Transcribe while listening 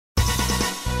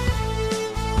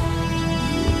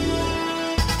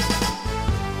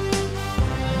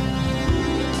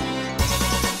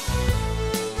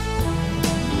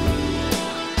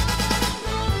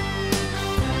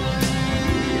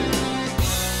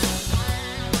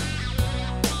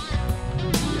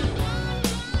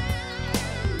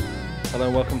Hello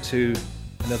and welcome to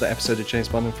another episode of James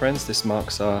Bond and Friends. This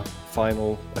marks our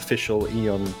final official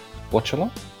Eon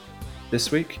watch-along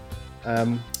this week.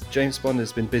 James Bond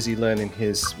has been busy learning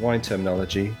his wine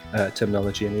terminology, and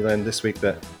he learned this week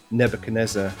that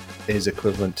Nebuchadnezzar is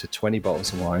equivalent to 20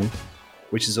 bottles of wine,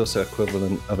 which is also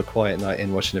equivalent of a quiet night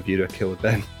in watching A View to a Kill with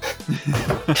Ben.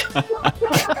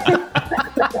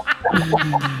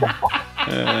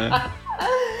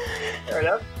 Fair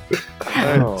enough.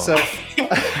 So,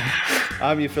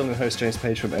 I'm your film and host, James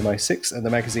Page from MI6 and the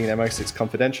magazine MI6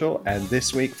 Confidential. And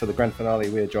this week, for the grand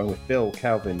finale, we are joined with Bill,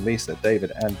 Calvin, Lisa,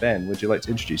 David, and Ben. Would you like to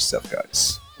introduce yourself,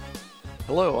 guys?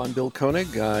 Hello, I'm Bill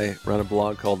Koenig. I run a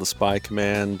blog called The Spy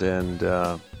Command, and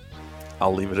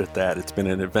I'll leave it at that. It's been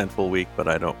an eventful week, but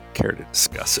I don't care to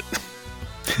discuss it.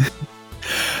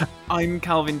 I'm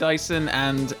Calvin Dyson,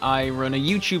 and I run a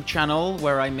YouTube channel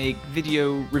where I make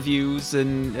video reviews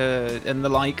and the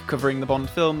like, covering the Bond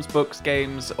films, books,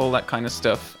 games, all that kind of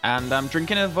stuff. And I'm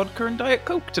drinking a vodka and Diet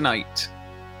Coke tonight.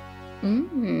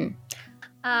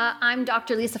 I'm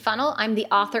Dr. Lisa Funnell. I'm the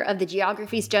author of The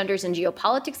Geographies, Genders, and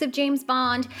Geopolitics of James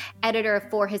Bond, editor of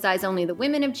For His Eyes Only, The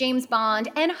Women of James Bond,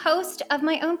 and host of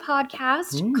my own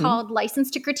podcast called License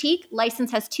to Critique.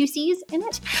 License has 2 C's in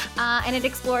it, and it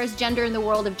explores gender in the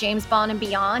world of James Bond and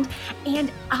beyond.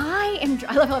 And I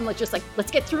love how I'm just like, let's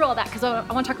get through all that because I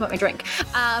want to talk about my drink.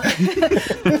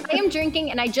 I am drinking,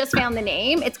 and I just found the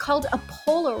name. It's called a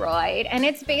Polaroid, and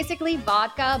it's basically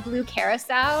vodka, blue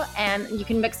curacao, and you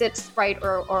can mix it Sprite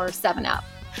or 7-Up.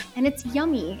 And it's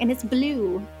yummy, and it's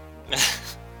blue.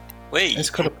 Wait. It's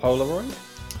called a Polaroid?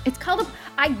 It's called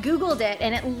I Googled it,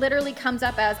 and it literally comes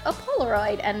up as a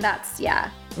Polaroid, and that's,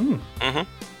 I'll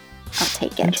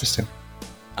take it. Interesting.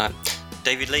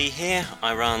 David Lee here.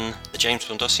 I run the James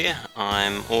Bond dossier.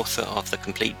 I'm author of The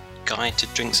Complete Guide to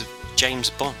Drinks of James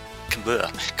Bond.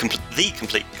 The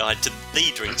Complete Guide to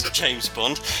the Drinks of James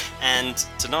Bond. And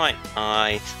tonight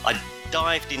I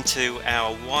dived into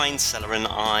our wine cellar and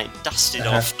I dusted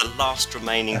off the last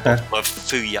remaining bottle of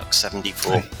Fuyuk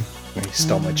 74. You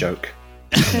stole my joke.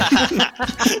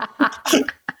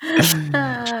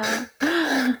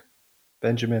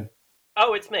 Benjamin.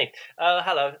 Oh, it's me.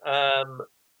 Hello.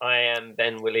 I am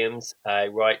Ben Williams. I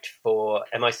write for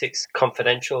MI6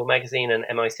 Confidential magazine and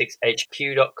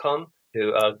MI6HQ.com,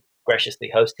 who are graciously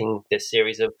hosting this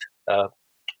series of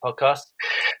podcasts.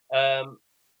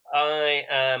 I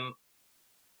am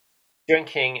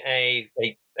drinking a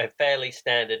fairly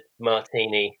standard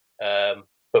martini,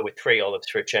 but with 3 olives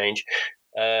for a change,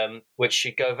 which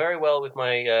should go very well with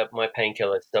my my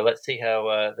painkillers. So let's see how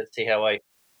I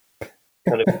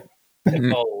kind of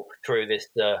evolve through this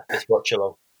watch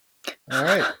along. All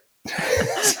right.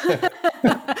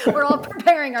 We're all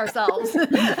preparing ourselves.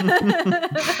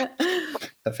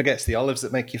 That forgets the olives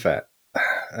that make you fat.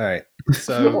 All right.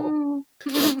 So.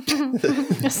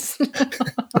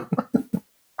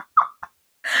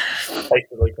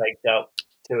 Basically takes out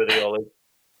 2 of the olives.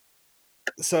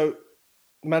 So,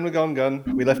 Man with Gone Gun,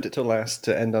 we left it till last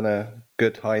to end on a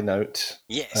good high note.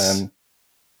 Yes.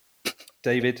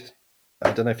 David,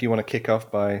 I don't know if you want to kick off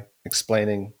by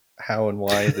explaining how and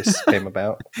why this came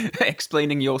about.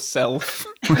 Explaining yourself.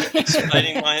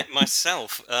 Explaining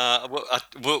myself. I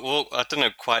don't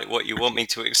know quite what you want me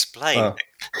to explain.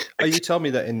 You told me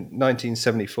that in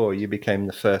 1974 you became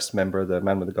the first member of the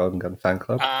Man with the Golden Gun fan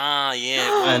club. Ah, yeah.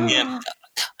 Well, yeah.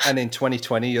 And in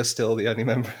 2020 you're still the only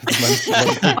member of the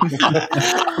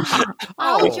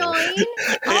I'll join.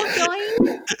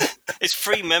 It's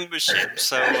free membership,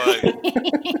 so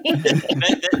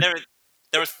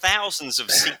there are thousands of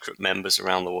secret members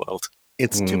around the world.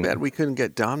 It's too bad we couldn't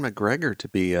get Don McGregor to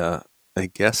be a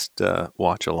guest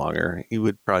watch-alonger. He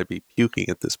would probably be puking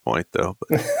at this point, though.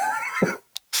 But...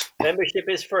 Membership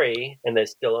is free, and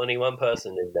there's still only one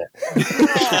person in there.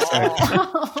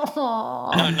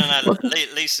 No.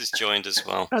 Lisa's joined as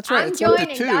well. That's right. I'm it's joining. Up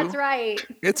to 2. That's right.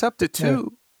 It's up to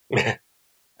 2.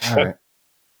 All right.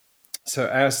 So,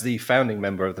 as the founding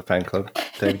member of the fan club,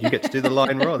 David, you get to do the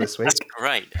line raw this week. That's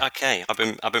great. Okay,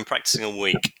 I've been practicing all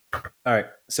week. All right.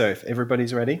 So, if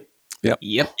everybody's ready.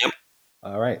 Yep.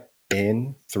 All right.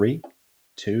 In 3,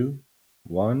 2,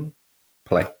 1,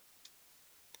 play.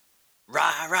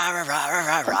 Rah, rah, rah, rah,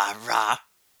 rah, rah, rah.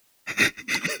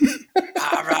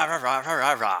 Rah, rah, rah, rah,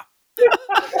 rah, rah.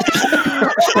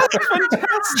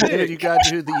 Yeah, you got to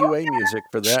do the UA music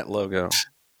for that logo.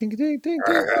 Ding, ding, ding,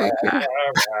 ding, ding.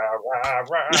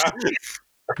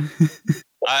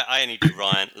 I only do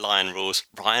lion roars.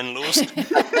 Ryan roars?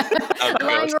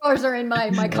 Line roars are in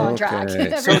my contract.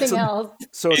 Okay. Everything else.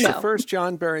 So it's the first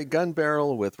John Barry gun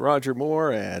barrel with Roger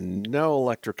Moore and no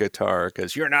electric guitar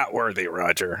because you're not worthy,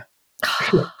 Roger.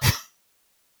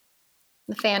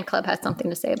 The fan club has something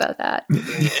to say about that.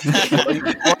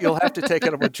 Well, you'll have to take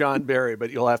it up with John Barry, but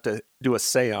you'll have to do a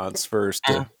seance first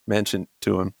to mention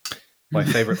to him. My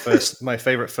favorite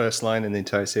first line in the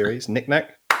entire series: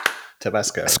 knick-knack,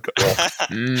 Tabasco.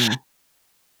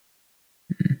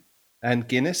 And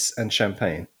Guinness and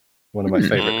champagne. One of my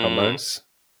favorite combos.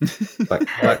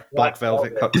 Black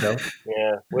velvet cocktail.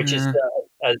 Yeah, which is,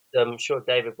 as I'm sure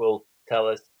David will tell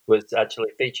us, was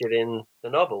actually featured in the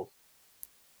novels.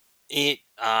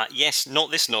 Yes,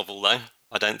 not this novel though.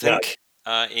 I don't think.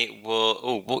 It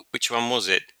was. Which one was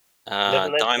it?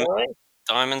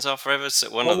 Diamonds Are Forever.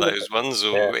 One of those ones.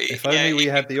 Or If only we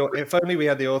had the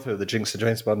author of the Jinx of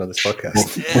James Bond on this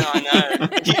podcast. Yeah, I know.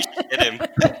 You should get him.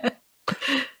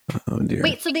 Oh dear.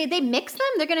 Wait, so they mix them?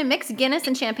 They're going to mix Guinness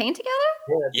and champagne together?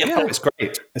 Yeah. It's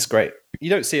great. It's great. You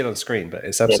don't see it on screen, but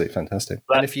it's absolutely fantastic.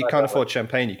 And if you can't afford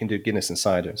champagne, you can do Guinness and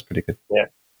cider. It's pretty good. Yeah.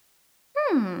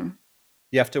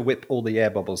 You have to whip all the air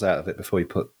bubbles out of it before you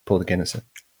pour the Guinness in.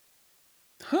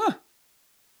 Huh.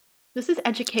 This is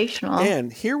educational.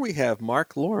 And here we have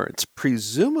Mark Lawrence,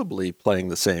 presumably playing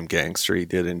the same gangster he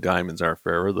did in Diamonds Are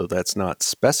Forever, though that's not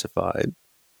specified.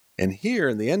 And here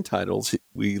in the end titles,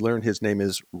 we learn his name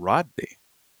is Rodney.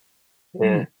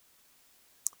 Yeah.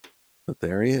 But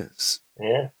there he is.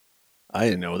 Yeah. I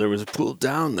didn't know there was a pool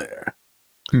down there.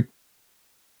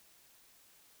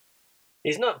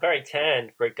 He's not very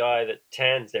tanned for a guy that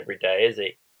tans every day, is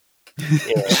he?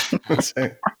 Yeah.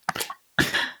 So,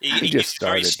 He just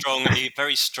very started.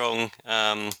 very strong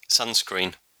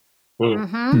sunscreen.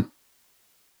 Mm-hmm.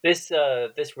 This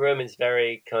room is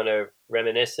very kind of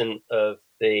reminiscent of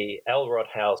the Elrod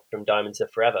house from Diamonds Are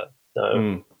Forever.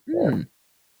 So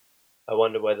I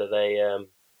wonder whether they,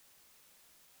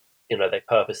 they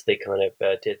purposely kind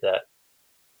of did that.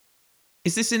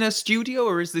 Is this in a studio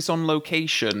or is this on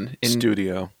location? In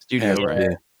Studio. Studio, Yeah.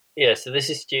 right? Yeah, so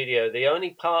this is studio. The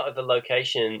only part of the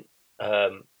location,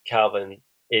 Calvin,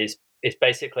 is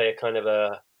basically a kind of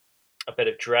a bit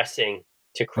of dressing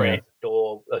to create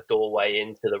a doorway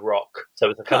into the rock. So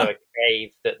it's a kind of a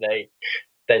cave that they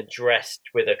then dressed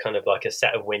with a kind of like a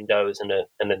set of windows and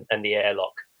the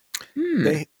airlock.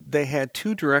 They had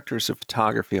two directors of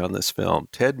photography on this film.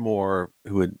 Ted Moore,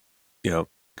 who had,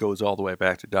 goes all the way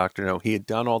back to Dr. No. He had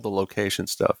done all the location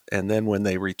stuff. And then when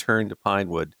they returned to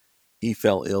Pinewood, he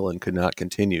fell ill and could not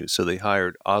continue. So they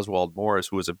hired Oswald Morris,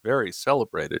 who was a very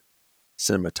celebrated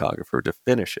cinematographer, to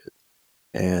finish it.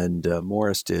 And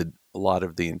Morris did a lot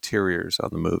of the interiors on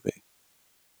the movie.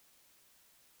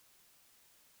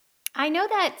 I know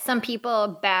that some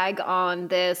people bag on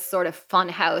this sort of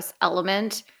funhouse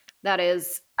element that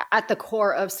is at the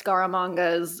core of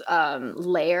Scaramanga's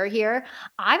lair here.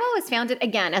 I've always found it,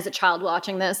 again, as a child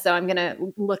watching this, so I'm going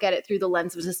to look at it through the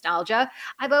lens of nostalgia.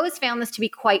 I've always found this to be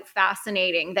quite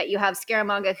fascinating, that you have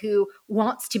Scaramanga who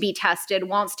wants to be tested,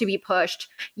 wants to be pushed.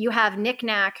 You have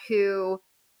Knick-Knack who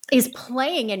is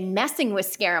playing and messing with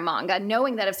Scaramanga,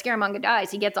 knowing that if Scaramanga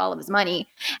dies, he gets all of his money.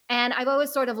 And I've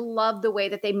always sort of loved the way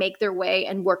that they make their way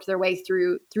and work their way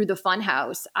through the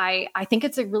funhouse. I think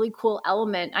it's a really cool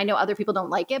element. I know other people don't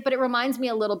like it, but it reminds me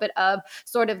a little bit of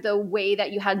sort of the way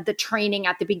that you had the training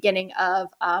at the beginning of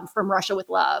From Russia with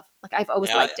Love. Like, I've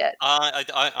always liked it.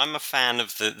 I'm a fan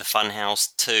of the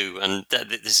Funhouse too, and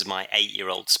this is my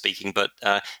 8-year-old speaking. But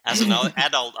as an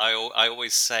adult, I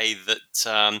always say that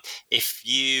if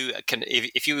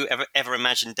you ever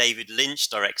imagine David Lynch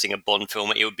directing a Bond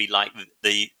film, it would be like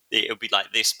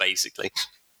this basically.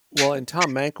 Well, and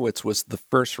Tom Mankiewicz was the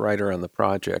first writer on the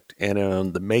project, and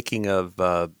on the making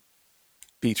of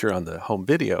feature on the home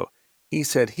video, he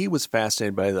said he was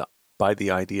fascinated by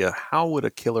the idea, how would a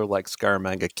killer like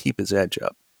Scaramanga keep his edge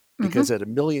up? Because at $1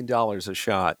 million a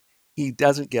shot, he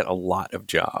doesn't get a lot of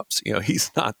jobs.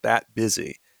 He's not that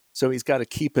busy. So he's got to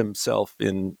keep himself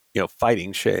in,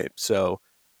 fighting shape. So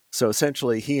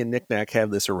essentially he and Knick-Knack have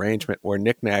this arrangement where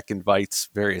Knick-Knack invites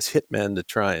various hitmen to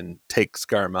try and take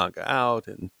Scaramanga out.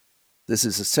 And this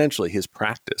is essentially his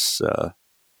practice.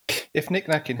 If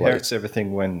Knick-Knack inherits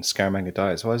everything when Scaramanga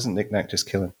dies, why doesn't Knick-Knack just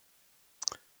kill him?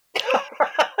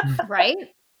 Right?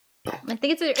 I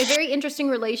think it's a very interesting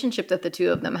relationship that the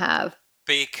two of them have.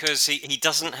 Because he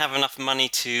doesn't have enough money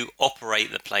to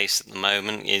operate the place at the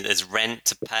moment. There's rent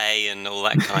to pay and all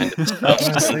that kind of stuff.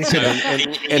 So he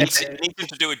needs him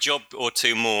to do a job or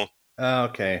two more. Oh,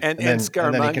 okay. And then he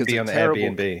can be on the terrible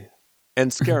Airbnb.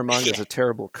 And Scaramanga's a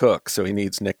terrible cook, so he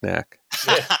needs Knick-Knack.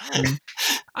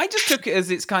 I just took it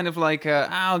as it's kind of like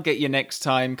I'll get you next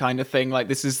time kind of thing. Like,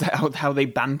 this is how they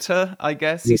banter, I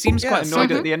guess. He seems quite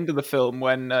annoyed at the end of the film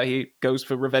when he goes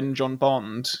for revenge on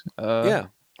Bond. Yeah,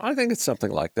 I think it's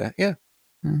something like that, yeah.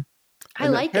 I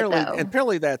like it, though. And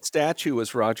apparently that statue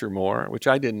was Roger Moore, which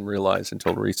I didn't realize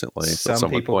until recently. Some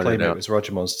people claim it was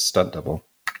Roger Moore's stunt double.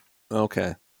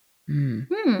 Okay.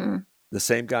 Hmm. The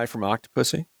same guy from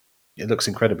Octopussy? It looks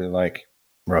incredibly like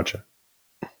Roger.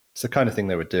 It's the kind of thing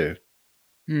they would do.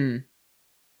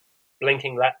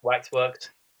 Blinking waxworks.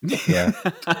 Yeah.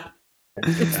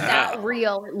 It's that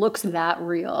real. It looks that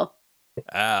real.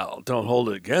 Al, don't hold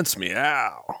it against me,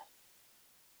 Al.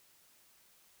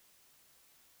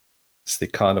 It's the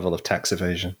carnival of tax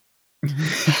evasion.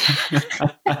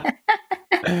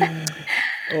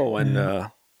 Oh, and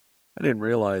I didn't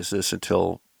realize this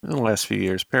until in the last few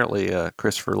years. Apparently,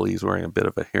 Christopher Lee's wearing a bit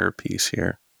of a hairpiece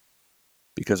here.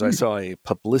 Because I saw a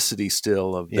publicity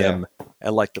still of them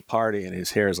at like the party, and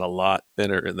his hair is a lot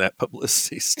thinner in that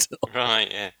publicity still. Right,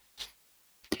 yeah.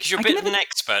 Because you're a bit of an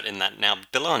expert in that now,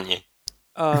 Bill, aren't you?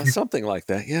 Something like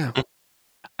that, yeah.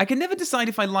 I can never decide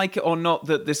if I like it or not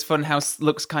that this funhouse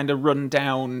looks kind of run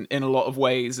down in a lot of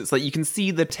ways. It's like you can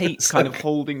see the tape kind of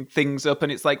holding things up,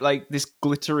 and it's like this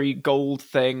glittery gold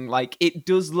thing. Like it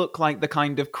does look like the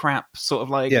kind of crap sort of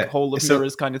like Hall of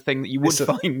Mirrors kind of thing that you would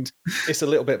find. It's a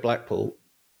little bit Blackpool.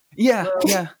 Yeah,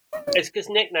 yeah. It's because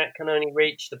Knick Knack can only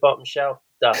reach the bottom shelf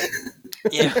stuff.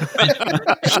 Yeah.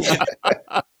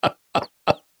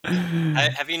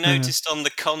 Have you noticed on the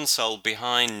console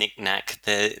behind Knick Knack,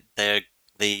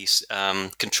 these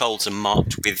controls are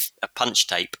marked with a punch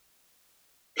tape?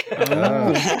 Cutting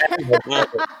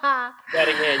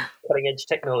edge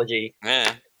technology.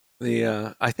 Yeah.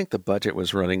 I think the budget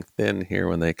was running thin here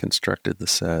when they constructed the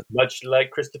set. Much like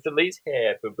Christopher Lee's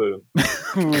hair, boom.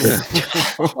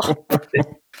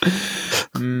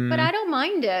 But I don't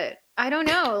mind it. I don't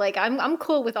know. Like I'm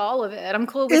cool with all of it. I'm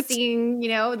cool with seeing,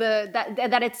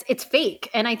 that it's fake,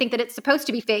 and I think that it's supposed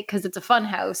to be fake because it's a fun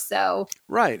house. So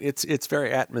right, it's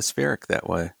very atmospheric that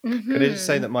way. Mm-hmm. Can I just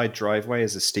say that my driveway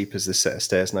is as steep as this set of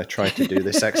stairs, and I tried to do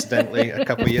this accidentally a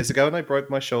couple of years ago, and I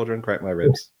broke my shoulder and cracked my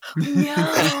ribs. No.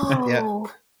 Yeah.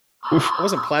 I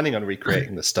wasn't planning on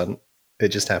recreating the stunt. It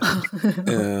just happened.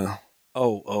 Yeah.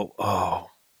 Oh.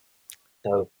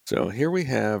 So here we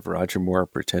have Roger Moore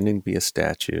pretending to be a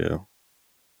statue.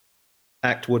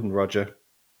 Act wooden, Roger.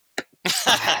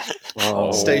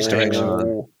 Stage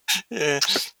direction. Yeah.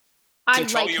 I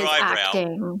Control like your his eyebrow.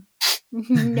 acting.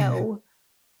 No.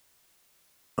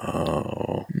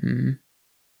 Oh.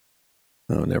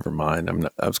 Oh, never mind.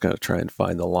 I was going to try and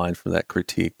find the line from that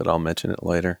critique, but I'll mention it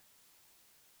later.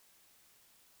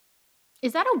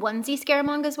 Is that a onesie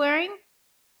Scaramanga's wearing?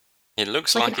 It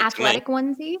looks Like like an it to me. athletic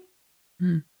onesie?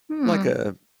 Like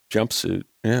a jumpsuit.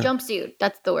 Yeah. Jumpsuit,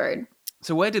 that's the word.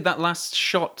 So where did that last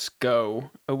shot go?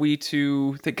 Are we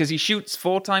to... Because he shoots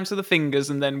 4 times to the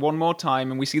fingers and then one more time,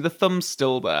 and we see the thumb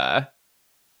still there.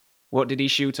 What did he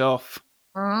shoot off?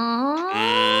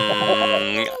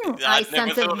 I never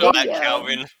sent a thought of that, video.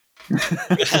 Calvin.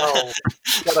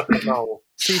 No.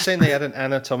 So you're saying they had an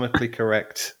anatomically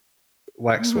correct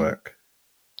waxwork?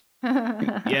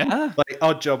 Yeah. Like,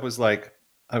 our job was like,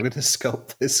 I'm going to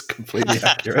sculpt this completely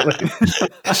accurately.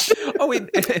 Oh,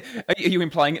 are you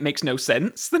implying it makes no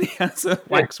sense that he has a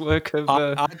waxwork of...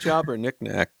 Odd Job or Knick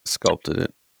Knack sculpted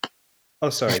it. Oh,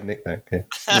 sorry, Knick Knack. Yeah.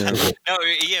 No,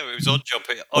 yeah, it was Odd Job.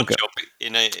 Odd Job.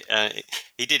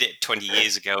 He did it 20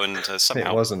 years ago, and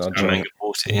somehow It was an Odd Job. Scaramanga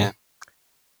bought it. Yeah.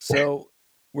 So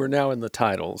we're now in the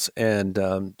titles, and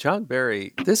John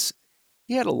Barry,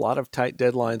 he had a lot of tight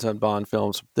deadlines on Bond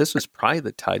films. This was probably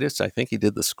the tightest. I think he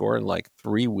did the score in like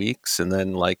 3 weeks, and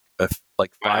then like 5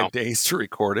 days to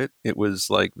record it. It was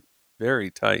like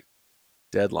very tight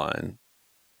deadline.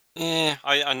 Yeah,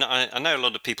 I know a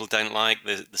lot of people don't like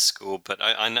the score, but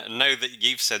I know that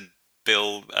you've said,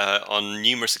 Bill, on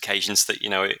numerous occasions that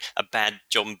a bad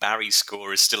John Barry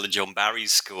score is still a John Barry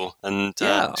score, and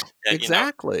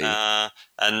exactly.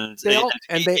 In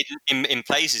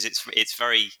places it's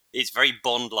very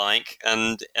Bond-like,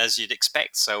 and as you'd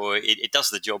expect, so it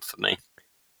does the job for me.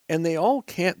 And they all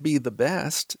can't be the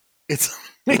best. It's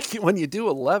when you do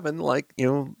 11,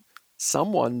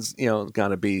 someone's got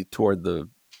to be toward the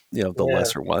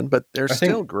lesser one, but they're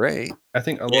still great. I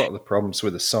think a lot of the problems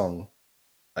with the song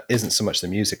isn't so much the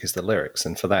music as the lyrics,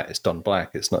 and for that it's Don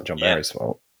Black. It's not John Barry's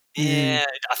fault. Yeah,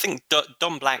 I think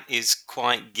Don Black is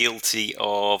quite guilty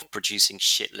of producing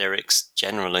shit lyrics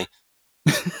generally.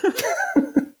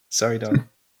 Sorry, Don.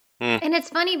 And it's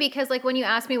funny because when you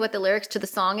ask me what the lyrics to the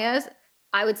song is,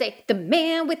 I would say, the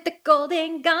man with the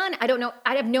golden gun. I don't know.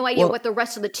 I have no idea what the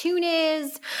rest of the tune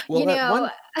is. At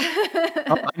one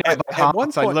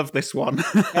point, I love this one.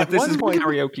 This is a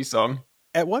karaoke song.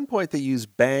 At one point, they use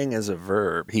bang as a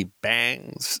verb. He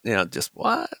bangs. Just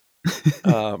what?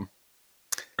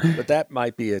 But that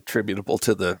might be attributable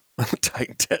to the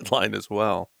tight deadline as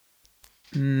well.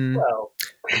 Well,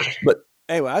 But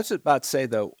anyway, I was about to say,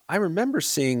 though, I remember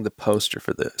seeing the poster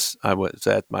for this. I was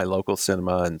at my local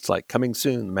cinema, and it's like, coming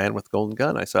soon, The Man with the Golden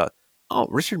Gun. I saw, oh,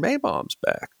 Richard Maybaum's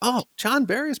back. Oh, John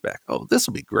Barry's back. Oh, this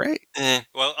will be great.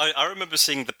 Well, I remember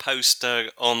seeing the poster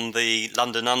on the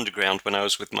London Underground when I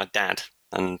was with my dad,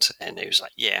 and he was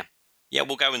like, yeah,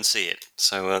 we'll go and see it.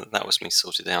 So that was me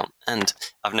sorted out, and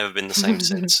I've never been the same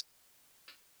since.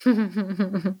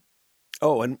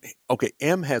 Oh, and okay,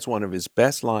 M has one of his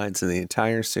best lines in the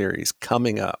entire series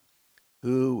coming up.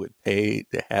 Who would pay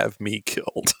to have me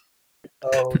killed?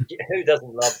 oh, who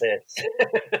doesn't love this?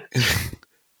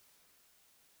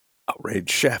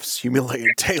 Outraged chefs,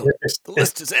 humiliated tailors. The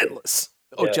list is endless.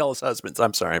 Oh, Yeah. jealous husbands.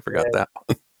 I'm sorry, I forgot that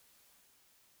one.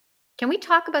 Can we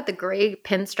talk about the gray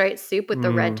pinstripe suit with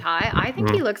the red tie? I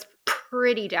think he looks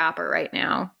pretty dapper right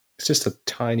now. It's just a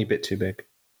tiny bit too big.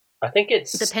 I think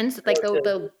it's The pins, like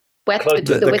the width, Close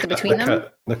to the width between them.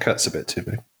 The cut's a bit too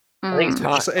big. I think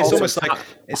it's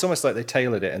It's almost like they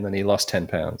tailored it and then he lost 10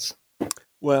 pounds.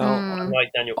 Well,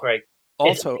 like Daniel Craig.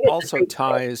 also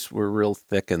ties were real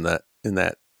thick in that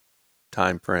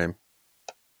time frame.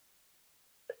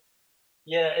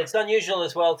 Yeah, it's unusual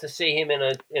as well to see him in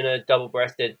a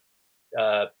double-breasted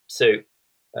suit.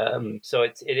 So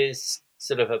it is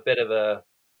sort of a bit of a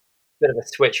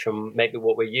switch from maybe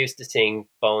what we're used to seeing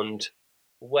Bond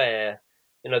wear.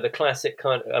 The classic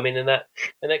kind of, and that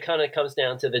kind of comes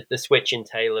down to the switch in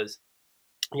tailors.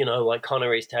 Like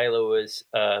Connery's tailor was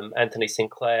Anthony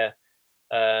Sinclair,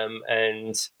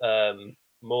 and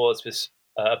Moore's was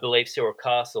I believe Cyril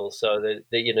Castle. So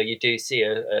you do see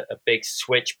a big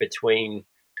switch between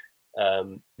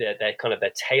their kind of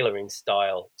their tailoring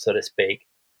style, so to speak.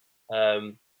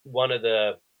 One of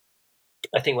the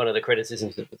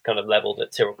criticisms that was kind of leveled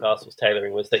at Cyril Castle's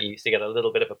tailoring was that you used to get a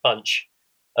little bit of a bunch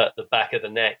at the back of the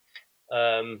neck.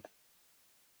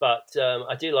 But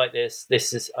I do like this.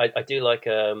 I do like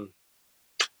a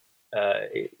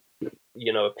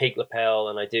peak lapel,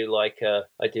 and I do like a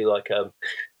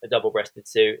double-breasted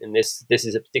suit. And this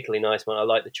is a particularly nice one. I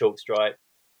like the chalk stripe.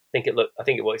 I think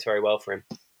it works very well for him.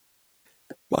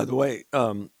 By the way,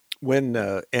 when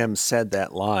M said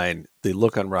that line, the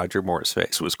look on Roger Moore's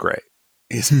face was great.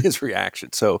 His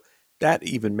reaction. So that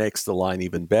even makes the line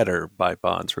even better by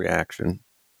Bond's reaction.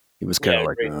 He was kind of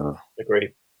like,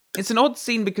 Agreed. It's an odd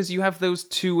scene because you have those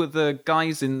two other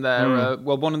guys in there.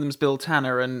 One of them's Bill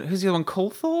Tanner, and who's the other one?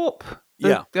 Colthorpe?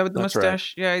 The guy with the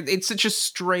mustache. Right. Yeah, it's such a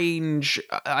strange.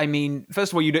 I mean,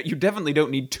 first of all, you definitely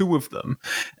don't need two of them,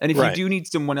 and if you do need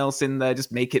someone else in there,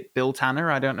 just make it Bill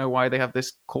Tanner. I don't know why they have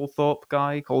this Colthorpe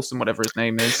guy, Colson, whatever his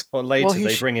name is. Well, later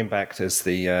they bring him back as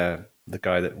the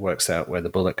guy that works out where the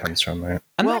bullet comes from, right?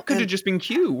 And that could have just been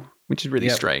Q, which is really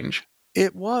strange.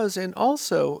 It was, and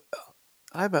also,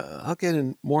 I'll get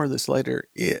in more of this later.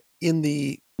 I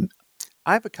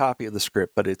have a copy of the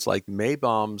script, but it's like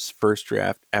Maybaum's first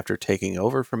draft after taking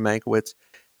over from Mankiewicz,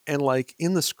 and like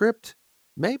in the script,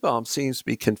 Maybaum seems to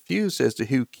be confused as to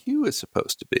who Q is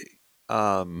supposed to be.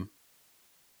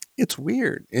 It's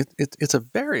weird. It's a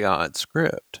very odd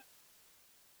script.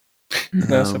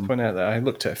 I also point out that I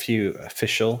looked at a few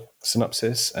official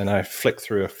synopses, and I flicked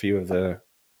through a few of the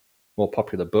more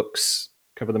popular books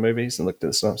cover the movies and looked at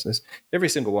the synopsis. Every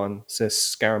single one says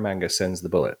Scaramanga sends the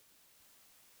bullet.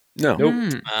 No.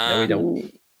 Nope. No, we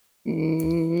don't.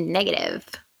 Negative.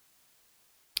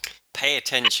 Pay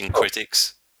attention,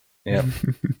 critics. Yeah.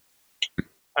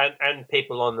 And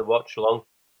people on the watch along.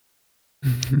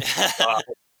 I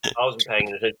wasn't paying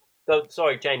attention. So,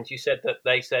 sorry, James, you said that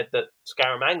they said that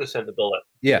Scaramanga sent the bullet.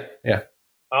 Yeah.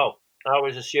 Oh, I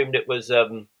always assumed it was,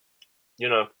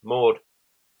 Maud.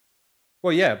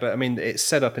 Well, yeah, but I mean, it's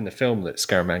set up in the film that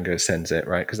Scaramanga sends it,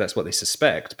 right? Because that's what they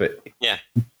suspect. But yeah,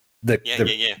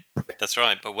 that's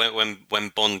right. But when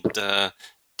Bond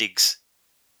digs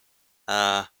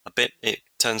a bit, it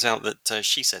turns out that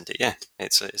she sent it. Yeah,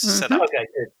 it's set up. Okay,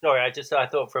 good. Sorry, I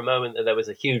thought for a moment that there was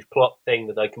a huge plot thing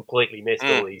that I completely missed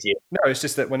all these years. No, it's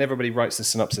just that when everybody writes the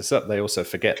synopsis up, they also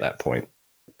forget that point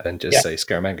and just say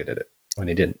Scaramanga did it when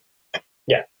he didn't.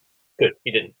 Yeah, good.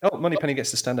 He didn't. Oh, Moneypenny gets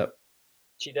to stand up.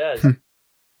 She does.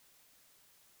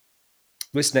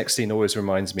 This next scene always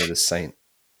reminds me of The Saint.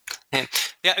 Yeah,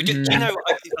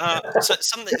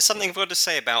 something I've got to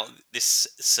say about this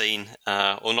scene,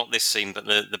 or not this scene, but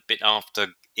the bit after,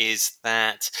 is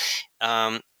that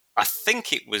I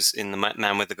think it was in the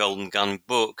Man with the Golden Gun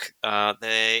book.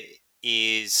 There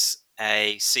is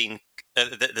a scene.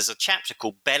 There's a chapter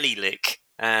called Belly Lick.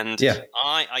 And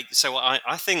I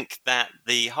think that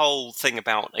the whole thing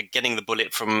about getting the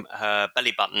bullet from her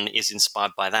belly button is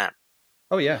inspired by that.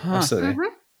 Oh yeah, absolutely.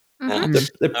 Mm-hmm. Mm-hmm.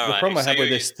 The All right, problem I have so with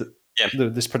this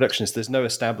this production is there's no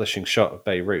establishing shot of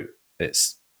Beirut.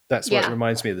 That's what it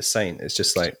reminds me of The Saint. It's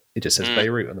just like it just says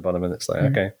Beirut on the bottom, and it's like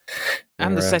okay.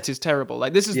 And the set is terrible.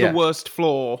 Like this is the worst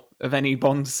flaw of any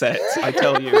Bond set. I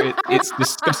tell you, it's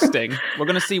disgusting. We're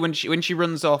gonna see when she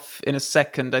runs off in a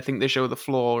second. I think they show the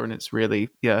floor, and it's really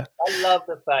I love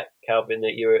the fact, Calvin,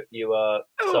 that you are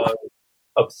so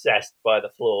obsessed by the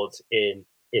flaws in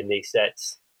these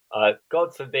sets.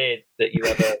 God forbid that you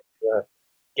ever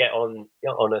get on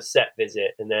a set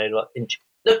visit and then like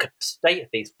look at the state of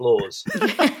these floors.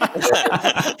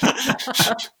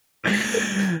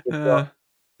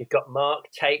 You've got Mark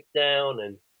taped down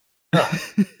and.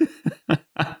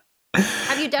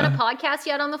 Have you done a podcast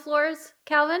yet on the floors,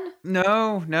 Calvin?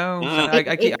 No.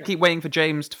 I keep waiting for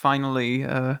James to finally.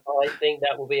 I think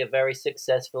that will be a very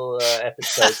successful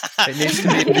episode. It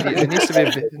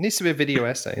needs to be a video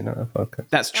essay, not a podcast.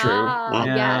 That's true.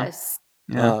 Yes.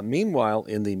 Yeah. Meanwhile,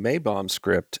 in the Maybaum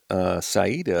script,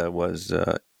 Saida was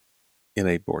in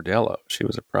a bordello. She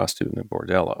was a prostitute in a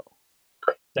bordello,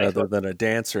 rather than a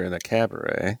dancer in a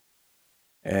cabaret.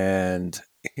 And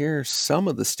here's some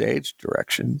of the stage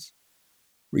directions.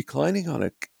 Reclining on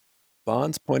a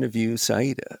Bond's point of view,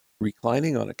 Saida.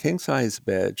 Reclining on a king-size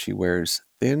bed, she wears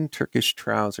thin Turkish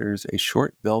trousers, a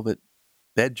short velvet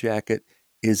bed jacket,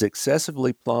 is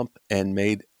excessively plump and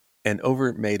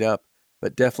over made up,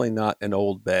 but definitely not an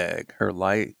old bag. Her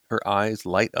eyes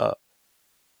light up.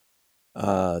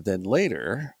 Then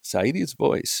later, Saida's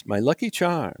voice, my lucky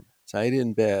charm. Saida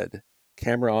in bed,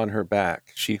 camera on her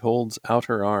back. She holds out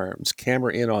her arms,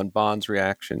 camera in on Bond's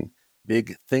reaction.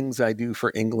 Big things I do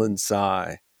for England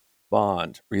sigh.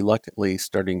 Bond, reluctantly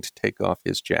starting to take off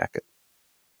his jacket.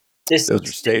 Those are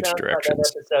stage directions.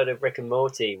 Like an episode of Rick and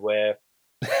Morty where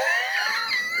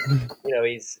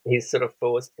he's sort of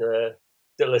forced to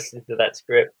listen to that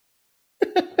script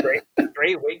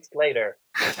 3 weeks later.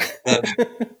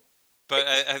 But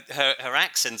her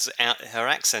accent's out. Her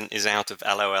accent is out of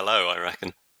LOLO, I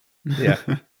reckon. Yeah.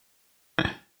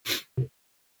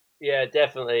 Yeah,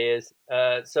 definitely is.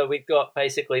 So we've got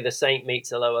basically The Saint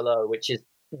meets LOLO, which is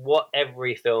what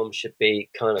every film should be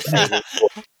kind of aiming for.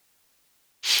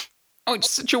 Oh, it's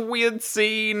such a weird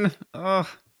scene. Oh.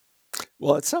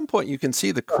 Well, at some point you can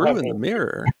see the crew in the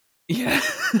mirror. Yeah.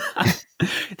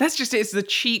 That's just it. It's the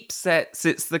cheap sets.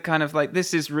 It's the kind of like,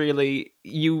 this is really,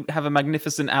 you have a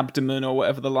magnificent abdomen or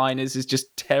whatever the line is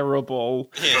just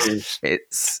terrible. Yes.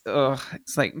 It's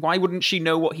like, why wouldn't she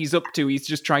know what he's up to? He's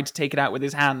just trying to take it out with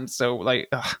his hand. So like,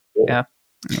 yeah.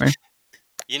 Anyway.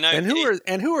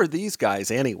 And who are these guys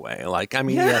anyway? Like, I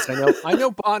mean, yes, I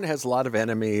know Bond has a lot of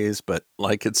enemies, but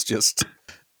like, it's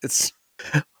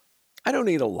I don't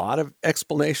need a lot of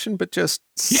explanation, but just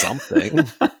something.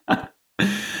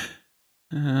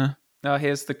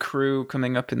 Here's the crew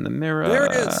coming up in the mirror. There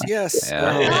it is, yes. Oh, no,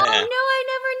 I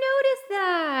never noticed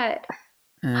that.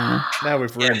 Now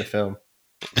we've ruined the film.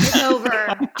 It's over.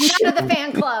 I'm out of the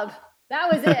fan club. That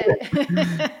was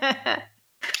it.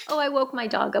 Oh, I woke my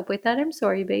dog up with that. I'm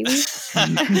sorry, baby. It's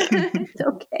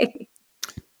okay.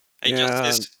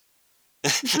 And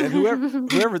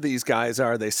whoever these guys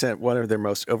are, they sent one of their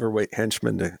most overweight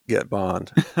henchmen to get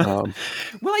Bond. Well,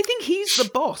 I think he's the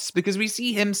boss because we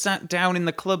see him sat down in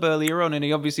the club earlier on, and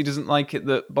he obviously doesn't like it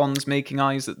that Bond's making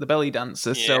eyes at the belly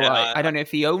dancer. Yeah, so I don't know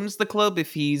if he owns the club,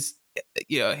 if he's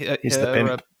he's the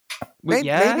pimp.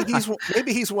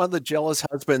 Maybe he's one of the jealous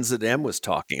husbands that M was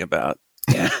talking about.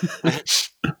 Yeah.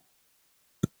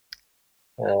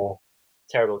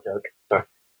 Terrible joke. Sorry.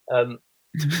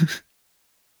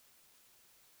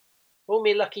 All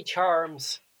me lucky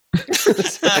charms.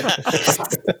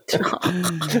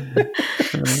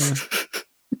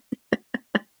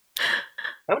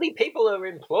 How many people are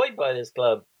employed by this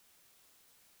club?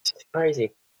 It's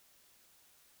crazy.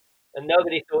 And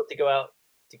nobody thought to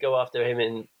go after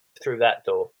him through that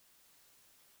door.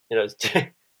 It's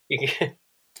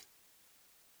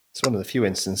one of the few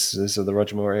instances of the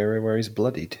Roger Moore era where he's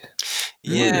bloodied.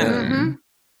 Yeah. Mm-hmm.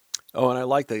 Oh, and I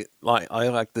like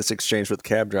this exchange with the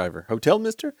cab driver. Hotel,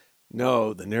 mister?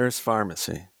 No, the nearest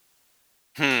pharmacy.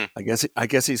 I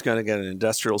guess he's going to get an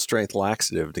industrial strength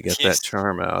laxative to get that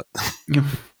charm out.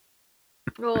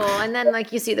 Oh, and then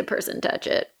you see the person touch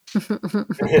it.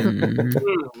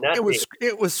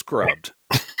 It was scrubbed.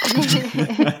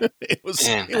 It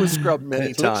was scrubbed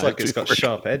many times. It looks like it's got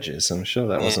sharp edges. I'm sure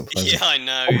that wasn't pleasant. Yeah, I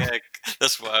know. Yeah,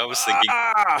 that's what I was thinking.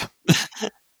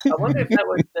 I wonder if that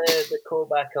was the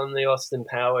callback on the Austin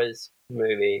Powers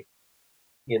movie.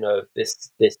 This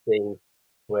thing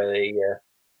where anyway,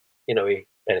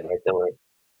 don't worry.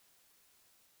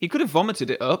 He could have vomited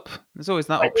it up. There's always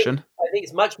that option. I think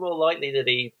it's much more likely that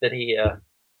he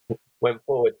went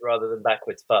forward rather than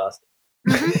backwards fast.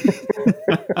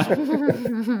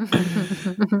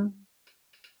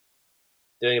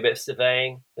 Doing a bit of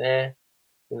surveying there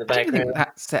in the I don't even background. think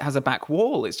that set has a back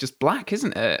wall. It's just black,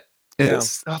 isn't it?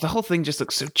 It's, the whole thing just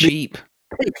looks so cheap.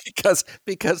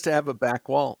 because to have a back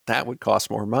wall, that would cost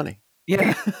more money.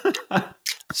 Yeah.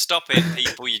 Stop it,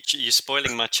 people! You're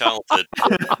spoiling my childhood.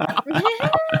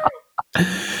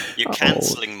 You're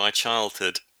cancelling my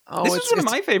childhood. Oh, This was one of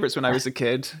my favorites when I was a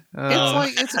kid.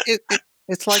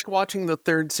 It's like watching the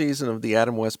third season of the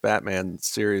Adam West Batman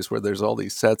series, where there's all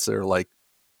these sets that are like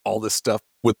all this stuff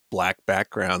with black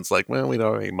backgrounds. Like, well, we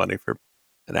don't have any money for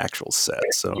an actual set,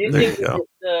 so Do you there think you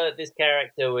go. this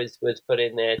character was put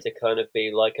in there to kind of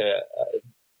be like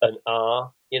an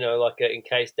R, in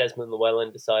case Desmond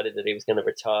Llewellyn decided that he was going to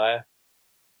retire?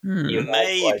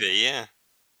 Maybe, yeah.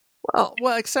 Well,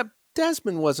 except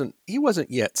Desmond wasn't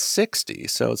yet 60,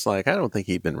 so it's like I don't think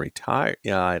he'd been retired.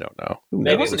 Yeah, I don't know. Who It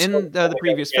knows? wasn't in the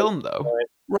previous film, though.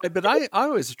 Right, but I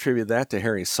always attribute that to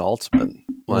Harry Saltzman.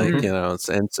 Like,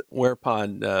 and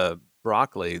whereupon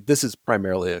Broccoli, this is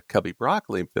primarily a Cubby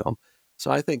Broccoli film. So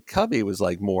I think Cubby was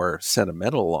like more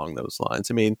sentimental along those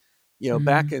lines. I mean,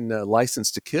 back in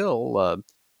License to Kill,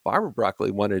 Barbara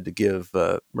Broccoli wanted to give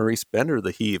Maurice Bender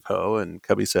the heave-ho, and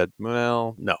Cubby said,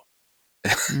 well, no.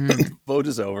 Vote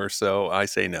is over, so I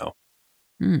say no.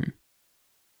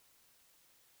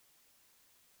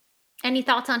 Any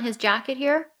thoughts on his jacket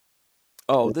here?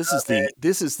 Oh, this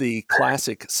is the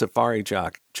classic safari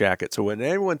jacket. So when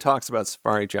anyone talks about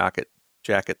safari jacket,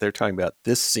 they're talking about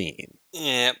this scene.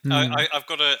 Yeah, I've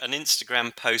got an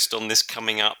Instagram post on this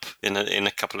coming up in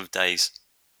a couple of days.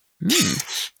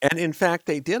 And in fact,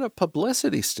 they did a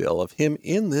publicity still of him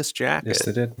in this jacket. Yes,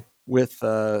 they did. With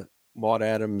Maud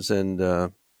Adams and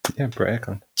Brett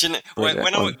Eklund. Do you know,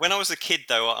 when I was a kid,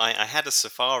 though, I had a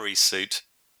safari suit.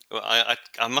 I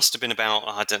must have been about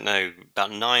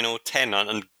 9 or 10,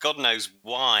 and God knows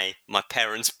why my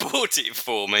parents bought it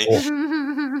for me.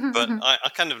 But I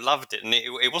kind of loved it, and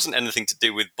it wasn't anything to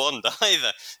do with Bond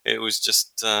either. It was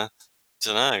just, don't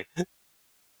know.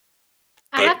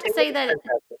 I have to say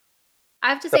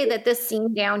that this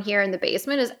scene down here in the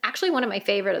basement is actually one of my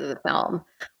favorite of the film.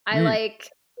 I like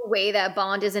the way that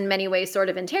Bond is in many ways sort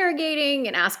of interrogating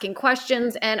and asking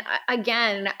questions. And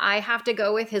again, I have to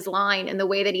go with his line and the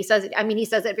way that he says it. I mean, he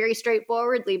says it very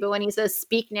straightforwardly, but when he says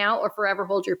speak now or forever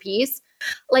hold your peace,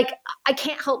 like I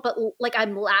can't help but like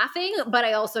I'm laughing, but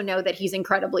I also know that he's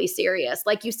incredibly serious.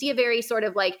 Like you see a very sort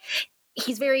of like,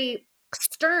 he's very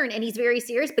stern and he's very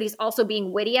serious, but he's also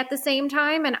being witty at the same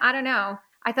time. And I don't know.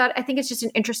 I think it's just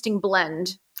an interesting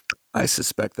blend. I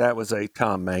suspect that was a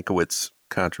Tom Mankiewicz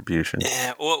contribution.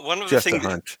 Yeah, well, one of the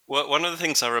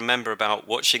things I remember about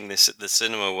watching this at the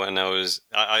cinema when I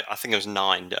think I was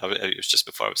 9. It was just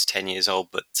before I was 10 years old.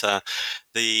 But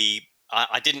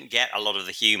I didn't get a lot of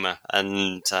the humour,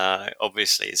 and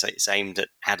obviously it's aimed at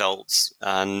adults.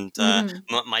 And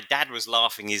my dad was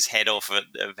laughing his head off at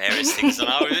various things, and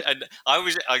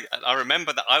I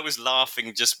remember that I was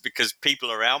laughing just because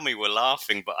people around me were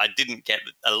laughing, but I didn't get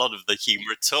a lot of the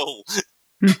humour at all.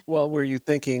 Well, were you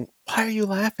thinking, why are you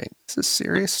laughing? This is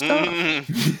serious stuff.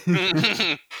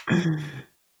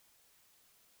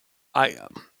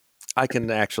 I can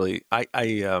actually,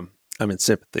 I'm in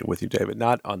sympathy with you, David.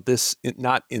 Not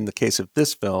in the case of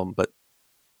this film, but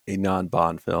a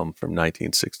non-Bond film from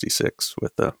 1966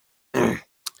 with the. I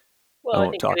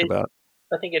won't talk about.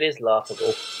 I think it is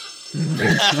laughable.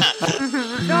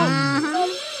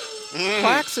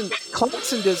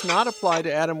 Klaxon does not apply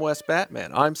to Adam West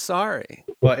Batman. I'm sorry.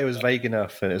 Well, it was vague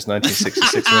enough, and it was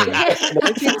 1966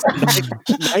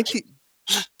 movie.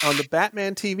 On the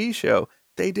Batman TV show,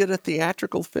 they did a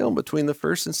theatrical film between the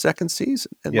first and second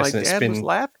season, and my dad was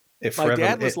laughing. My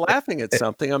dad was laughing at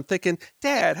something. I'm thinking,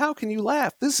 Dad, how can you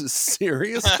laugh? This is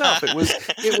serious stuff. It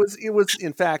was.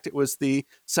 In fact, it was the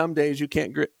 "Some days you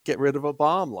can't get rid of a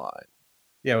bomb" line.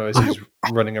 Yeah, well, he was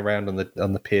running around on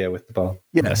the pier with the bomb.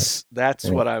 Yes, that's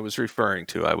what I was referring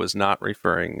to. I was not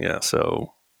referring. Yeah,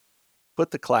 so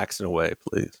put the Klaxon away,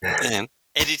 please. Man,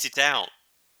 edit it out.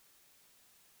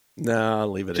 No,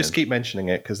 I'll leave it in. Just keep mentioning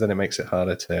it, because then it makes it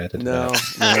harder to edit. No,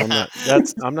 I'm not.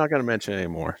 I'm not going to mention it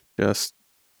anymore. Just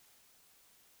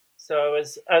so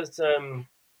as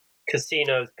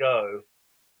casinos go,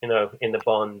 in the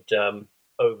Bond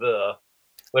over.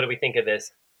 What do we think of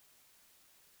this?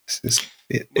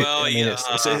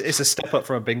 It's a step up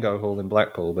from a bingo hall in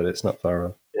Blackpool, but it's not far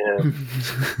off. Yeah.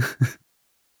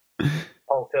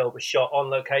 Whole film was shot on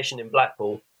location in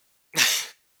Blackpool.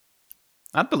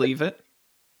 I'd believe it.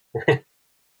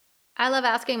 I love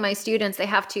asking my students, they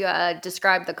have to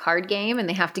describe the card game and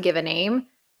they have to give a name.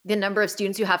 The number of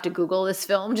students who have to Google this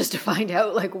film just to find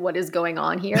out like what is going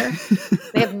on here.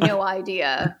 They have no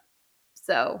idea.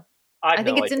 So I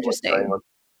think it's interesting.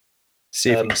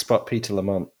 See if you can spot Peter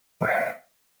Lamont.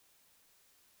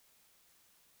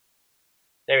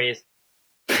 There he is.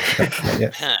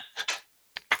 Yeah.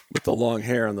 With the long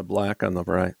hair and the black on the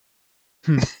right.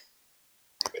 Is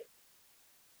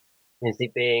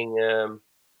he being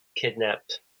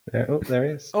kidnapped? Yeah, oh, there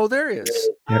he is. Oh, there he is.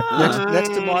 Yeah. Next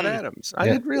to Maud Adams. I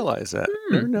didn't realize that.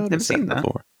 Never noticed seen that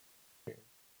before.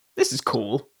 This is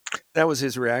cool. That was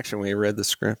his reaction when he read the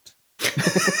script.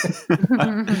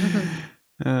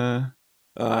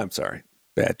 I'm sorry.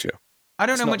 Bad joke. I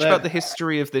don't know much about the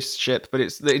history of this ship, but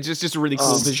it's just a really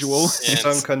cool visual.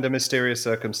 Some kind of mysterious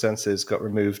circumstances got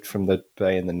removed from the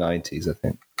bay in the 90s, I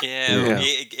think. Yeah.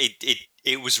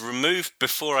 It was removed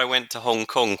before I went to Hong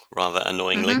Kong, rather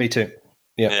annoyingly. Me too.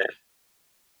 Yeah.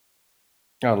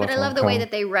 But I love the way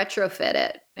that they retrofit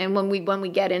it. And when we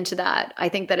get into that, I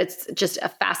think that it's just a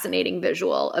fascinating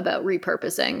visual about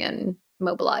repurposing and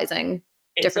mobilizing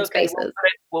different spaces.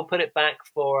 We'll put it back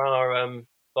for our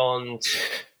Bond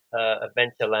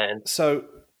Adventureland. So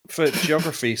for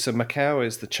geography, so Macau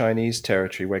is the Chinese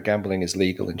territory where gambling is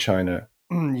legal in China.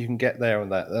 You can get there on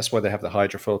that. That's why they have the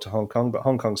hydrofoil to Hong Kong. But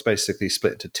Hong Kong's basically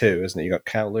split into two, isn't it? You've got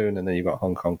Kowloon and then you've got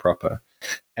Hong Kong proper.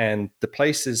 And the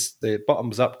places, the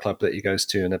Bottoms Up Club that he goes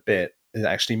to in a bit, is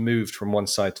actually moved from one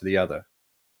side to the other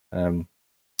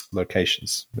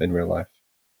locations in real life.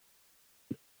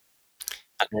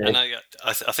 And I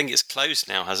think it's closed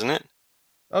now, hasn't it?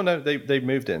 Oh, no, they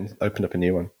moved it and opened up a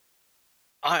new one.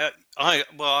 Okay. I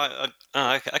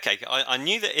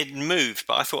knew that it moved,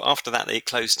 but I thought after that it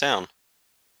closed down.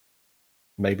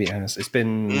 Maybe it has. It's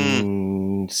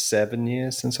been 7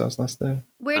 years since I was last there.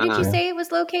 Where did you say it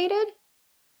was located?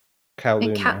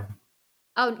 Kowloon.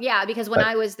 Oh yeah, because when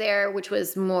I was there, which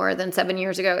was more than 7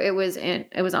 years ago, it was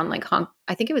on like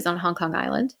I think it was on Hong Kong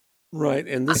Island. Right,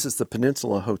 and this is the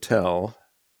Peninsula Hotel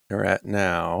they're at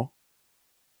now.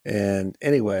 And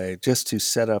anyway, just to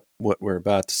set up what we're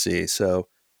about to see. So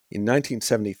in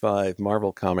 1975,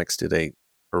 Marvel Comics did a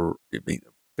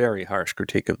very harsh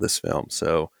critique of this film.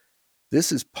 So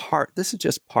this is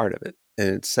just part of it,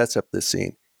 and it sets up this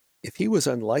scene. If he was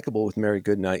unlikable with Mary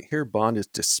Goodnight, here Bond is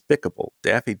despicable.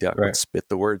 Daffy Duck would spit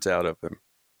the words out of him.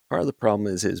 Part of the problem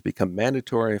is it has become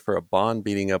mandatory for a Bond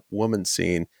beating up woman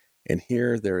scene, and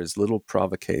here there is little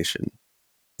provocation.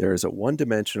 There is a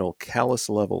one-dimensional, callous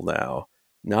level now,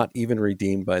 not even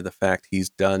redeemed by the fact he's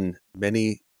done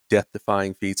many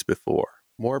death-defying feats before.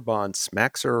 More Bond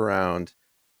smacks her around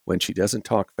when she doesn't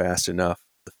talk fast enough.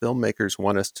 The filmmakers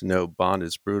want us to know Bond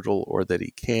is brutal or that he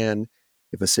can,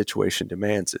 if a situation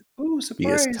demands it. Ooh,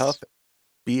 surprise.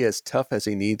 Be as tough as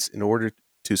he needs in order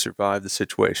to survive the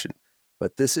situation.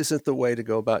 But this isn't the way to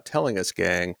go about telling us,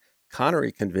 gang.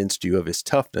 Connery convinced you of his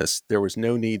toughness. There was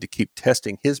no need to keep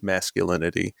testing his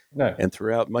masculinity. No. And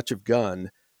throughout much of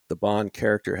Gunn, the Bond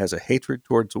character has a hatred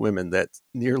towards women that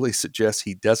nearly suggests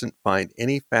he doesn't find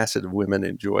any facet of women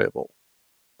enjoyable.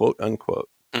 Quote, unquote.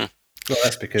 Well,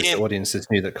 that's because the audiences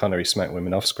knew that Connery smacked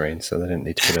women off screen, so they didn't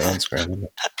need to put it on screen.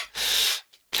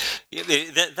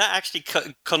 That actually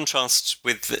contrasts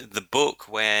with the book,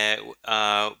 where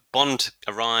Bond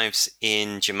arrives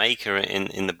in Jamaica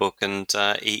in the book, and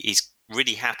he's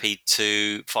really happy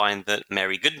to find that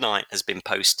Mary Goodnight has been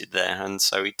posted there, and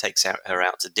so he takes her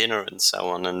out to dinner and so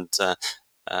on, and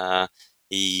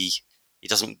he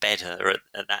doesn't bed her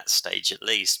at that stage at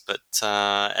least, but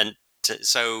so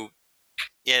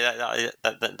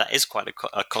that is quite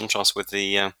a contrast with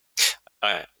the.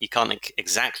 You can't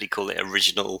exactly call it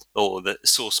original or the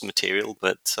source material,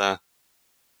 but... Can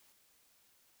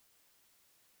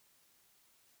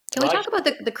we talk about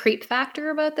the creep factor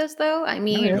about this, though? I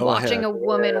mean, watching a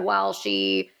woman while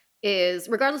she is,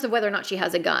 regardless of whether or not she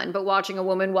has a gun, but watching a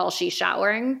woman while she's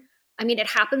showering. I mean, it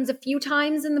happens a few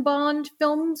times in the Bond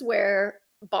films where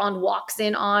Bond walks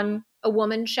in on a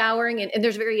woman showering, and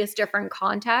there's various different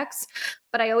contexts,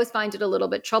 but I always find it a little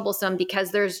bit troublesome because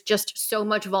there's just so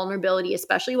much vulnerability,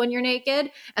 especially when you're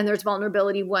naked, and there's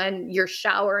vulnerability when you're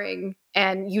showering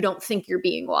and you don't think you're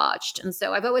being watched. And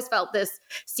so I've always felt this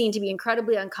scene to be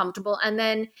incredibly uncomfortable, and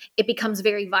then it becomes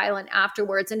very violent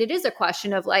afterwards. And it is a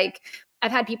question of like,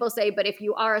 I've had people say, but if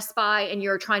you are a spy and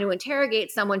you're trying to interrogate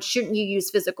someone, shouldn't you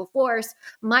use physical force?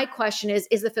 My question is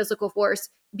the physical force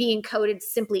being coded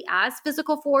simply as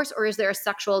physical force, or is there a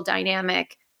sexual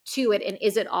dynamic to it? And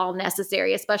is it all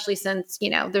necessary, especially since,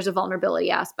 there's a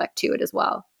vulnerability aspect to it as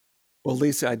well? Well,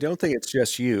 Lisa, I don't think it's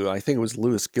just you. I think it was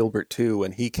Lewis Gilbert, too,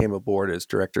 when he came aboard as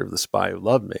director of The Spy Who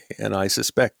Loved Me. And I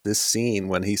suspect this scene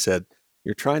when he said,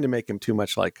 you're trying to make him too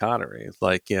much like Connery. It's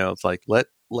like, it's like, let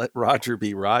Roger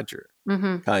be Roger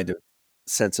kind of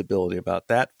sensibility about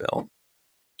that film.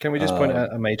 Can we just point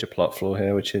out a major plot flaw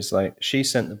here, which is like she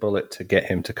sent the bullet to get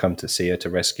him to come to see her to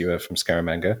rescue her from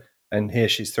Scaramanga, and here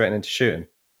she's threatening to shoot him.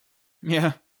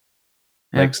 Yeah.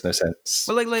 Makes no sense.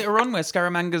 Well, like later on where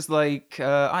Scaramanga's like,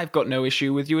 I've got no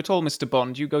issue with you at all, Mr.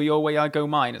 Bond. You go your way, I go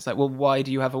mine. It's like, well, why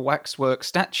do you have a waxwork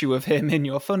statue of him in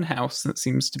your funhouse? That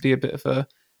seems to be a bit of a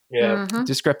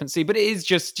discrepancy. But it is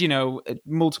just,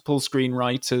 multiple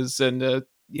screenwriters and,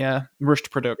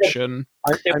 rushed production.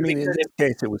 I mean, in this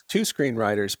case, it was 2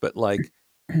 screenwriters, but like,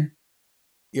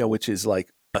 which is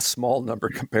like a small number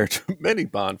compared to many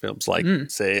Bond films, like,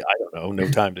 say, I don't know, No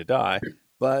Time to Die.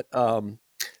 But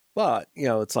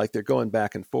it's like they're going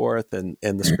back and forth, and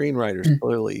the screenwriters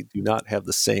clearly do not have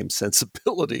the same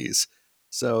sensibilities.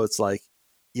 So it's like,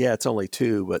 it's only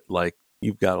 2, but like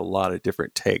you've got a lot of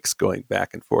different takes going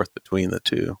back and forth between the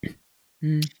 2.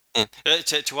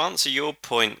 To answer your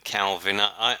point, Calvin,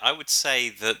 I would say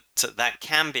that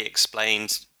can be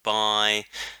explained by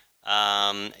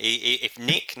if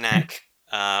Nick Nack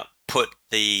put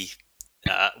the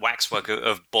waxwork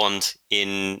of Bond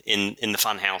in the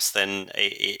funhouse, then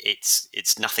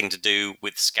it's nothing to do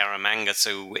with Scaramanga.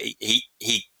 So he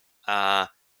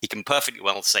can perfectly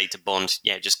well say to Bond,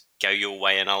 just go your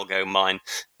way and I'll go mine.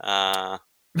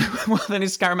 Well, then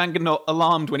is Scaramanga not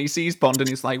alarmed when he sees Bond and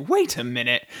he's like, wait a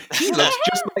minute, he looks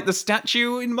just like the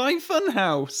statue in my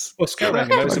funhouse. Well,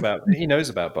 Scaramanga knows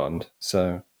about Bond,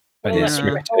 so I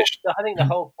think the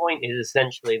whole point is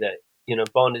essentially that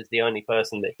Bond is the only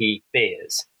person that he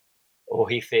fears, or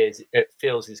he feels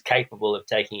is capable of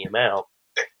taking him out.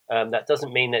 That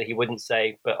doesn't mean that he wouldn't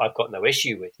say, "But I've got no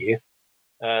issue with you."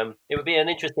 It would be an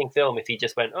interesting film if he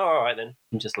just went, "Oh, all right then,"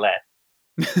 and just left.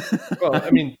 Well, I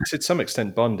mean, to some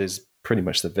extent, Bond is pretty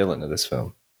much the villain of this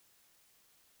film.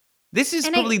 This is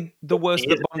probably the worst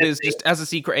that Bond is just as a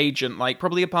secret agent, like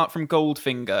probably apart from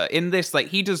Goldfinger. In this, like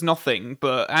he does nothing,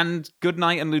 and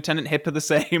Goodnight and Lieutenant Hip are the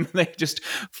same. They just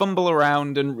fumble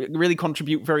around and really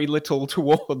contribute very little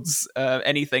towards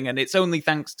anything. And it's only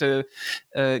thanks to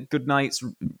Goodnight's,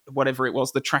 whatever it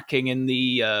was, the tracking in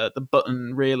the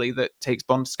button really that takes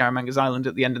Bond to Scaramanga's Island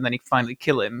at the end, and then he can finally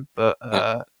kill him. But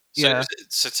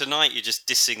So tonight you're just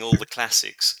dissing all the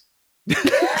classics.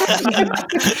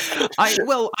 I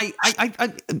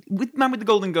with Man with the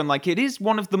Golden Gun, like it is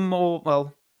one of the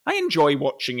more I enjoy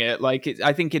watching it. Like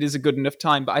I think it is a good enough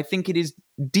time, but I think it is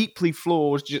deeply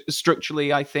flawed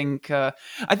structurally. I think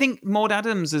Maud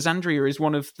Adams as Andrea is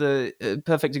one of the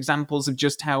perfect examples of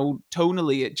just how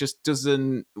tonally it just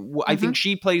doesn't. I think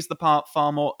she plays the part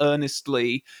far more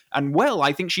earnestly and well.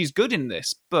 I think she's good in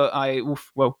this, but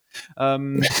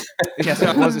yes,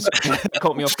 that was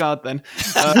caught me off guard then.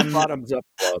 Bottoms up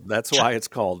club. That's why it's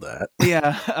called that.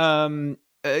 Yeah.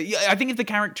 I think if the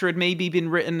character had maybe been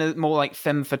written more like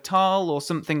femme fatale or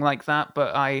something like that,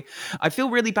 but I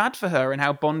feel really bad for her and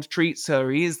how Bond treats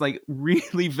her. He is like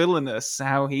really villainous,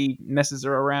 how he messes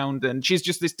her around, and she's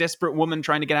just this desperate woman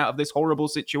trying to get out of this horrible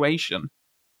situation.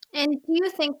 And do you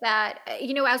think that,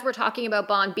 as we're talking about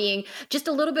Bond being just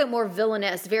a little bit more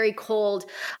villainous, very cold,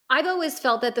 I've always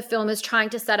felt that the film is trying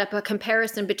to set up a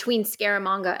comparison between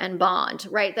Scaramanga and Bond,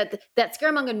 right? That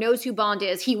Scaramanga knows who Bond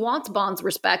is. He wants Bond's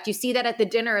respect. You see that at the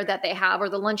dinner that they have or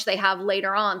the lunch they have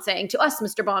later on, saying, to us,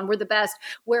 Mr. Bond, we're the best,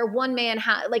 where one man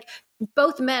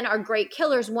both men are great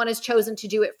killers. One has chosen to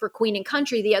do it for Queen and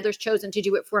Country. The other's chosen to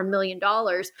do it for $1 million.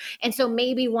 And so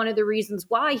maybe one of the reasons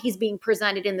why he's being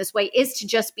presented in this way is to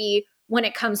just be, when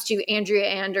it comes to Andrea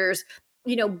Anders,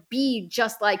 be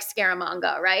just like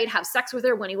Scaramanga, right? Have sex with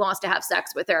her when he wants to have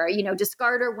sex with her,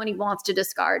 discard her when he wants to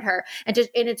discard her. And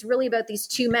it's really about these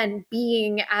two men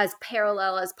being as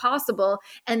parallel as possible.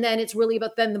 And then it's really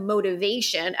about then the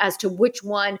motivation as to which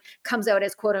one comes out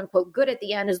as quote unquote good at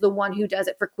the end is the one who does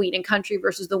it for Queen and Country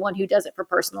versus the one who does it for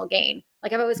personal gain.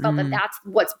 Like I've always felt that that's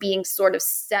what's being sort of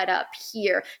set up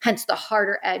here, hence the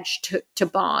harder edge to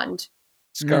Bond.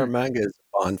 Scaramanga is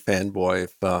a Bond fanboy.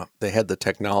 If they had the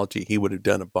technology, he would have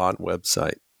done a Bond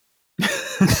website.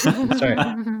 Sorry.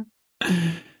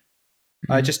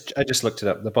 I just looked it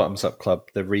up. The Bottoms Up Club,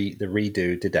 the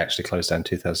redo did actually close down in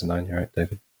 2009. You're right,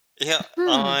 David. Yeah,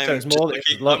 so it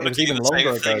was even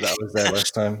longer ago that I was there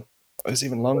last time. It was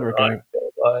even longer ago.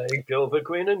 I go for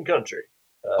Queen and Country.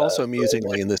 Also,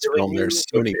 amusingly, in this film, there's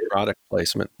Sony product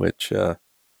placement, which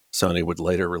Sony would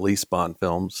later release Bond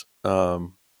films.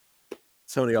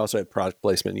 Sony also had product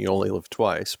placement, You Only Live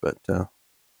Twice, but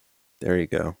there you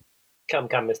go. Come,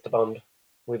 Mr. Bond.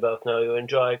 we both know you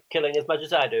enjoy killing as much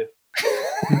as I do.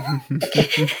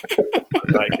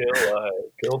 I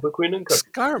kill the Queen and Cub.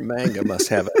 Scaramanga must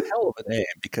have a hell of a name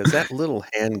because that little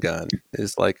handgun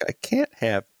is like, I can't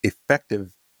have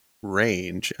effective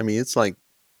range. I mean, it's like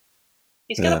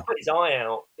he's going to put his eye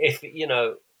out if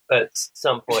at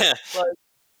some point,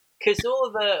 because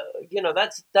all the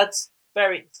that's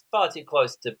far too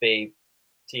close to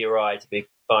your eye to be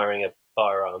firing a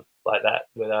firearm like that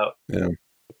without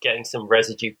getting some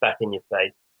residue back in your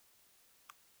face,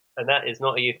 and that is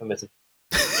not a euphemism.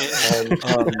 I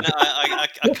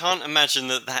can't imagine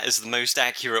that is the most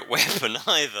accurate weapon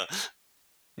either.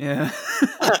 Yeah.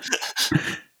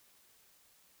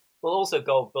 Well, also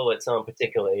gold bullets aren't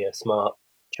particularly a smart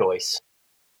choice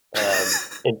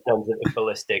in terms of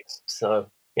ballistics. So,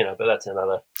 but that's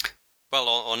another. Well,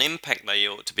 on impact, they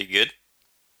ought to be good.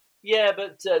 Yeah,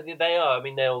 but they are. I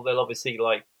mean, they'll obviously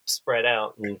spread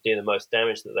out and do the most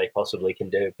damage that they possibly can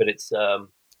do. But it's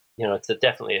it's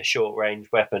definitely a short range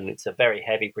weapon. It's a very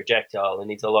heavy projectile. It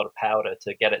needs a lot of powder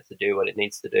to get it to do what it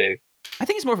needs to do. I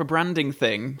think it's more of a branding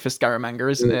thing for Scaramanga,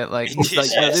 isn't it?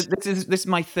 This is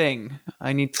my thing.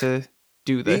 I need to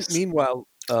do this. Meanwhile,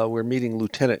 we're meeting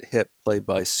Lieutenant Hip, played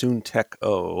by Soon Tek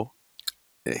Oh.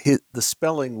 The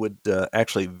spelling would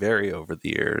actually vary over the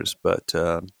years, but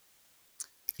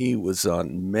he was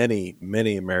on many,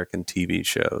 many American TV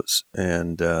shows,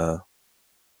 and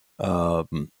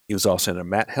he was also in a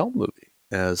Matt Helm movie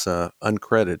as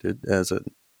uncredited as a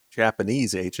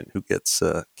Japanese agent who gets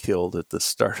killed at the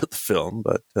start of the film.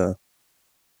 But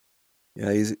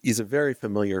he's a very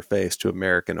familiar face to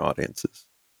American audiences.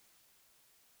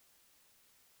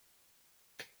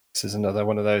 This is another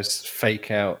one of those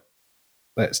fake out,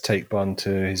 let's take Bond to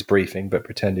his briefing but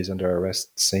pretend he's under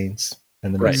arrest scenes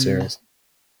in the next series.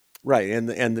 Right, and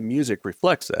the music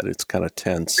reflects that. It's kind of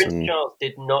tense. Prince Charles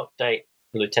did not date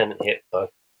Lieutenant Hip, though.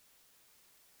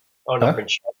 Oh, no,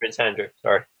 Prince Andrew,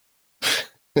 sorry.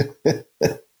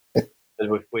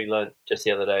 We learned just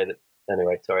the other day that.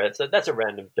 Anyway, sorry, that's a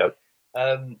random joke.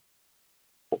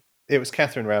 It was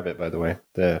Catherine Rabbit, by the way,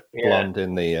 the blonde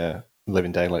in the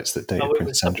Living Daylights that dated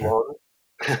Prince Andrew.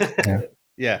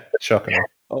 Yeah, shocking.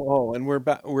 Oh, and we're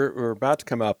about to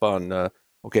come up on.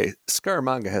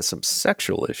 Scaramanga has some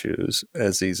sexual issues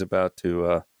as he's about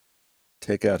to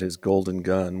take out his golden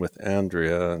gun with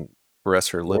Andrea and caress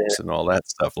her lips and all that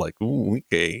stuff. Like, ooh,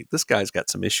 okay, this guy's got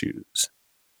some issues.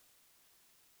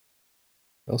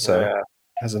 Also,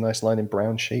 has a nice line in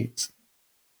Brown Sheets.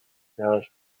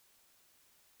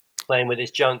 Playing with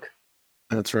his junk.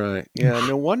 That's right. Yeah,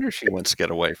 no wonder she wants to get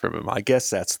away from him. I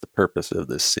guess that's the purpose of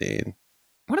this scene.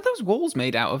 What are those walls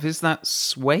made out of? Is that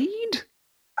suede?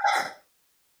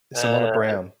 It's a lot of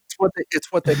brown.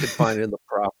 It's what they could find in the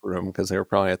prop room because they were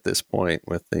probably at this point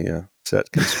with the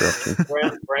set construction.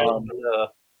 brown.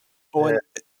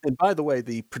 And by the way,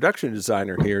 the production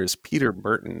designer here is Peter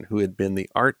Merton, who had been the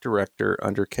art director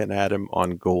under Ken Adam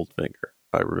on Goldfinger,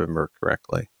 if I remember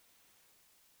correctly.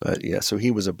 But yeah, so he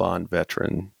was a Bond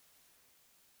veteran.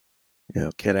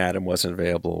 Ken Adam wasn't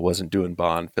available, wasn't doing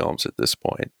Bond films at this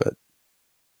point, but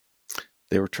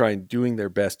they were doing their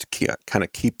best to kind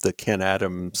of keep the Ken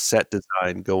Adam set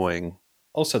design going.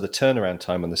 Also, the turnaround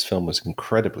time on this film was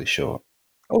incredibly short.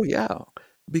 Oh, yeah.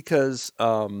 Because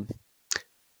I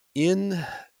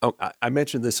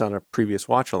mentioned this on a previous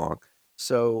watch-along.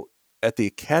 So at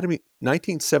the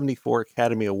 1974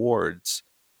 Academy Awards,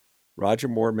 Roger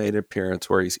Moore made an appearance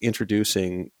where he's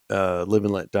introducing Live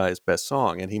and Let Die's best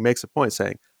song. And he makes a point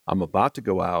saying, I'm about to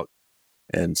go out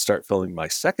and start filming my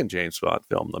second James Bond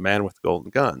film, The Man with the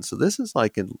Golden Gun. So this is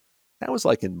that was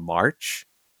in March,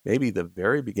 maybe the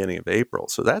very beginning of April.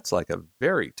 So that's like a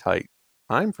very tight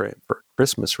time frame for a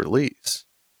Christmas release.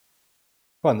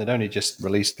 Well, and they'd only just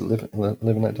released Live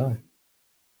and Let Die.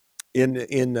 In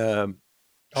June.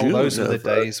 Those were the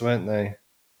days, weren't they?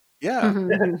 Yeah.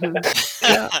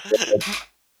 Yeah.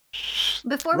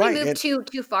 Before we move too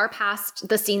far past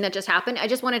the scene that just happened, I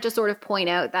just wanted to sort of point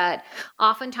out that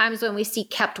oftentimes when we see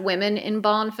kept women in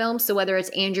Bond films, so whether it's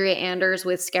Andrea Anders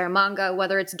with Scaramanga,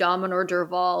 whether it's Domino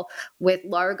Derval with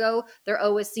Largo, there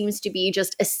always seems to be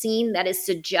just a scene that is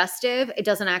suggestive. It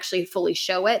doesn't actually fully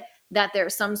show it, that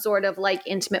there's some sort of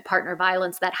intimate partner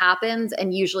violence that happens,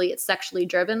 and usually it's sexually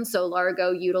driven. So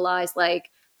Largo utilized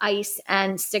ice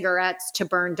and cigarettes to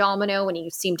burn Domino, and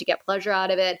he seemed to get pleasure out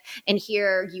of it. And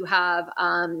here you have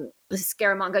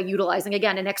Scaramanga utilizing,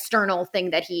 again, an external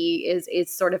thing that he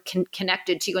is sort of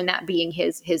connected to, and that being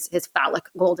his phallic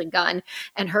golden gun,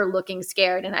 and her looking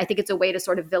scared. And I think it's a way to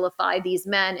sort of vilify these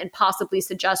men and possibly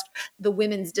suggest the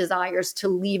women's desires to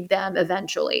leave them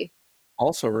eventually.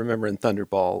 Also, remember in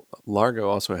Thunderball, Largo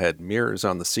also had mirrors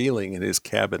on the ceiling in his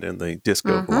cabin in the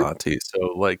Disco Volante. So,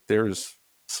 like, there's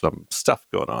some stuff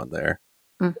going on there.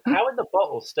 How are the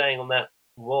bottles staying on that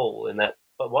wall in that?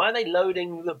 But why are they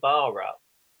loading the bar up?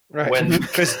 Right, When-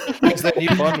 because their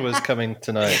new Bond was coming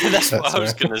tonight. That's what I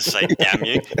was going to say. Damn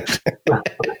you!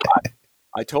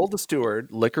 I told the steward,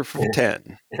 liquor for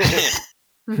 10.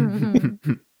 I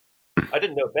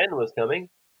didn't know Ben was coming.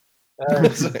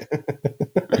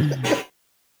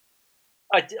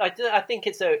 I think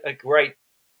it's a great,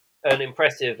 an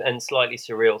impressive and slightly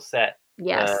surreal set.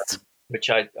 Yes. Which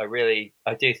I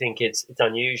do think it's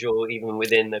unusual even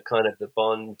within the kind of the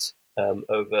Bond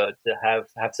over to have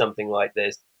something like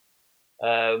this.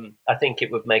 I think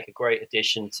it would make a great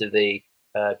addition to the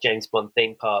James Bond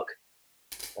theme park.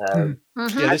 Yeah,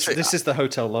 this is the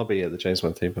hotel lobby at the James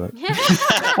Bond theme park.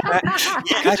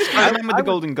 I remember the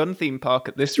Golden Gun theme park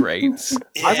at this rate.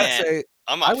 Yeah,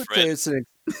 I would say it's an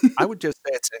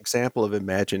example of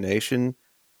imagination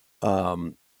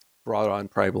brought on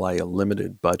probably by a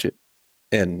limited budget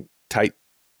and tight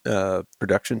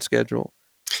production schedule.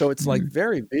 So it's like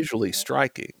very visually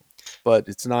striking, but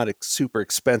it's not super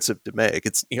expensive to make.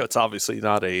 It's it's obviously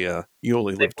not a You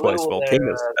Only Live Twice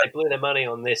volcano. They blew their money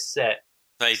on this set.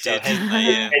 They did.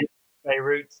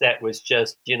 Beirut set was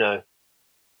just But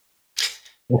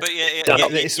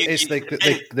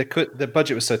the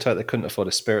budget was so tight they couldn't afford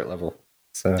a spirit level.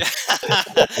 So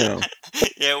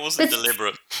it wasn't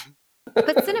deliberate.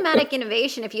 But cinematic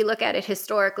innovation, if you look at it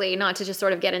historically, not to just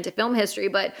sort of get into film history,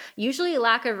 but usually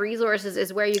lack of resources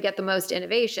is where you get the most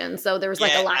innovation. So there was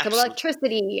like a lack of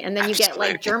electricity, and then you get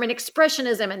like German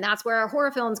expressionism, and that's where our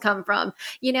horror films come from.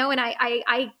 And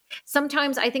I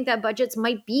sometimes I think that budgets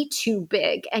might be too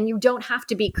big, and you don't have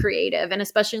to be creative. And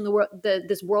especially in the world,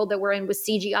 this world that we're in with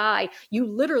CGI, you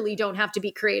literally don't have to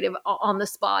be creative on the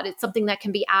spot. It's something that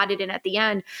can be added in at the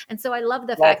end. And so I love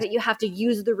the fact that you have to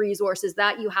use the resources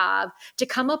that you have to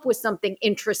come up with something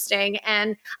interesting.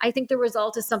 And I think the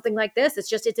result is something like this.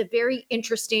 It's a very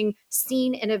interesting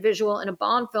scene in a visual in a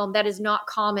Bond film that is not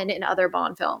common in other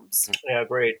Bond films. Yeah,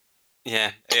 agreed.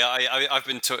 Yeah. I've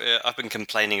been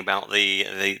complaining about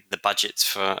the budgets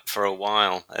for a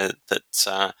while.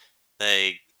 That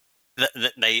they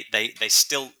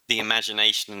still the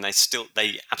imagination, and they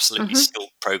absolutely still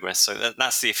progress. So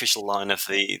that's the official line of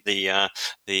the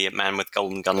Man with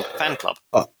Golden Gun fan club.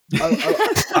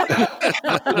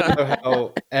 I don't know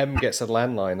how M gets a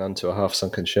landline onto a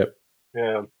half-sunken ship.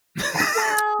 Yeah.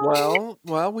 Well,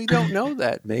 we don't know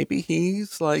that. Maybe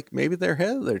maybe they're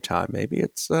ahead of their time. Maybe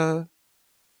it's they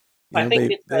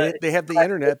have the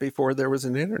internet before there was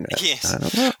an internet. Yes, I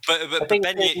don't know. But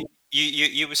Ben,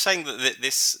 you were saying that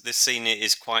this scene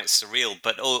is quite surreal,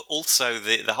 but also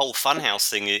the whole funhouse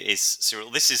thing is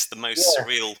surreal. This is the most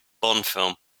surreal Bond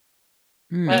film.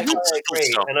 I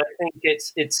agree, and I think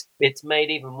it's made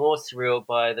even more surreal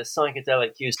by the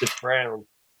psychedelic use of Brown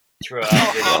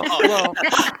throughout.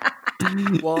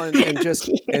 And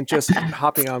just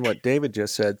hopping on what David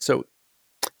just said. So,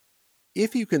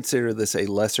 if you consider this a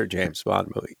lesser James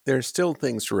Bond movie, there's still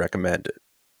things to recommend it.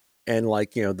 And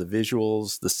the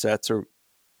visuals, the sets are,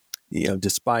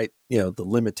 despite, the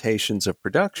limitations of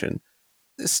production,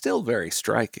 it's still very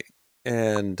striking.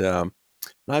 And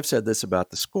I've said this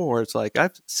about the score. It's like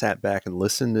I've sat back and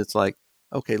listened. It's like,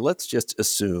 okay, let's just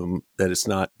assume that it's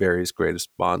not Barry's greatest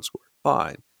Bond score.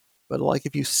 Fine. But like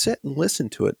if you sit and listen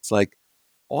to it, it's like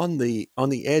on the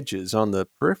edges, on the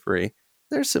periphery,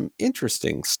 there's some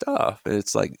interesting stuff. And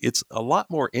it's like it's a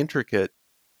lot more intricate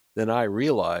than I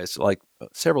realized. Like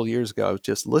several years ago, I was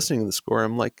just listening to the score. I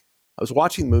was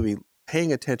watching the movie,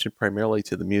 paying attention primarily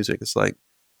to the music. It's like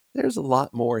there's a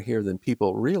lot more here than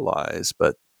people realize.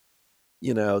 But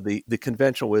the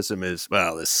conventional wisdom is,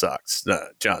 well, this sucks. No,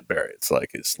 John Barry, it's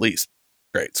like his least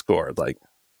great score.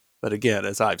 But again,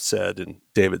 as I've said, and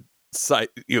David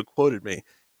quoted me,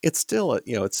 it's still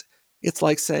it's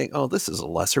like saying, oh, this is a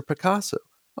lesser Picasso.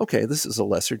 Okay, this is a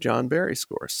lesser John Barry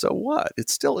score. So what?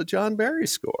 It's still a John Barry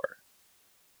score.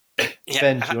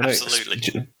 Yeah,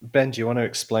 Ben, do you want to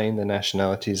explain the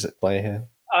nationalities at play here?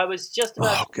 I was just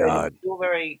about to say, it's all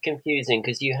very confusing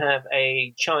because you have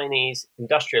a Chinese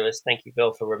industrialist, thank you,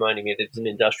 Bill, for reminding me that it's an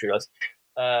industrialist,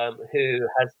 who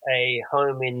has a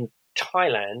home in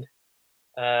Thailand,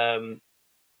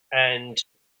 and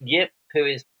Yip, who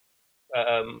is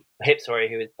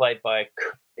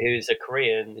who's a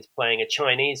Korean, is playing a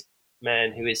Chinese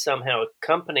man who is somehow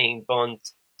accompanying Bond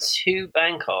to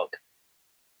Bangkok,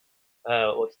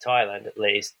 or to Thailand at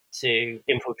least, to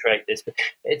infiltrate this.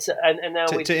 It's and now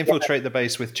to infiltrate the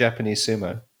base with Japanese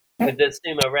sumo. with the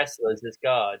sumo wrestlers as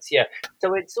guards. Yeah,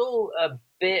 so it's all a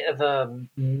bit of a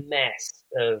mess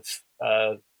of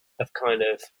kind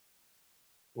of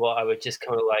what I would just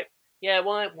kind of like. Yeah,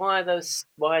 why is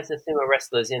the sumo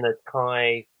wrestlers in a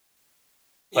Thai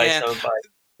place Yeah. owned by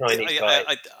Chinese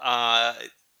guys?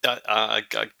 I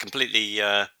completely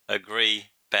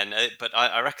agree, Ben. But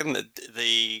I reckon that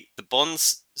the Bond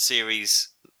series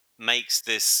makes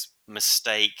this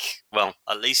mistake, well,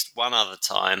 at least one other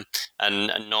time,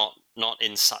 and not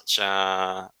in such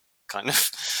a kind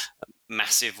of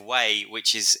massive way,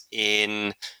 which is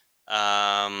in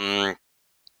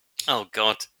oh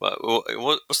God,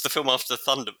 what's the film after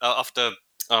Thunder after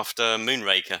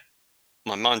Moonraker?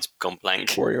 My mind's gone blank.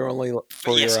 For your eyes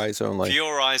only. For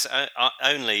your eyes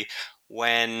only.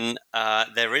 When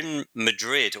they're in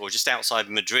Madrid or just outside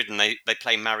Madrid, and they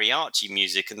play mariachi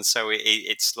music, and so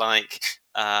it's like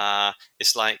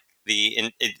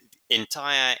the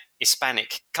entire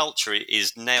Hispanic culture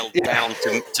is nailed down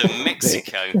to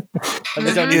Mexico. And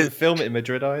they don't even film it in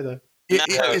Madrid either.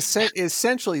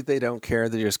 Essentially, they don't care.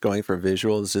 They're just going for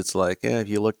visuals. It's like,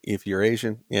 if you're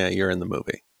Asian, you're in the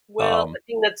movie. Well, I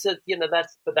think that's I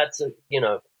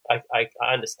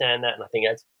understand that, and I think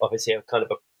that's obviously a kind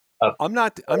of a. I'm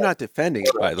not defending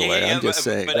it, by the way. I'm just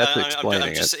saying that's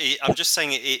explaining it. I'm just saying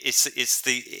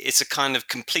it's a kind of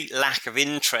complete lack of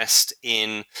interest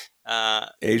in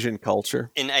Asian culture,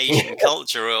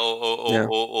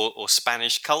 or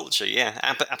Spanish culture. Yeah,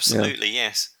 absolutely,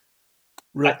 yes.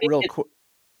 Real quick.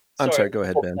 I'm sorry. Go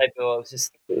ahead, Ben. I was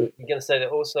just going to say that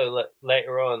also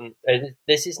later on.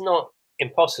 This is not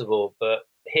impossible, but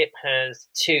Hip has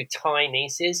 2 Thai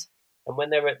nieces. And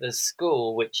when they're at the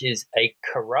school, which is a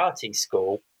karate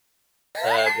school,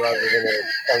 rather than a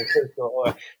kung fu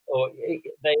school, or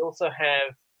they also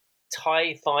have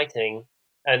Thai fighting,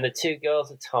 and the 2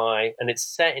 girls are Thai, and it's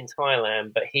set in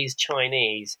Thailand, but he's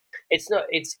Chinese. It's not.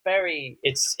 It's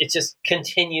just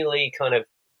continually kind of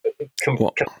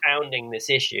compounding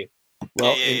this issue.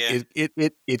 Well,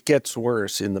 it gets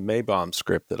worse in the Maybaum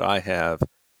script that I have.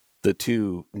 The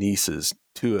 2 nieces,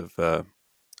 2 of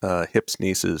Hip's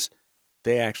nieces.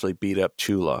 They actually beat up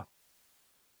Chula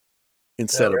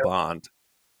instead of Bond.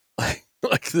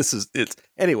 Like this is it's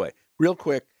anyway. Real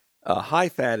quick, High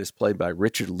Fat is played by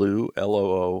Richard Liu,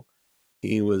 Loo.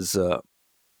 He was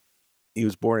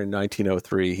born in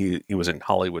 1903. He was in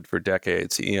Hollywood for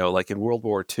decades. Like in World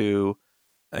War II,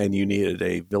 and you needed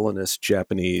a villainous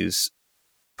Japanese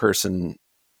person.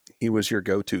 He was your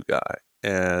go-to guy,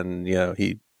 and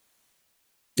it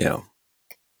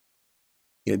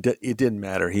didn't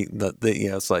matter.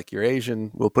 It's like you're Asian.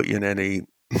 We'll put you in any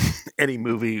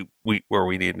movie where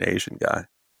we need an Asian guy.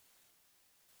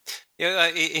 Yeah,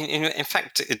 in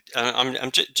fact,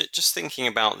 I'm just thinking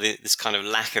about this kind of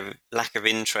lack of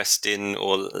interest in,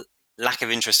 or lack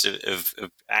of interest of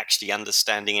actually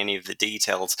understanding any of the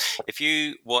details. If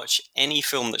you watch any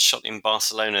film that's shot in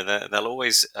Barcelona, they'll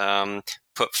always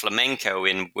put flamenco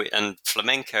in, and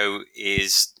flamenco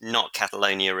is not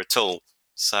Catalonia at all.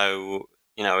 So.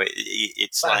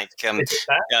 It's like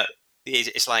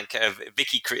it's like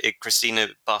Vicky Cristina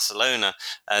Barcelona,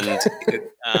 and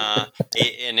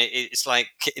it's like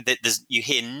you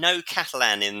hear no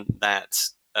Catalan in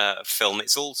that film.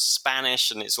 It's all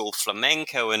Spanish and it's all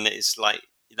flamenco, and it's like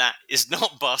that is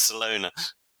not Barcelona,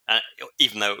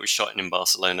 even though it was shot in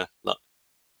Barcelona. Look.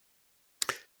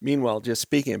 Meanwhile, just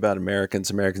speaking about Americans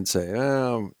say,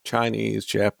 "Oh, Chinese,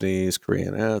 Japanese,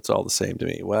 Korean, it's all the same to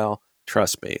me." Well.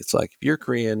 Trust me, it's like if you're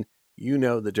Korean, you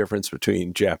know the difference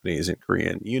between Japanese and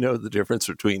Korean. You know the difference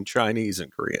between Chinese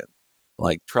and Korean.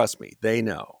 Like, trust me, they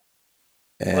know.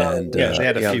 And they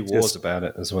had a few wars about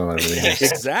it as well over the years.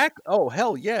 Exactly. Oh,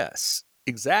 hell yes.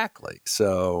 Exactly.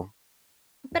 So.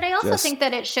 But I also think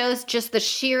that it shows just the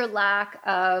sheer lack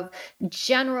of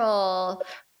general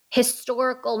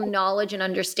historical knowledge and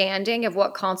understanding of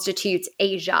what constitutes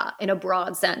Asia in a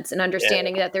broad sense, and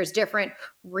understanding that there's different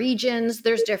regions,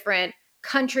 there's different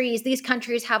countries. These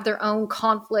countries have their own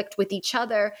conflict with each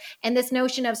other. And this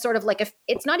notion of sort of like,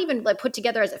 it's not even like put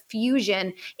together as a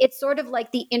fusion. It's sort of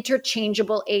like the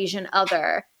interchangeable Asian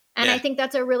other. And I think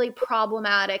that's a really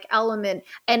problematic element.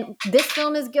 And this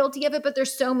film is guilty of it, but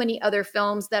there's so many other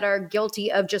films that are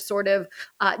guilty of just sort of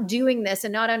doing this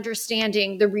and not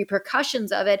understanding the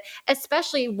repercussions of it,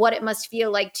 especially what it must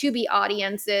feel like to be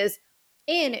audiences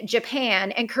in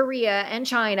Japan and Korea and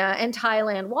China and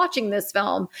Thailand watching this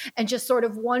film and just sort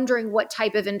of wondering what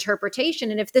type of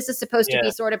interpretation. And if this is supposed to be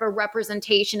sort of a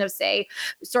representation of, say,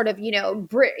 sort of,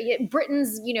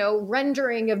 Britain's,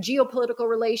 rendering of geopolitical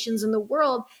relations in the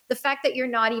world, the fact that you're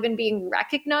not even being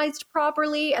recognized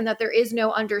properly and that there is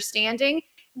no understanding,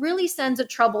 really sends a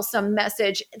troublesome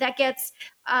message that gets,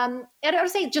 I don't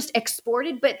say just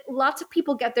exported, but lots of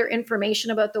people get their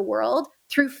information about the world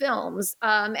through films.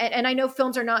 And I know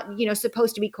films are not,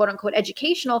 supposed to be quote unquote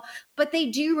educational, but they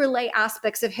do relay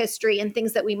aspects of history and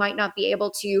things that we might not be able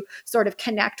to sort of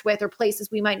connect with, or places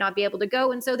we might not be able to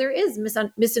go. And so there is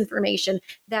misinformation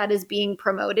that is being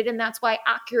promoted. And that's why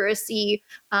accuracy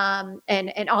and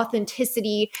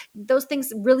authenticity, those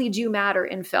things really do matter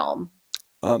in film.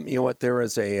 You know what? There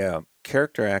was a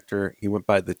character actor. He went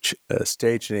by the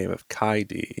stage name of Kai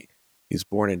Di. He was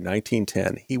born in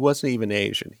 1910. He wasn't even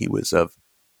Asian. He was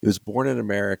born in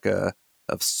America,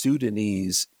 of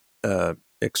Sudanese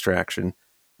extraction.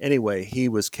 Anyway, he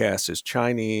was cast as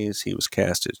Chinese. He was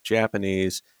cast as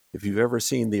Japanese. If you've ever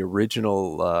seen the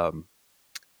original, what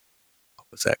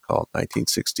was that called?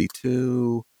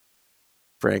 1962.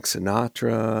 Frank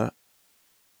Sinatra.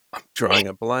 I'm drawing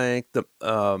a blank. The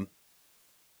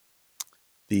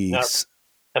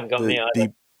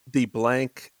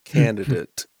blank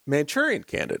candidate, Manchurian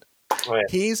Candidate. Oh, yeah.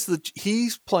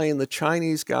 He's playing the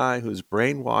Chinese guy who's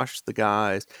brainwashed the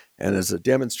guys, and as a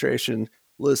demonstration,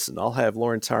 listen, I'll have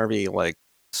Lawrence Harvey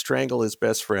strangle his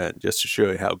best friend just to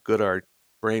show you how good our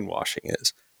brainwashing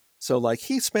is. So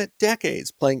he spent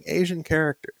decades playing Asian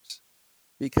characters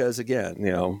because, again,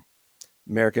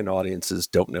 American audiences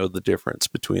don't know the difference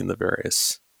between the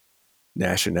various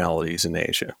nationalities in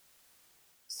Asia.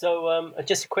 So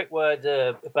just a quick word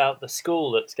about the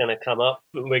school that's going to come up.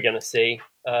 We're going to see.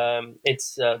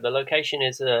 It's the location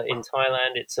is in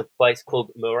Thailand. It's a place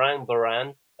called Murang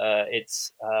Baran.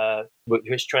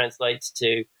 Which translates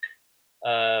to,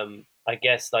 I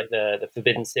guess, the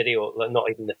Forbidden City, or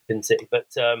not even the Forbidden City, but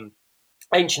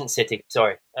Ancient City.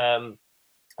 Sorry. And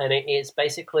it is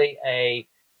basically a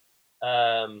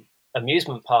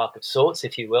amusement park of sorts,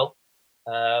 if you will,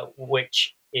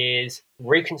 which is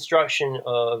reconstruction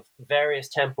of various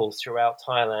temples throughout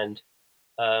Thailand,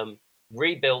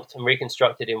 rebuilt and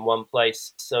reconstructed in one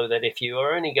place, so that if you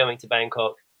are only going to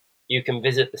Bangkok, you can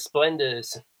visit the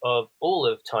splendors of all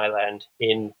of Thailand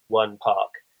in one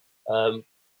park.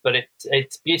 But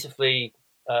it's beautifully,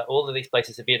 all of these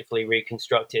places are beautifully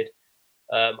reconstructed.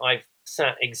 I've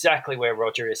sat exactly where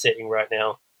Roger is sitting right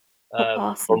now,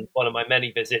 Awesome. on one of my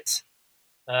many visits.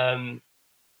 And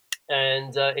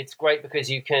it's great because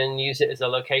you can use it as a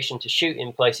location to shoot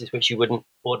in places which you wouldn't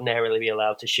ordinarily be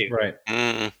allowed to shoot. Right.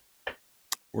 Mm.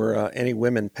 Were any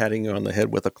women patting you on the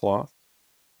head with a cloth?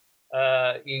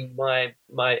 My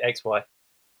ex-wife.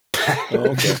 Oh,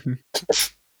 okay.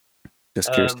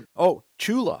 Just curious.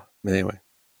 Chula. Anyway.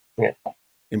 Yeah.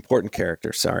 Important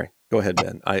character. Sorry. Go ahead,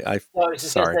 Ben. I I was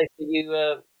just sorry. going to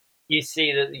say, you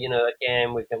see that,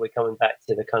 again, we're coming back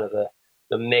to the kind of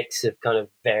the mix of kind of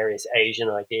various Asian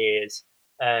ideas.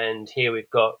 And here we've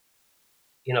got,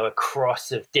 a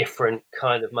cross of different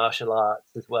kind of martial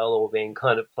arts as well, all being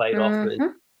kind of played off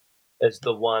as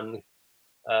the one,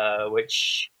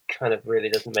 which kind of really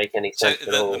doesn't make any So sense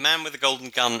at all. the man with the golden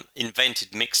gun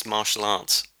invented mixed martial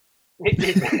arts.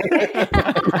 There's You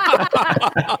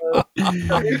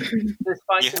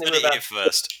fighting heard it here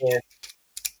first. Yeah.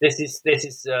 This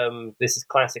is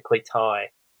classically Thai,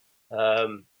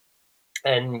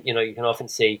 and you can often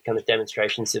see kind of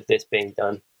demonstrations of this being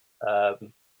done,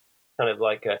 kind of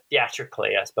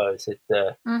theatrically, I suppose.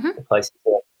 The place.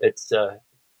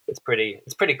 It's pretty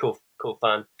cool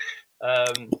fun.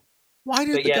 Why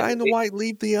did the guy in the white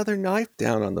leave the other knife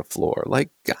down on the floor?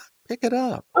 Pick it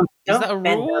up. Is that a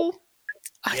rule?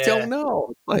 I don't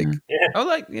know. Oh,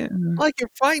 yeah. You're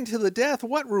fighting to the death.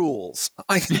 What rules?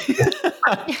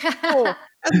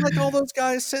 And all those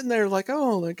guys sitting there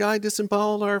the guy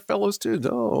disemboweled our fellows too.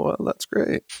 Oh, well, that's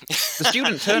great. The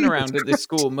student turnaround at this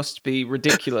school must be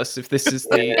ridiculous if this is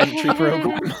the entry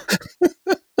program.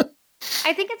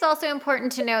 I think it's also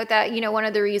important to note that, one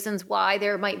of the reasons why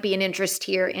there might be an interest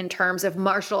here in terms of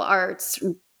martial arts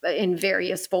in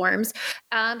various forms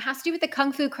has to do with the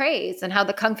Kung Fu craze and how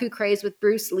the Kung Fu craze with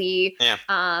Bruce Lee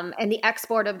and the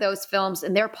export of those films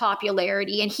and their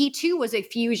popularity. And he too was a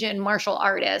fusion martial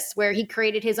artist where he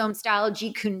created his own style of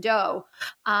Jeet Kune Do,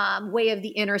 way of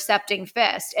the intercepting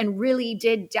fist, and really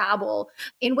did dabble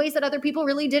in ways that other people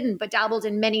really didn't, but dabbled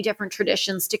in many different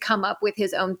traditions to come up with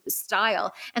his own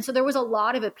style. And so there was a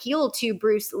lot of appeal to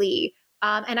Bruce Lee.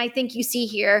 And I think you see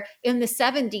here in the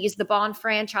 70s, the Bond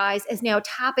franchise is now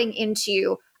tapping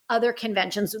into other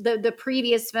conventions. The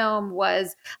previous film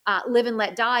was Live and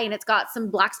Let Die, and it's got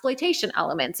some blaxploitation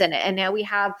elements in it. And now we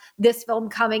have this film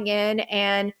coming in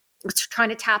and trying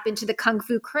to tap into the Kung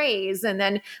Fu craze. And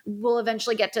then we'll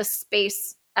eventually get to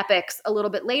space epics a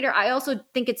little bit later. I also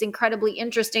think it's incredibly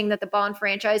interesting that the Bond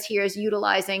franchise here is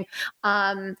utilizing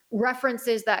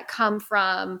references that come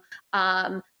from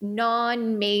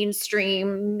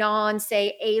non-mainstream,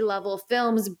 say A-level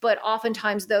films, but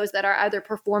oftentimes those that are either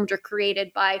performed or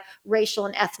created by racial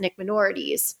and ethnic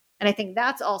minorities. And I think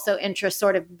that's also interest,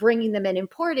 sort of bringing them and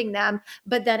importing them,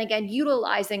 but then again,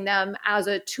 utilizing them as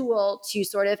a tool to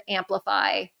sort of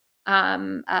amplify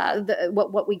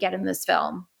what we get in this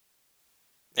film.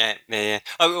 Yeah.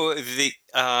 Oh,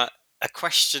 a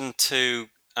question to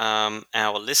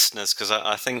our listeners, because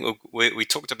I think we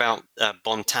talked about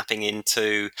Bond tapping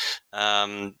into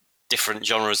different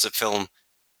genres of film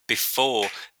before,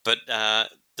 but The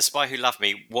Spy Who Loved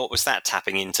Me, what was that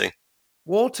tapping into?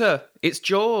 Water. It's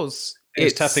Jaws.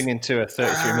 It's tapping into a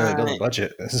 $33 million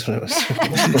budget. That's what it was.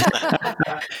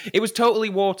 It was totally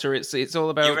water. It's all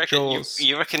about Jaws.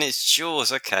 You reckon it's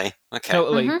Jaws? Okay.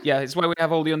 Totally. Yeah, it's why we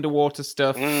have all the underwater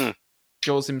stuff.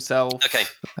 Jaws himself. Okay.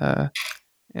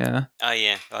 Yeah. Oh,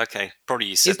 yeah. Okay. Probably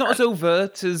you said it's not as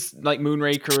overt as like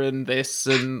Moonraker and this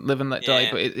and Live and Let Die,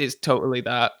 but it's totally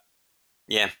that.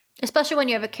 Yeah. Especially when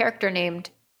you have a character named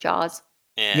Jaws.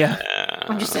 Yeah.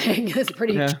 I'm just saying, that's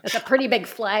a pretty big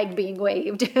flag being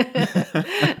waved.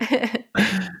 Yeah,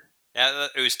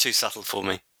 it was too subtle for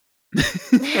me. You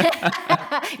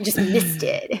just missed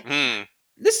it.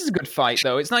 This is a good fight,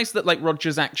 though. It's nice that like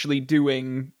Roger's actually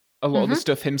doing a lot of the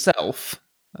stuff himself.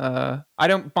 I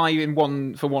don't buy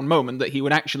in for one moment that he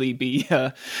would actually be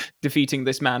defeating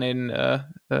this man in a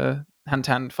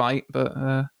hand-to-hand fight, but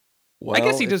I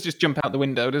guess he does just jump out the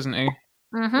window, doesn't he?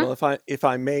 Well, if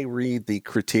I may read the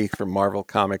critique from Marvel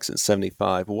Comics in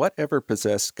 '75, whatever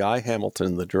possessed Guy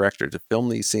Hamilton, the director, to film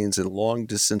these scenes in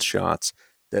long-distance shots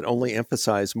that only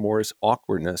emphasize Moore's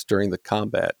awkwardness during the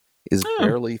combat is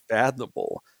barely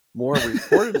fathomable. Moore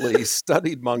reportedly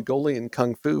studied Mongolian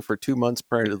Kung Fu for 2 months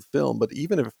prior to the film, but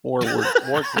even if Moore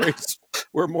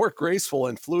were more graceful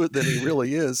and fluid than he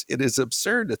really is, it is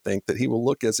absurd to think that he will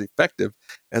look as effective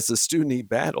as the student he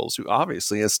battles, who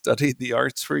obviously has studied the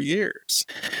arts for years.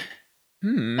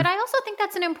 But I also think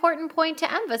that's an important point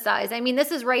to emphasize. I mean,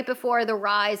 this is right before the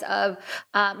rise of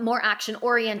more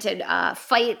action-oriented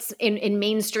fights in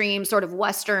mainstream sort of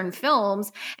Western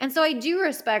films. And so I do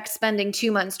respect spending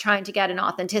 2 months trying to get an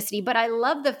authenticity, but I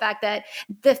love the fact that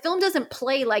the film doesn't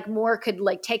play like Moore could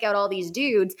like take out all these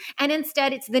dudes, and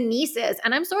instead it's the nieces.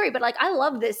 And I'm sorry, but like I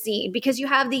love this scene because you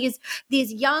have these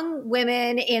young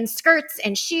women in skirts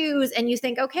and shoes, and you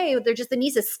think, okay, they're just the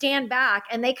nieces, stand back,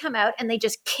 and they come out and they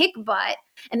just kick butt.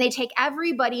 And they take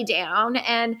everybody down.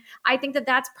 And I think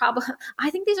that's I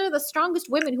think these are the strongest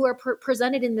women who are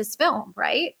presented in this film,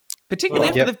 right? Particularly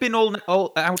if they've been all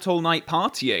out all night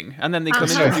partying. And then they come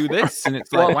in and do this. And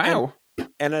it's like, wow.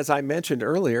 And as I mentioned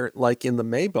earlier, like in the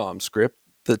Maybaum script,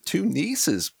 the two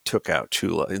nieces took out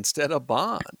Chula instead of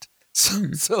Bond.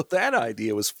 So that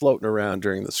idea was floating around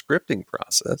during the scripting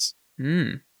process.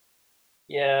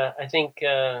 Yeah, I think...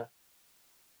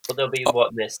 Well, they'll be,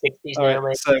 what, in their 60s now,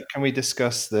 maybe? So can we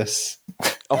discuss this?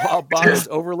 How Bond's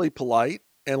overly polite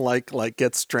and like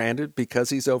gets stranded because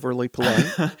he's overly polite.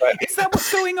 Is that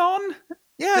what's going on?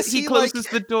 Yes, he closes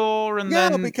the door and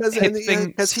then because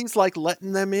he's like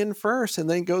letting them in first and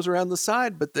then goes around the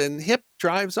side, but then Hip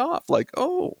drives off like,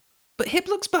 oh. But Hip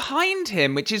looks behind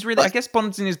him, which is really, I guess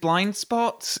Bond's in his blind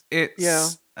spot.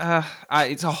 It's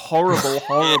it's a horrible.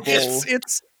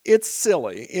 It's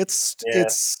silly. This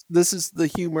is the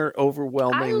humor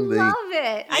overwhelming. I love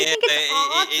it. I think it's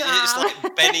awesome. It's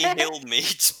like Benny Hill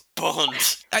meets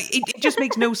Bond. It just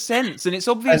makes no sense, and it's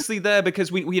obviously there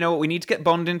because we know what we need to get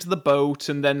Bond into the boat,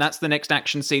 and then that's the next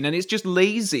action scene, and it's just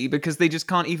lazy because they just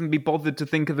can't even be bothered to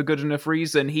think of a good enough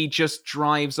reason. He just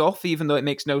drives off, even though it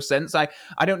makes no sense. I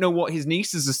don't know what his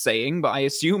nieces are saying, but I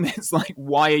assume it's like,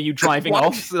 why are you driving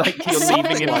off? Like you're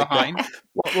leaving him behind.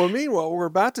 Well, meanwhile, we're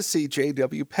about to see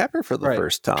J.W. Pepper for the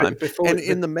first time, and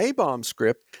in the Maybaum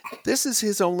script, this is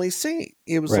his only scene.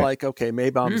 It was like, okay,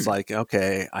 Maybaum's like,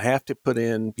 okay, I have to put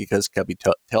in because Cubby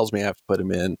tells me I have to put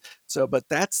him in. So, but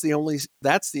that's the only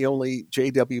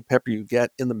J.W. Pepper you get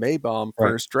in the Maybaum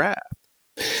first draft.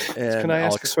 And can I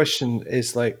ask a question?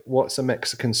 Is like, what's a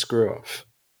Mexican screw-off?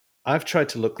 I've tried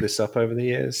to look this up over the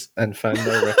years and found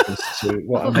no reference to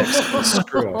what a Mexican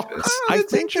screw-off is. I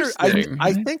think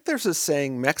there's a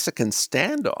saying Mexican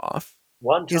standoff.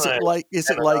 One time, is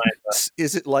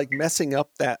it like messing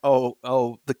up that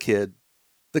the kid?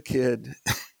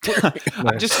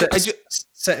 No, just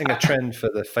setting a trend for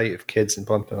the fate of kids in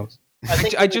Bond films.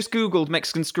 I just googled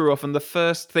Mexican screw off, and the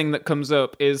first thing that comes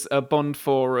up is a Bond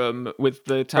forum with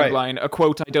the tagline, "A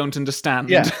quote I don't understand."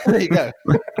 Yeah, there you go.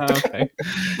 Okay.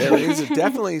 There is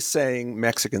definitely saying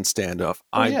Mexican standoff.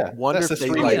 I wonder that's if the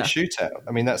they three-minute like. shootout.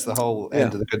 I mean, that's the whole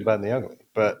end of the good, the bad, and the ugly.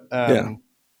 But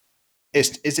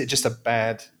is it just a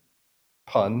bad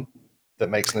pun that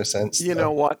makes no sense? You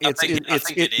know what? I think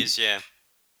it is. Yeah.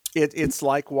 It's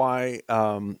like why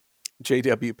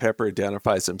J.W. Pepper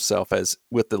identifies himself as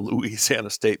with the Louisiana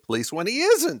State Police when he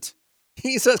isn't.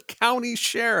 He's a county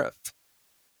sheriff.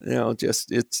 You know,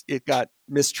 just it got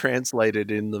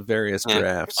mistranslated in the various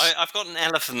drafts. I've got an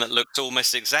elephant that looks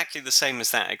almost exactly the same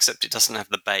as that, except it doesn't have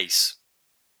the base.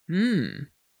 Hmm.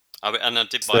 And I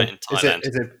did buy it in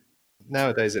Thailand.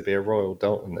 Nowadays, it'd be a Royal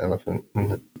Dalton elephant.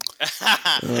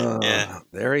 Yeah.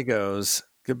 There he goes.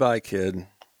 Goodbye, kid.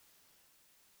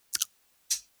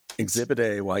 Exhibit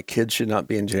A: Why kids should not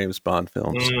be in James Bond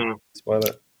films.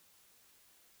 Spoiler.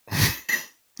 Be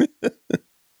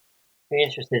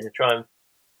interested to try and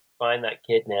find that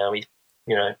kid now. He's,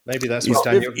 maybe that's what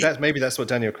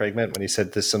Daniel Craig meant when he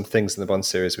said there's some things in the Bond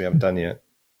series we haven't done yet.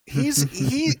 He's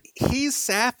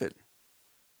sapping.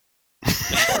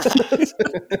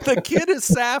 The kid is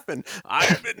sapping.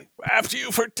 I've been after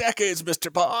you for decades,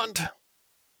 Mr. Bond.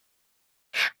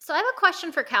 So I have a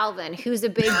question for Calvin, who's a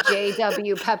big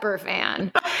J.W. Pepper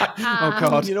fan. Oh,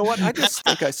 God. You know what? I just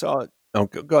think I saw it. Oh,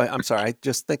 go ahead. I'm sorry. I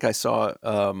just think I saw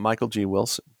Michael G.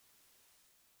 Wilson.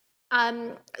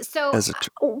 So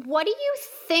what do you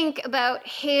think about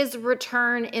his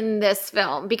return in this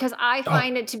film? Because I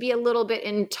find it to be a little bit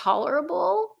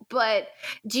intolerable, but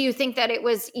do you think that it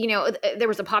was, there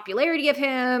was a popularity of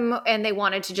him and they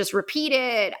wanted to just repeat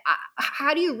it?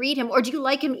 How do you read him, or do you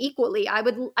like him equally? I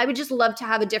would just love to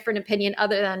have a different opinion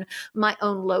other than my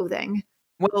own loathing.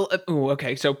 Well,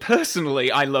 okay. So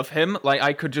personally, I love him. Like,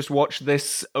 I could just watch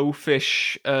this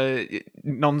oafish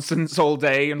nonsense all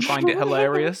day and find it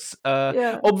hilarious.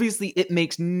 Obviously, it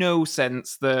makes no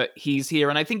sense that he's here,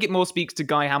 and I think it more speaks to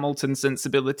Guy Hamilton's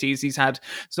sensibilities. He's had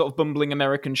sort of bumbling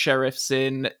American sheriffs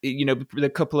in, a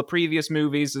couple of previous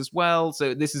movies as well.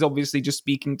 So this is obviously just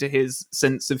speaking to his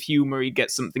sense of humor. He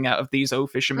gets something out of these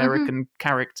oafish American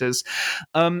characters.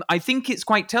 I think it's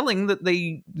quite telling that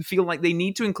they feel like they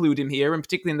need to include him here, and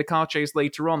particularly in the car chase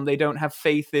later on, they don't have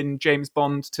faith in James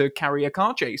Bond to carry a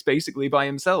car chase basically by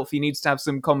himself. He needs to have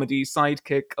some comedy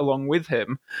sidekick along with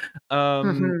him.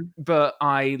 But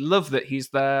I love that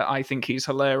he's there. I think he's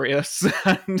hilarious,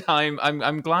 and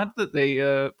I'm glad that they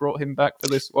brought him back for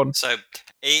this one. So,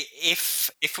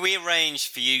 if we arrange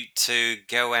for you to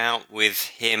go out with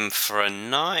him for a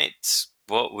night,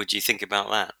 what would you think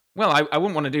about that? Well, I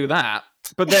wouldn't want to do that.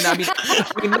 But then, I mean,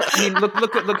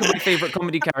 look at my favorite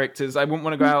comedy characters. I wouldn't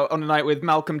want to go out on a night with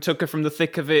Malcolm Tucker from The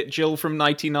Thick of It, Jill from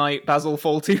Nighty Night, Basil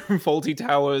Fawlty from Fawlty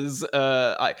Towers.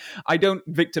 I don't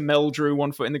Victor Meldrew,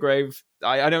 One Foot in the Grave.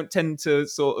 I don't tend to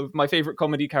my favorite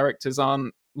comedy characters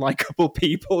aren't likable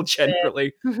people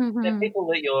generally. They're people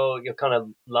that you're kind of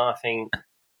laughing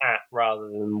at rather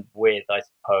than with, I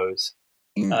suppose.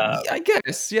 I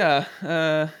guess, yeah.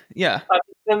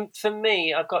 For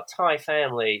me, I've got Thai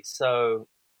family, so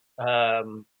I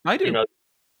do.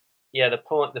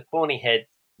 The Pawny Head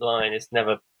line has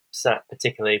never sat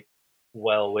particularly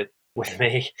well with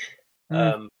me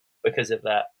because of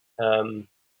that.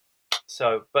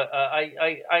 But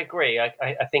I agree. I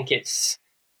think it's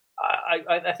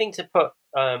I think to put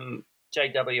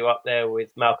JW up there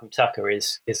with Malcolm Tucker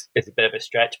is a bit of a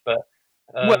stretch, but.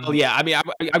 Well, yeah, I mean,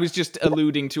 I was just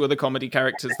alluding to other comedy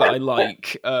characters that I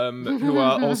like, who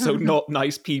are also not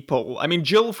nice people. I mean,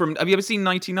 Jill from... Have you ever seen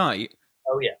Nighty Night?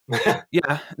 Oh, yeah.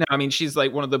 Yeah, no, I mean, she's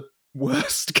like one of the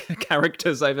worst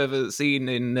characters I've ever seen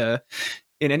in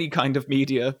any kind of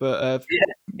media, but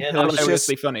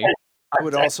hilariously funny. I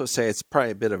would also say it's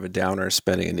probably a bit of a downer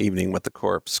spending an evening with the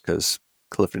corpse, because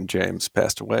Clifton James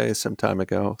passed away some time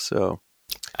ago, so...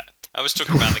 I was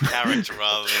talking about the character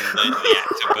rather than the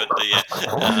actor,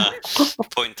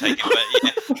 but point taken. But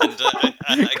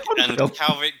and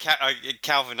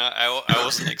Calvin, I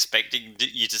wasn't expecting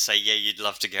you to say, yeah, you'd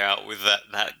love to go out with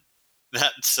that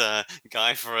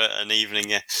guy for an evening.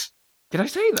 Yeah. Did I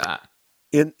say that?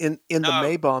 In the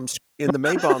Maybaum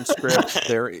script,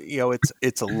 there,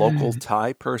 it's a local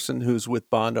Thai person who's with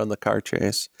Bond on the car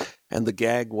chase, and the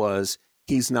gag was.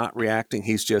 He's not reacting.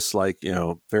 He's just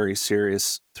very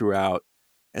serious throughout.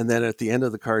 And then at the end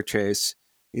of the car chase,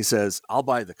 he says, "I'll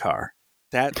buy the car."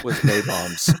 That was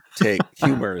Maybaum's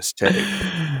humorous take.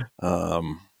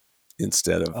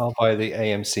 Instead of, "I'll buy the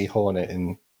AMC Hornet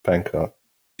in Bangkok."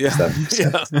 Yeah.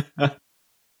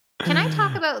 Can I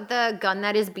talk about the gun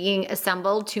that is being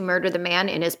assembled to murder the man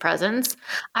in his presence?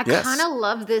 I Yes. kind of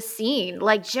love this scene.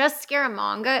 Like, just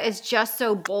Scaramanga is just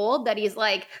so bold that he's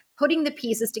like putting the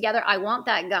pieces together. I want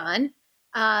that gun.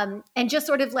 And just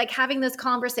sort of like having this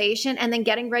conversation and then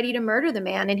getting ready to murder the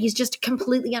man. And he's just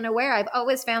completely unaware. I've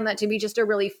always found that to be just a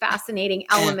really fascinating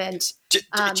element Do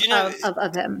you know,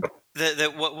 of him.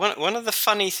 one of the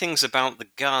funny things about the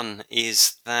gun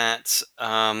is that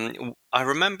I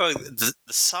remember the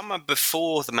summer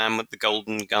before The Man with the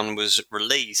Golden Gun was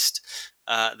released,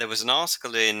 there was an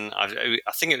article in, I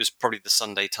think it was probably the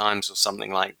Sunday Times or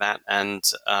something like that, and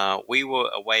we were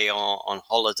away on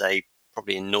holiday,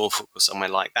 probably in Norfolk or somewhere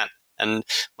like that. And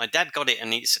my dad got it,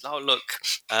 and he said, "Oh, look,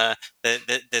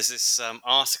 there's this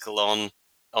article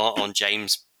on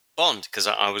James Bond," because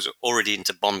I was already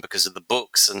into Bond because of the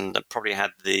books, and I probably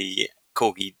had the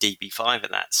Corgi DB5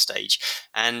 at that stage.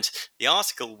 And the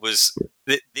article was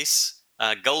this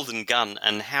golden gun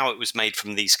and how it was made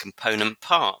from these component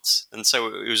parts. And so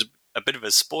it was a bit of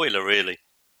a spoiler, really.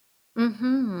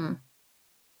 Mm-hmm.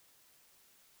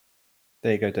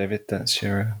 There you go, David. That's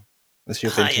your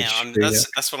vintage. Yeah,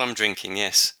 that's what I'm drinking.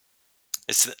 Yes,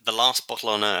 it's the last bottle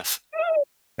on Earth.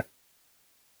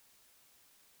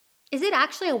 Is it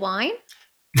actually a wine?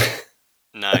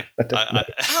 No.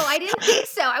 I didn't think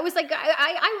so. I was like,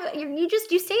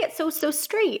 you say it so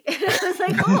straight. I was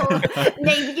like, oh,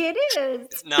 maybe it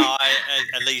is. No,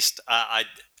 at least I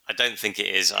don't think it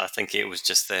is. I think it was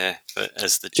just there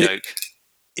as the joke.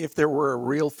 If there were a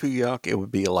real Fuyuk, it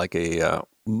would be like a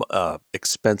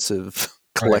expensive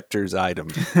collector's item.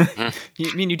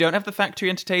 You mean you don't have the Factory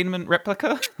Entertainment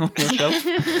replica on your shelf?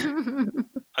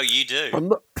 Oh, you do? From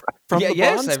the yes, Bond I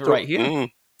have it store. right here.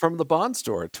 From the Bond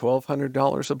store,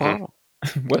 $1,200 a bottle.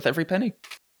 Worth every penny.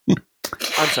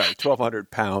 I'm sorry,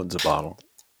 1,200 pounds a bottle.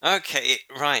 Okay,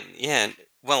 right, yeah.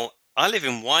 Well, I live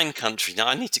in wine country now.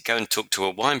 I need to go and talk to a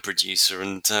wine producer,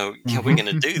 and we're going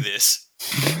to do this.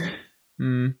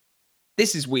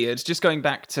 This is weird. Just going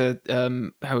back to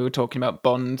how we were talking about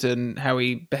Bond and how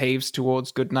he behaves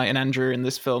towards Goodnight and Andrea in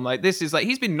this film. Like, this is like,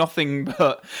 he's been nothing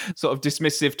but sort of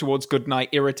dismissive towards Goodnight,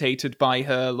 irritated by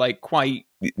her, like, quite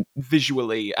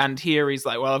visually. And here he's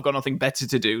like, well, I've got nothing better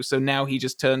to do. So now he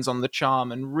just turns on the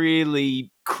charm and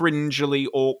really cringily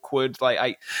awkward.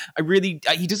 Like,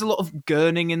 he does a lot of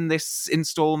gurning in this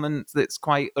installment that's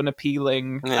quite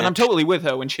unappealing. Yeah. And I'm totally with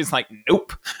her when she's like,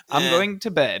 nope, I'm going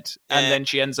to bed. And then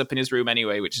she ends up in his room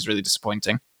anyway, which is really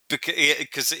disappointing.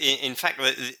 Because in fact,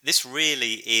 this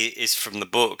really is from the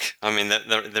book. I mean,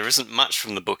 there isn't much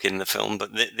from the book in the film,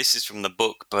 but this is from the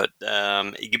book. But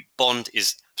Bond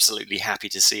is absolutely happy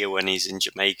to see her when he's in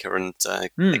Jamaica and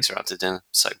takes her out to dinner.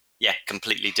 So, yeah,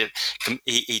 completely different.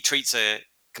 He treats her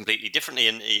completely differently,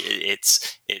 and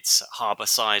it's harbour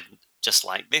side just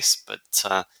like this. But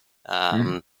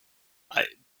Bond,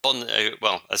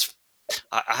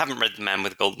 I haven't read The Man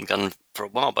with the Golden Gun for a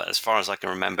while, but as far as I can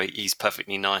remember, he's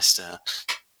perfectly nice to her.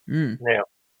 Yeah.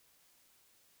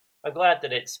 I'm glad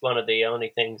that it's one of the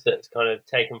only things that's kind of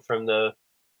taken from the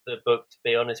book, to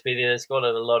be honest with you. There's got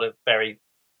a lot of very,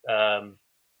 for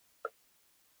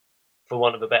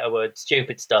want of a better word,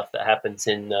 stupid stuff that happens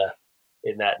in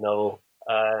that novel.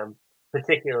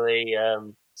 Particularly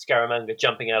Scaramanga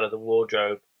jumping out of the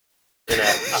wardrobe. You know,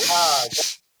 aha!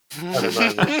 At the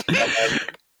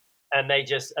moment. And they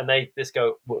just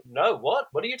go, no, what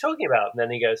are you talking about? And then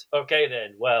he goes, okay,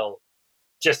 then, well,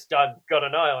 just I've got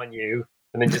an eye on you,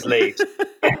 and then just leaves.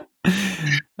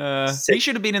 He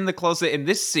should have been in the closet in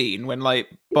this scene when, like,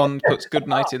 Bond puts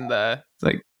Goodnight in there. It's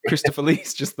like Christopher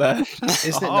Lee's just there.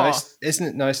 Isn't it nice? Isn't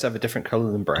it nice to have a different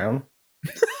color than brown?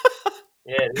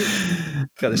 Yeah, it is.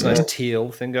 Got this nice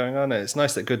teal thing going on. It's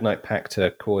nice that Goodnight packed her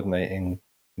coordinating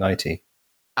nightie.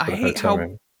 I hate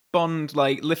how Bond,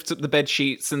 like, lifts up the bed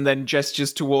sheets and then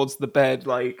gestures towards the bed.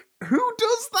 Like, who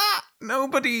does that?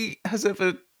 Nobody has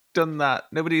ever done that.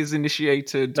 Nobody has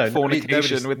initiated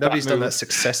fornication with that nobody's done move. that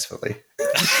successfully.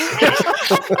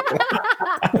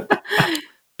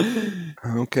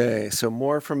 Okay, so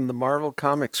more from the Marvel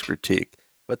Comics critique.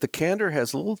 But the candor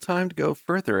has little time to go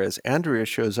further as Andrea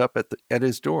shows up at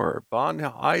his door. Bond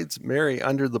hides Mary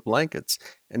under the blankets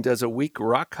and does a weak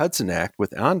Rock Hudson act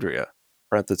with Andrea.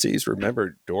 Parentheses,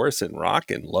 remember Doris and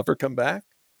Rock in Lover Come Back?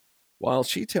 While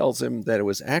she tells him that it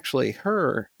was actually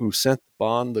her who sent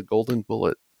Bond the golden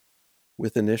bullet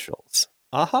with initials.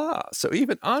 Aha! So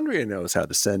even Andrea knows how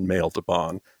to send mail to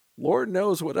Bond. Lord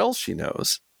knows what else she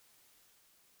knows.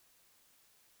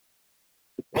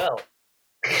 Well.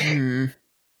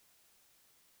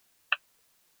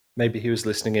 Maybe she was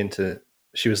listening into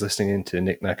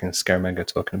Nick Nack and Scaramanga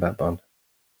talking about Bond.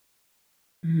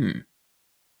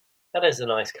 That is a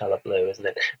nice color, blue, isn't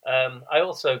it? I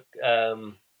also,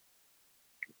 the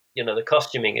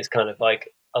costuming is kind of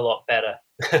like a lot better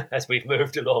as we've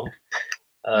moved along.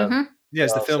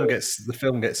 Yes, the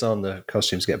film gets on, the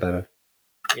costumes get better.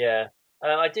 Yeah,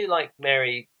 I do like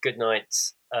Mary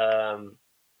Goodnight's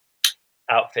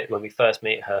outfit when we first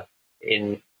meet her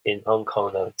in Hong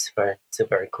Kong. Though it's a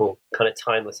very cool kind of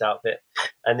timeless outfit,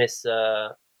 and this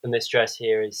dress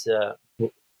here is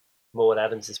Maud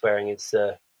Adams is wearing. It's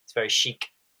very chic.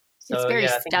 So, it's very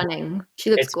stunning. She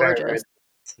looks gorgeous.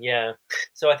 Yeah,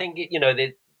 so I think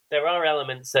there are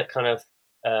elements that kind of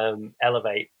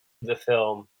elevate the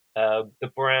film.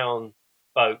 The brown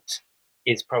boat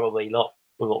is probably not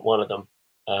one of them,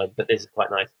 but this is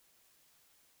quite nice.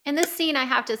 And this scene, I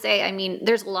have to say, I mean,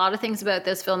 there's a lot of things about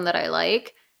this film that I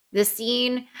like. The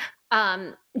scene,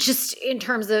 just in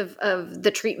terms of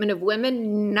the treatment of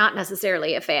women, not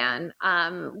necessarily a fan.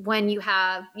 When you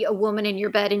have a woman in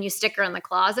your bed and you stick her in the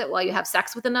closet while you have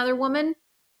sex with another woman,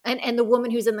 and the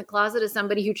woman who's in the closet is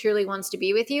somebody who truly wants to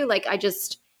be with you,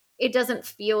 it doesn't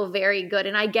feel very good.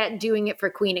 And I get doing it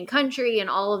for Queen and Country and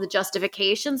all of the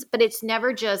justifications, but it's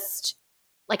never just...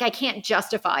 I can't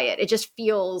justify it. It just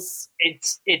feels...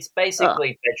 It's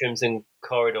basically bedrooms and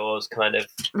corridors kind of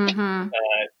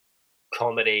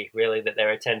comedy, really, that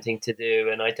they're attempting to do.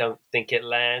 And I don't think it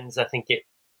lands. I think it,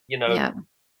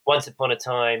 once upon a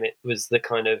time, it was the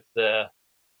kind of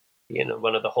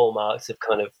one of the hallmarks of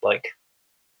kind of like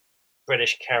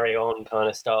British carry-on kind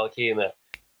of style humor.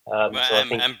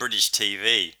 And British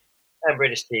TV. And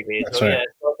British TV as That's well, right. yeah.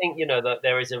 So I think, that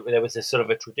there was a sort of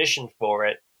a tradition for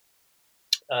it.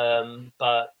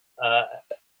 But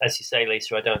as you say,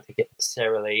 Lisa, I don't think it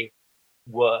necessarily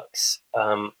works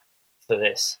for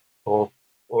this, or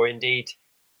indeed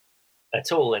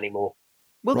at all anymore.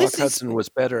 Well, Rock Hudson was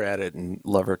better at it in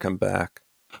Lover Come Back.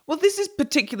 Well, this is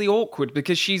particularly awkward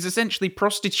because she's essentially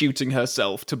prostituting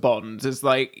herself to Bond as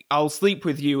I'll sleep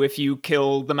with you if you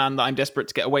kill the man that I'm desperate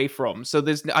to get away from. So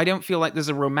I don't feel like there's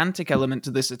a romantic element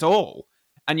to this at all.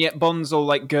 And yet Bond's all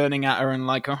gurning at her and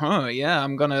yeah,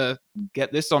 I'm gonna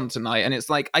get this on tonight. And it's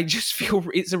I just feel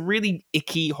it's a really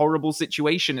icky, horrible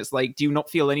situation. It's do you not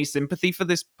feel any sympathy for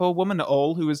this poor woman at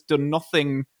all who has done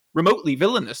nothing remotely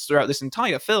villainous throughout this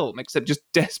entire film, except just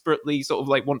desperately sort of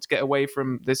want to get away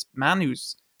from this man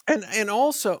who's... And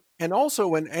also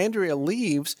when Andrea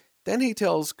leaves, then he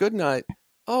tells Goodnight,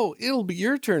 "Oh, it'll be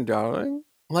your turn, darling."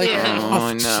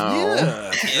 I know.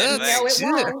 That's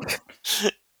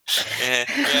it. Yeah,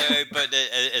 but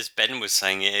as Ben was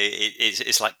saying,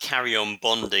 it's like carry-on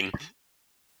bonding.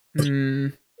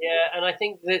 Mm. Yeah, and I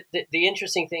think that the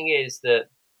interesting thing is that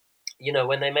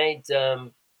when they made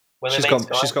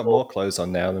she's got more clothes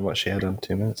on now than what she had on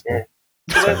 2 minutes ago.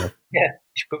 Yeah,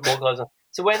 she put more clothes on.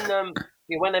 So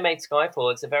when they made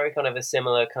Skyfall, it's a very kind of a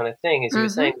similar kind of thing, as you were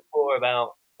saying before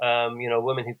about a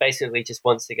woman who basically just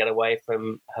wants to get away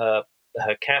from her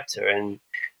captor, and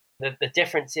the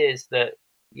difference is that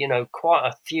quite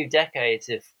a few decades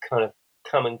have kind of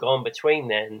come and gone between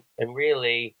then, and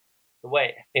really the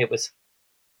way it was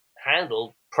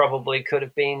handled probably should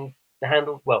have been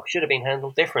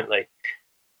handled differently.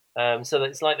 So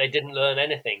it's like they didn't learn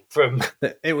anything from.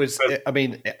 It was. I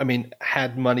mean,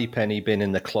 had Moneypenny been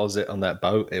in the closet on that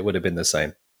boat, it would have been the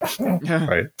same,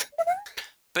 right?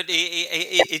 But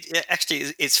it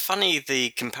actually, it's funny the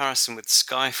comparison with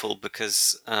Skyfall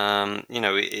because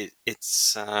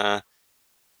it's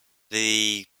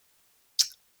the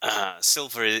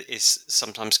Silver is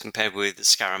sometimes compared with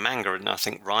Scaramanga, and I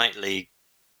think rightly,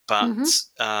 but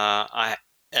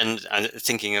I'm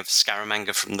thinking of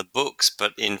Scaramanga from the books,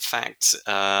 but in fact,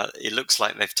 it looks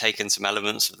like they've taken some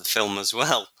elements of the film as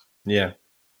well. Yeah.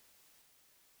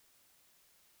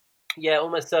 Yeah,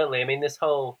 almost certainly. I mean, this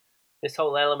whole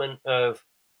element of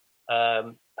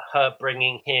her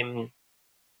bringing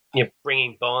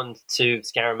Bond to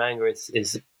Scaramanga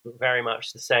is very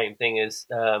much the same thing as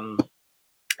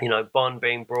Bond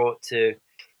being brought to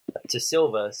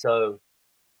Silver. So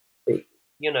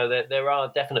there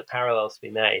are definite parallels to be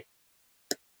made.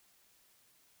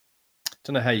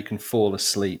 Don't know how you can fall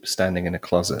asleep standing in a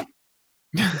closet.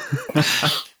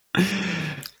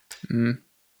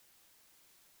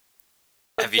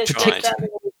 Have you tried?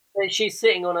 She's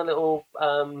sitting on a little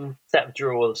set of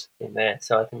drawers in there,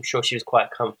 so I'm sure she was quite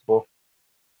comfortable.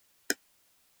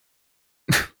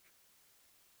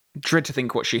 Dread to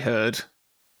think what she heard.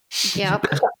 Yep.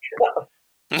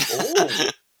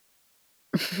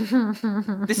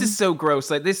 This is so gross.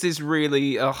 This is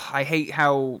really... I hate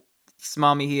how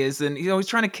smarmy he is, and he's always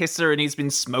trying to kiss her, and he's been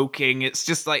smoking. It's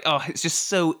just it's just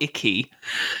so icky.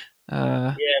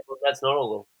 Yeah, well, that's not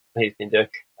all he's been doing.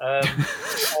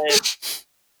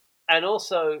 and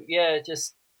also,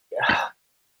 just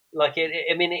like it.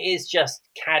 I mean, it is just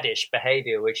caddish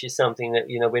behavior, which is something that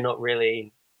we're not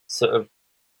really sort of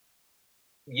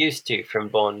used to from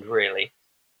Bond, really.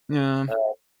 Yeah.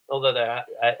 Although there,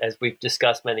 as we've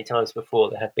discussed many times before,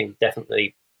 there have been there's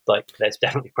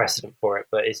definitely precedent for it,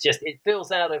 but it feels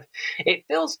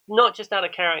not just out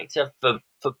of character for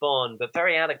Bond, but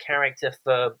very out of character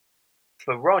for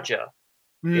Roger,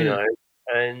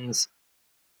 and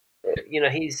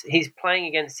he's playing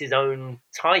against his own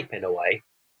type in a way.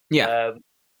 Yeah.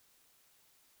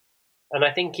 And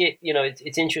I think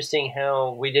it's interesting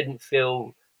how we didn't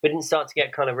start to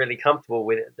get kind of really comfortable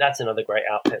with it. That's another great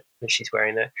outfit that she's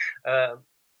wearing there.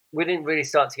 We didn't really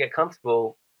start to get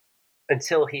comfortable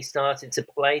until he started to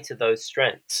play to those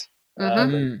strengths.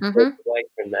 Away from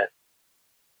that.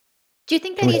 Do you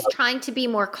think that he's trying to be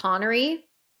more Connery?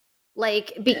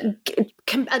 Like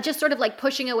just sort of like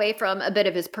pushing away from a bit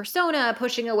of his persona,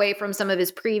 pushing away from some of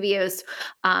his previous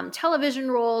television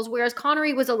roles, whereas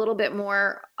Connery was a little bit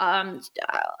more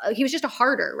he was just a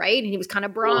harder, right? And he was kind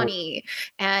of brawny.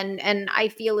 And I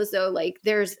feel as though like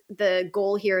there's the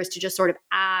goal here is to just sort of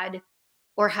add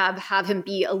or have him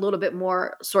be a little bit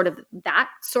more sort of that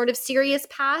sort of serious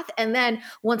path. And then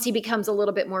once he becomes a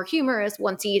little bit more humorous,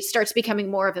 once he starts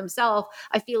becoming more of himself,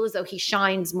 I feel as though he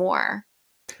shines more.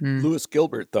 Lewis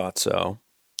Gilbert thought so.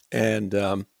 And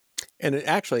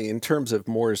actually, in terms of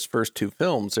Moore's first two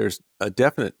films, there's a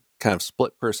definite kind of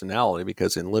split personality,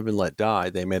 because in Live and Let Die,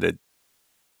 they made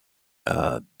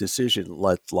a decision,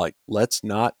 let's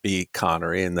not be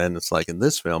Connery. And then it's like in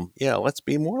this film, let's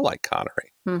be more like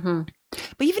Connery. Mm-hmm.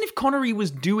 But even if Connery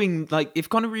was if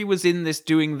Connery was in this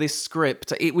doing this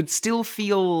script, it would still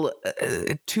feel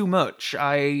too much.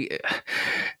 I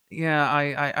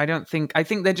don't think. I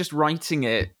think they're just writing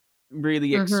it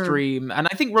really extreme, and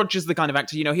I think Roger's the kind of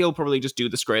actor. He'll probably just do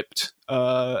the script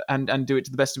and do it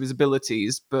to the best of his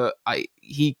abilities. But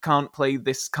he can't play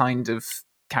this kind of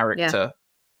character.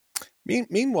 Yeah.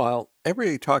 Meanwhile,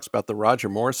 everybody talks about the Roger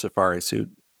Moore safari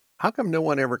suit. How come no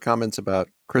one ever comments about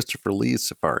Christopher Lee's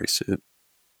safari suit?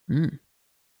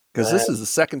 Because this is the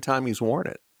second time he's worn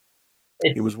it.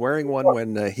 He was wearing one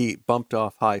when he bumped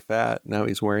off High Fat. Now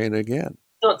he's wearing it again.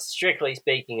 It's not strictly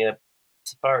speaking a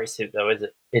safari suit, though, is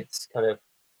it? It's kind of...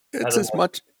 It's as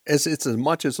much as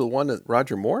the one that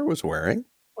Roger Moore was wearing.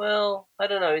 Well, I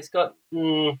don't know. It's got...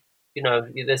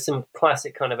 there's some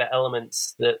classic kind of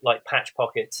elements that, like patch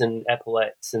pockets and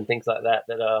epaulettes and things like that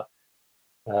are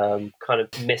kind of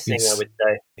missing, I would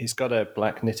say. He's got a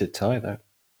black knitted tie, though.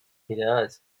 He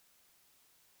does.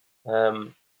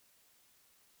 And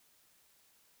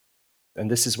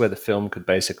this is where the film could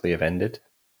basically have ended.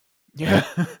 Yeah.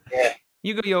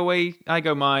 You go your way, I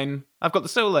go mine. I've got the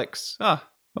Solex.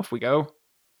 Off we go.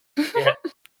 Yeah.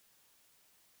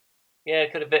 Yeah,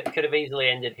 could have easily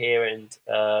ended here, and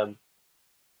that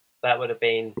would have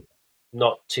been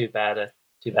not too bad a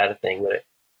thing, would it?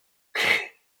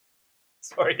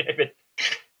 Sorry, David.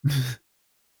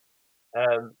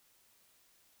 I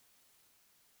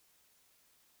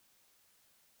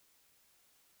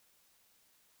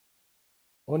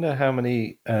wonder how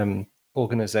many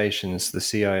organizations the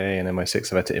CIA and MI6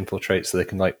 have had to infiltrate so they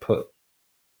can put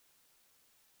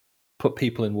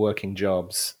people in working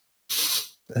jobs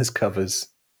as covers.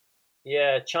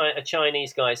 Yeah, a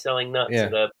Chinese guy selling nuts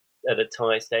at a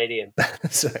Thai stadium.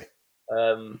 Sorry.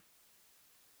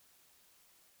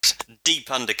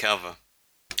 Deep undercover.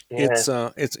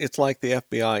 Yeah. It's like the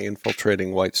FBI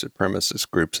infiltrating white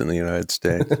supremacist groups in the United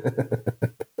States.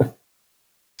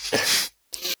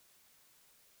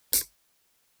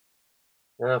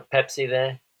 Pepsi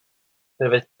there.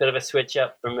 Bit of a switch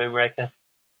up from Moonraker.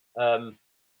 Well,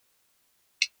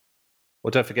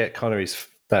 don't forget Connery's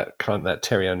that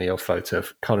Terry O'Neill photo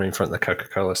of Connery in front of the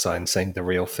Coca-Cola sign saying the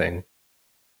real thing.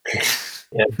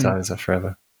 Times are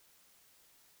forever.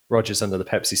 Rogers under the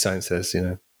Pepsi sign says,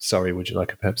 sorry, would you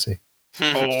like a Pepsi?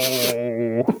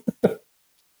 007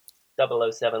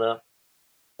 up.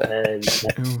 And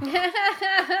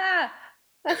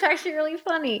that's actually really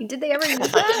funny. Did they ever use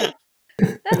that?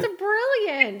 That's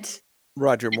brilliant.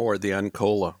 Roger Moore, the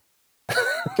Uncola.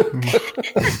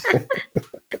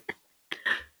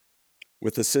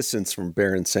 With assistance from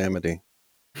Baron Samedi.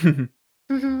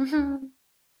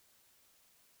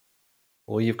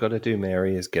 All you've got to do,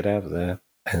 Mary, is get out of there,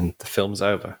 and the film's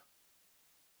over.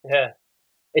 Yeah,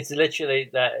 it's literally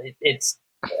that. It's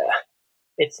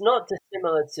not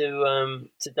dissimilar to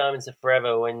Diamonds Are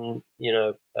Forever when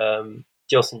Jill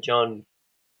St. John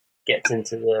gets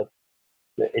into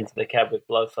the cab with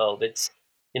Blofeld. It's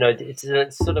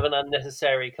a sort of an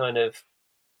unnecessary kind of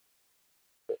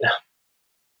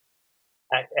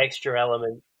extra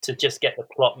element to just get the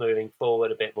plot moving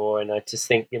forward a bit more. And I just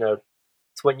think,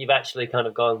 it's when you've actually kind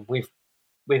of gone, we've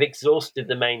exhausted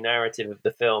the main narrative of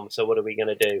the film, so what are we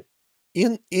going to do?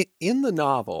 In the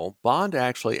novel, Bond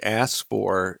actually asks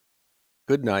for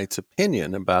Goodnight's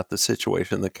opinion about the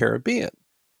situation in the Caribbean.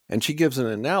 And she gives an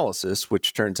analysis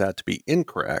which turns out to be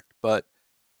incorrect, but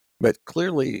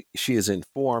clearly she is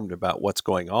informed about what's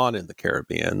going on in the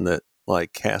Caribbean, that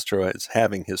like Castro is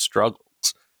having his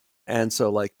struggles. And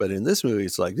so but in this movie,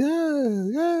 it's like,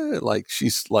 like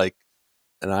she's like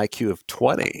an IQ of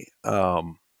 20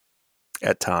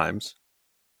 at times,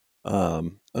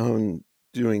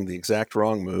 doing the exact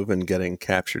wrong move and getting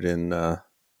captured in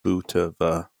boot of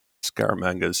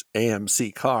Scaramanga's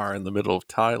AMC car in the middle of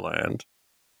Thailand.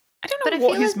 I don't know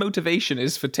what his motivation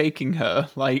is for taking her.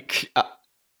 Like,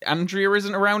 Andrea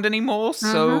isn't around anymore,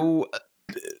 so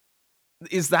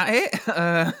is that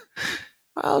it?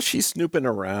 Well, she's snooping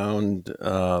around.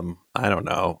 I don't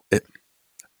know.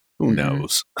 Who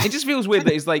knows? It just feels weird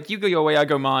that he's like, you go your way, I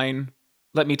go mine.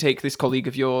 Let me take this colleague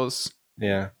of yours.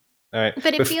 Yeah. All right.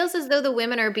 But it feels as though the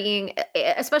women are being,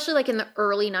 especially like in the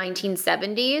early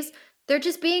 1970s, they're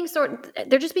just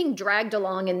being dragged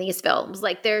along in these films.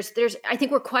 Like there's I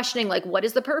think we're questioning, like, what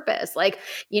is the purpose? Like,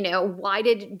 why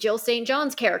did Jill St.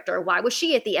 John's character, why was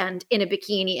she at the end in a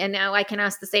bikini? And now I can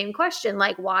ask the same question,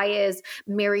 like, why is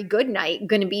Mary Goodnight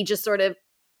going to be just sort of,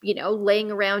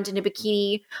 laying around in a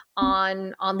bikini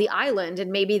on the island?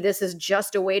 And maybe this is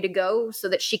just a way to go so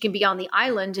that she can be on the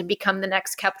island and become the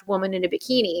next kept woman in a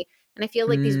bikini. And I feel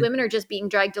like these women are just being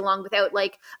dragged along without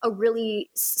like a really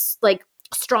like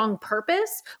strong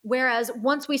purpose. Whereas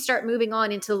once we start moving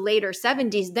on into later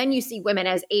 70s, then you see women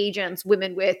as agents,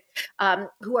 women with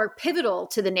who are pivotal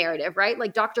to the narrative, right?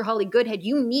 Like Dr. Holly Goodhead,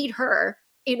 you need her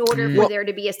in order for there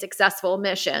to be a successful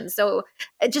mission. So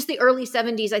just the early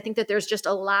 70s, I think that there's just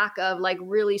a lack of like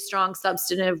really strong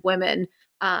substantive women.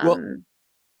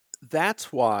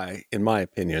 That's why, in my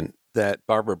opinion, that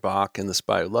Barbara Bach in The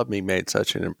Spy Who Loved Me made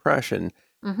such an impression.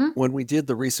 When we did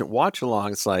the recent watch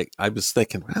along, it's like I was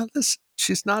thinking, well,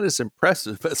 she's not as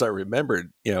impressive as I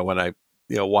remembered, when I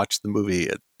watched the movie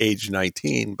at age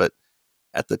 19. But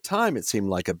at the time, it seemed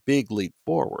like a big leap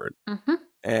forward.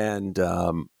 And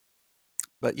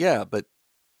but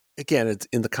again, it's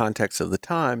in the context of the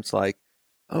time. It's like,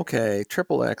 okay,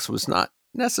 XXX was not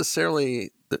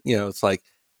necessarily, it's like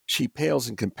she pales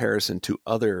in comparison to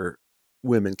other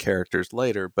women characters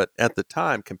later, but at the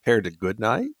time, compared to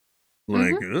Goodnight.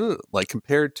 Like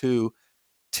compared to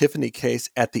Tiffany Case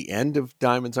at the end of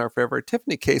Diamonds Are Forever.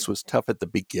 Tiffany Case was tough at the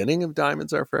beginning of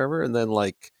Diamonds Are Forever and then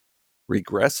like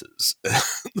regresses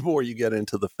the more you get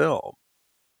into the film.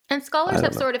 And scholars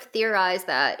have sort of theorized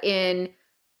that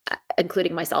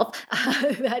including myself,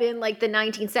 that in like the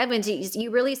 1970s, you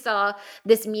really saw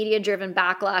this media-driven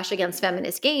backlash against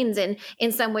feminist gains. And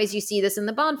in some ways, you see this in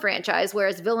the Bond franchise,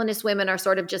 whereas villainous women are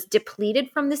sort of just depleted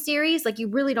from the series. Like you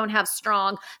really don't have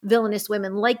strong villainous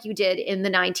women like you did in the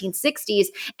 1960s.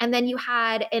 And then you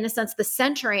had, in a sense, the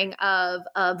centering of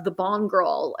the Bond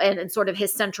girl and sort of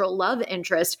his central love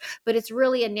interest. But it's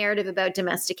really a narrative about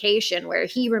domestication where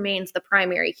he remains the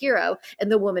primary hero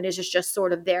and the woman is just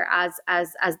sort of there as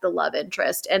the love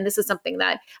interest. And this is something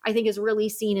that I think is really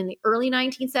seen in the early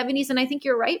 1970s. And I think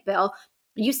you're right, Bill.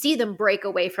 You see them break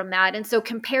away from that. And so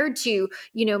compared to,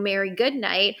 Mary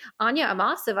Goodnight, Anya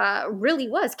Amasova really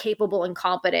was capable and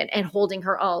competent and holding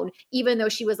her own, even though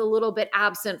she was a little bit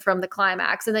absent from the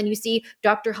climax. And then you see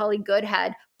Dr. Holly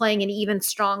Goodhead playing an even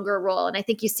stronger role. And I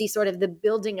think you see sort of the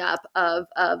building up of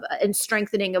and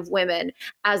strengthening of women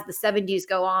as the 70s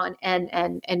go on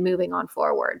and moving on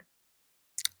forward.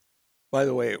 By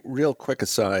the way, real quick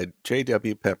aside,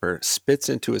 J.W. Pepper spits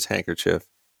into his handkerchief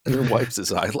and then wipes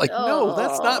his eye. Like, no,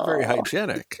 that's not very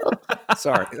hygienic.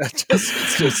 Sorry, it's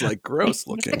just like gross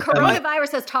looking. The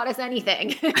coronavirus has taught us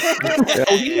anything.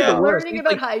 Learning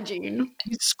about hygiene.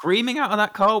 He's screaming out of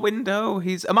that car window.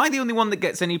 Am I the only one that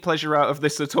gets any pleasure out of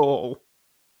this at all?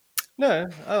 No,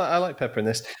 I like Pepper in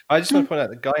this. I just want to point out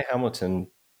that Guy Hamilton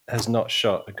has not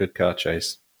shot a good car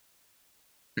chase.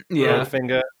 Yeah.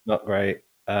 Goldfinger, not great.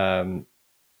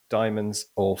 Diamonds,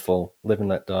 awful. Live and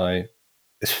Let Die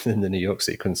in the New York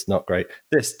sequence, not great.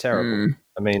 This, terrible.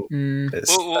 I mean,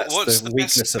 what's the the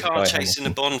weakness best of car Guy chase in a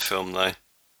Hamilton. Bond film, though?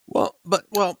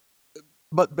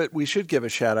 But we should give a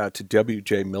shout out to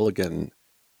W.J. Milligan,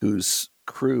 whose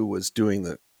crew was doing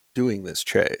this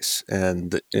chase,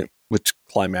 and which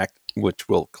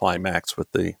will climax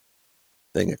with the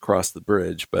thing across the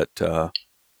bridge. But it's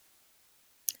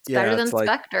better than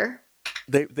Spectre.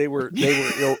 They were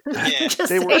ill. Just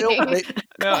They were saying. ill.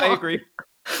 No, I agree.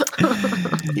 He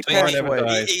I mean, passed away.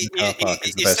 Dies in the car park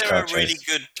is the Is best there car a really chase.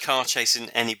 good car chase in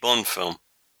any Bond film?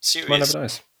 Tomorrow Serious? Never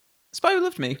Dies. Spy Who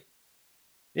Loved Me.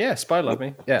 Yeah, Spy Love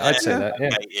Me. Yeah, I'd say that. Yeah,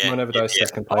 Okay, yeah, Tomorrow Never yeah, Dies, yeah.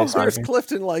 second Oh, place. there's maybe.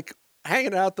 Clifton like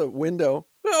hanging out the window.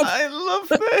 Oh, I love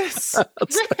this. and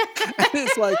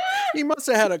it's like he must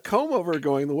have had a comb over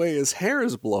going the way his hair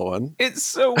is blowing. It's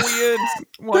so weird.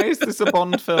 Why is this a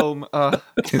Bond film?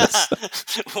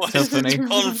 It's What so is funny. a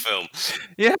Bond film?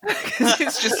 yeah, 'cause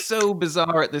it's just so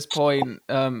bizarre at this point.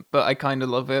 But I kind of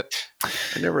love it.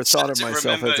 I never thought of So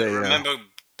myself as a. remember,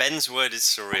 Ben's word is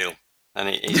surreal, and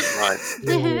he's right.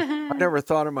 I never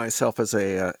thought of myself as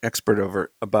a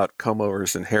expert about comb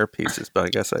overs and hair pieces, but I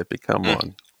guess I've become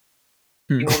one.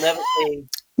 You'll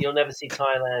never see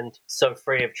Thailand so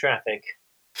free of traffic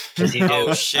as you do.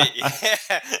 Oh shit!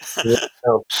 Yeah.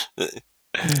 Oh,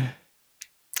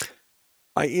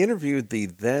 I interviewed the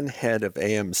then head of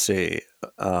AMC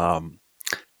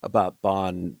about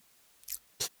Bond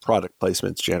product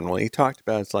placements generally. He talked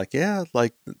about it's like, yeah,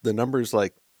 like the numbers,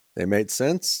 like they made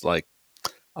sense. Like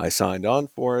I signed on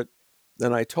for it.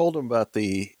 Then I told him about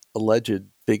the alleged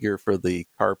figure for the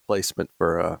car placement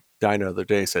for Die Another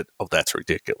Day. Said, "Oh, that's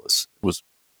ridiculous." It was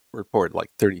reported like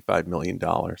 $35 million.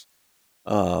 that's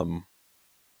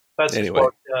Anyway.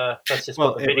 just Well,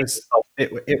 what the it video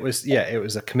was was. it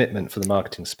was a commitment for the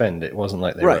marketing spend. It wasn't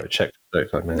like they Right. wrote a check for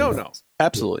 $35 million. No,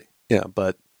 absolutely, yeah,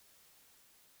 but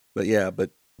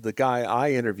the guy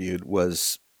I interviewed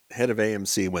was head of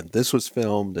AMC when this was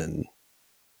filmed, and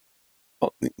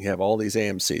you have all these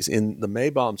AMCs in the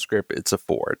Maybaum script. It's a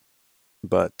Ford,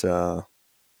 but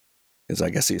because I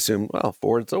guess he assumed, well,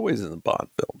 Ford's always in the Bond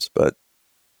films, but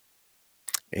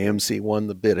AMC won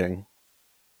the bidding.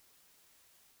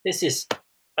 This is,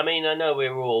 I mean, I know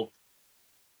we're all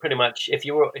pretty much, if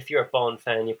you're a Bond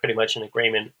fan, you're pretty much in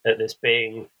agreement at this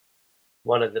being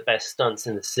one of the best stunts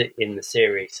in the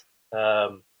series.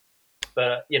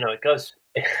 But it goes.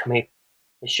 I mean,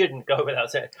 it shouldn't go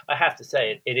without saying. I have to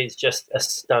say it is just a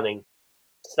stunning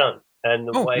stunt, and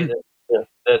the way that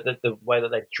the way that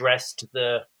they dressed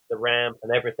the ramp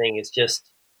and everything is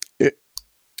just.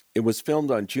 It was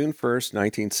filmed on June 1st,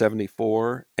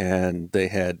 1974, and they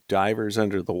had divers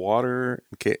under the water.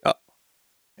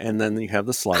 And then you have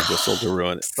the slide whistle to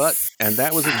ruin it. And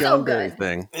that was a John Barry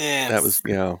thing. Yeah. That was,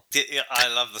 I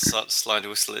love the slide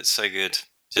whistle. It's so good.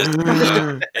 Just,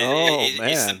 man.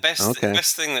 It's the best, Okay.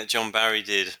 best thing that John Barry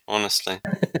did, honestly.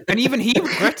 And even he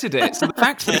regretted it. So the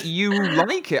fact that you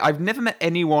like it, I've never met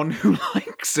anyone who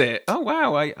likes it. Oh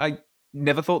wow, I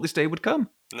never thought this day would come.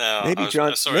 No, Maybe I was,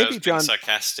 John- sorry, I maybe was being John-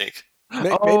 sarcastic.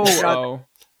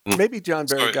 Maybe John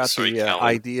Barry Sorry- got sorry, the Calvin.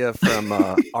 idea from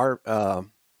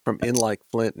from In Like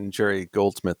Flint and Jerry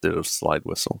Goldsmith did a slide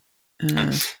whistle.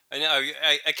 I know.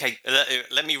 Okay,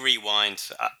 let me rewind.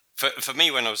 For me,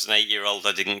 when I was an 8-year-old,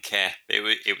 I didn't care.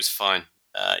 It was fine.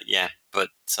 Yeah, but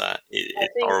it's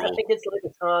horrible. I think it's like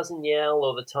the Tarzan yell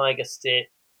or the tiger stick.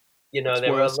 It's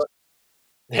There worse.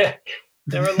 there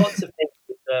are lots of things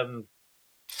that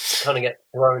kind of get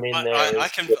thrown in there.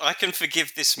 I can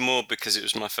forgive this more because it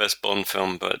was my first Bond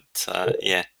film, but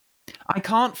yeah. I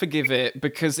can't forgive it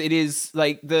because it is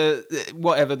like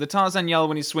the Tarzan yell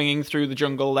when he's swinging through the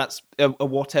jungle. That's a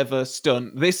whatever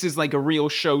stunt. This is like a real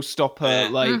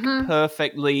showstopper, Yeah.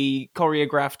 Perfectly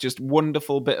choreographed, just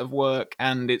wonderful bit of work,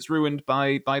 and it's ruined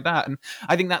by that. And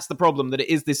I think that's the problem, that it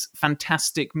is this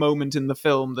fantastic moment in the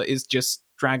film that is just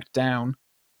dragged down.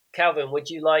 Calvin, would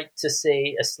you like to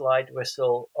see a slide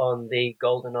whistle on the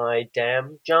GoldenEye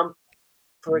dam jump,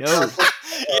 for No. example?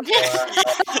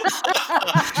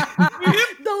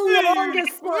 The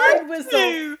longest slide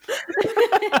whistle.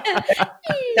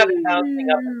 Have it bouncing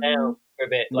up and down for a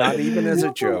bit. Not even as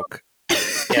a joke.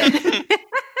 Yeah.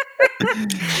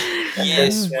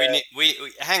 Yes, Yeah. we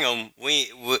hang on.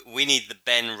 We need the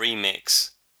Ben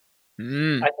remix.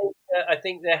 Mm. I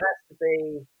think there has to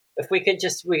be. If we could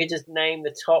just name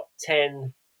the top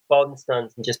 10 Bond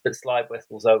stunts and just put slide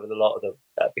whistles over the lot of them.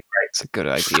 That'd be great. It's a good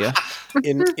idea.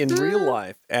 In real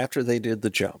life, after they did the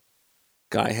jump,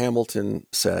 Guy Hamilton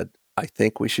said, "I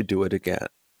think we should do it again."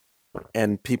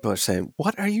 And people are saying,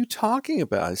 "What are you talking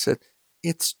about?" I said,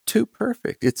 "It's too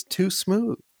perfect. It's too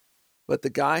smooth." But the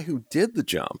guy who did the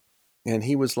jump, and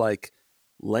he was like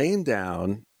laying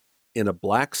down in a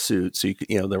black suit, so you could,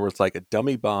 there was like a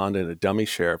dummy Bond and a dummy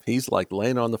sheriff. He's like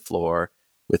laying on the floor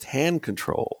with hand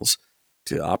controls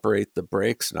to operate the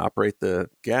brakes and operate the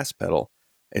gas pedal.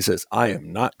 He says, "I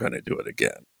am not going to do it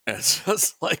again." And it's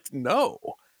just like, no.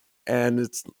 And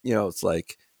it's, it's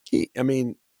like,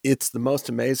 it's the most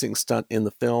amazing stunt in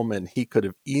the film, and he could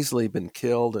have easily been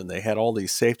killed, and they had all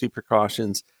these safety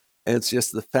precautions. And it's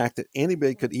just the fact that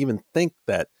anybody could even think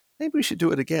that, maybe we should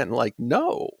do it again. Like,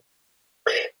 no.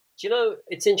 Do you know,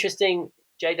 it's interesting.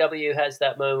 JW has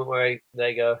that moment where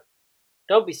they go,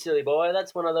 "Don't be silly, boy.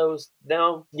 That's one of those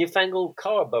now newfangled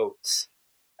car boats."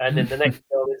 And then the next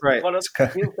film is Right. one of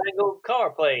newfangled car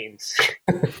planes.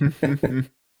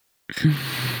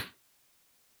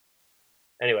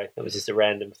 Anyway, that was just a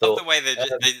random Not thought. the way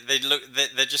they look.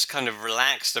 They're just kind of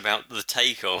relaxed about the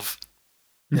takeoff.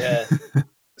 Yeah.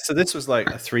 So this was like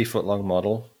a 3-foot long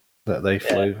model that they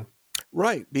flew.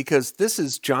 Right, because this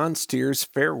is John Steers'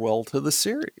 farewell to the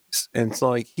series. And it's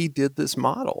like, he did this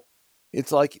model.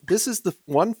 It's like, this is the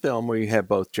one film where you have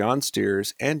both John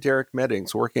Steers and Derek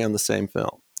Meddings working on the same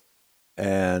film.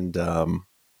 And,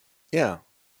 yeah.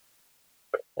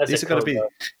 These are going to be, you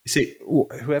see,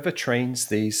 whoever trains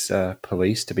these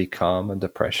police to be calm under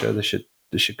pressure, they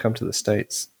should come to the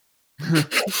States.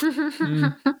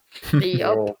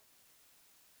 Yup.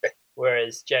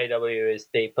 Whereas JW is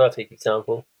the perfect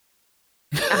example.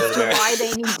 As to why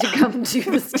they need to come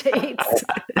to the States.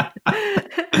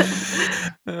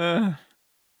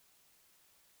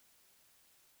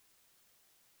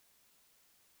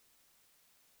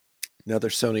 Another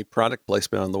Sony product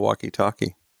placement on the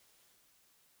walkie-talkie.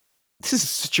 This is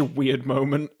such a weird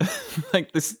moment.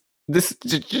 Like this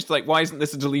just like, why isn't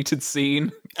this a deleted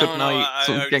scene at night?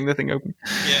 Sort of getting the thing open.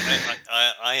 Yeah,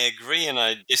 I agree and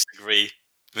I disagree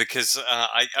because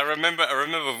I remember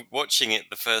watching it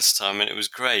the first time and it was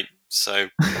great. So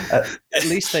at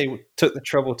least they took the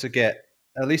trouble to get.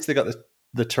 At least they got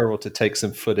the trouble to take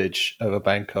some footage over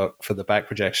Bangkok for the back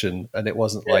projection, and it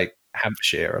wasn't like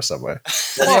Hampshire or somewhere.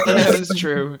 Yeah, that's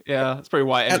true. Yeah, that's probably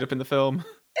why it ended up in the film.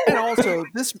 And also,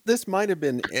 this might have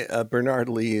been Bernard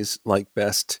Lee's like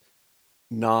best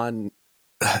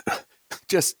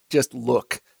just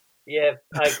look. Yeah,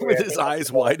 I agree. With his eyes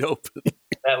wide open.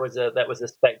 That was a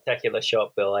spectacular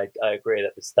shot, Bill. I agree.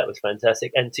 That was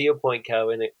fantastic. And to your point,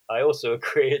 Calvin, I also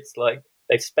agree. It's like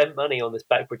they've spent money on this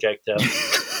back projector.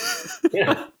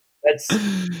 That's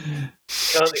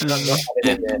not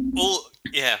in there.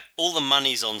 All the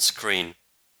money's on screen,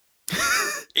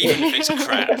 even if it's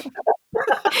crap.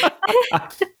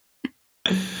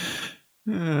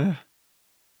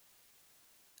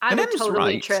 I would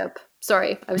totally trip.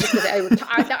 Sorry, I was just going to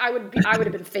say I would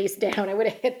have been face down. I would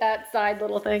have hit that side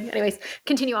little thing. Anyways,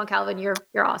 continue on, Calvin. You're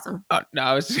awesome. No,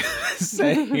 I was just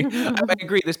saying. I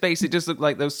agree. This base, it does look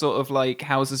like those sort of like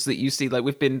houses that you see. Like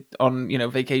we've been on,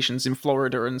 vacations in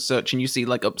Florida and such, and you see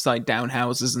like upside down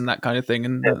houses and that kind of thing.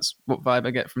 And that's what vibe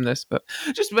I get from this. But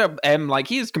just about M, like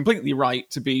he is completely right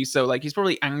to be so. Like he's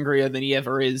probably angrier than he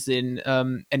ever is in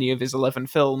any of his 11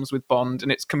 films with Bond,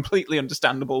 and it's completely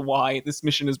understandable why this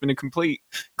mission has been a complete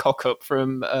cock up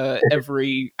from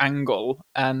every angle,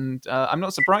 and I'm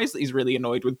not surprised that he's really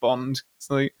annoyed with Bond. It's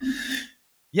like,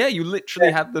 yeah, you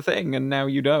literally had the thing and now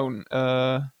you don't.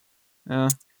 Right.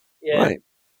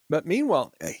 But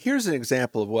meanwhile, here's an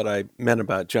example of what I meant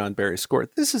about John Barry's score.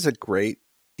 This is a great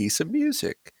piece of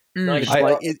music.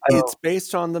 It's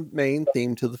based on the main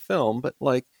theme to the film, but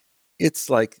like it's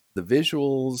like the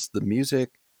visuals, the music,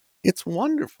 it's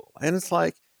wonderful. And it's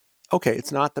like, okay,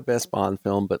 it's not the best Bond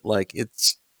film, but like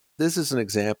this is an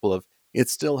example of it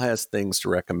still has things to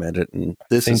recommend it, and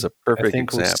this is a perfect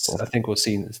example. I think we'll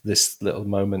see this little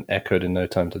moment echoed in No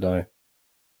Time to Die.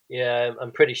 Yeah,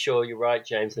 I'm pretty sure you're right,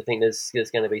 James. I think there's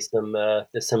going to be some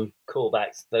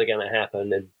callbacks that are going to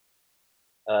happen, and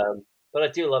but I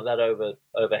do love that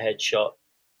overhead shot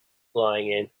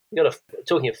flying in. We got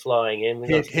talking of flying in.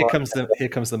 Here comes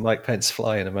the Mike Pence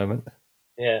fly in a moment.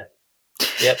 Yeah.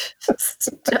 Yep.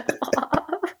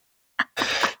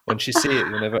 Once you see it,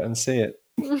 you'll never unsee it.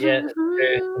 Yeah.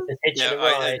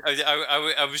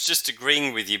 I was just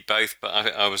agreeing with you both, but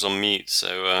I was on mute,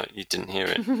 so you didn't hear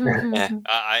it. Yeah,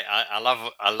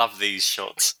 I love these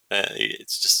shots.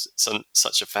 It's just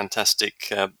such a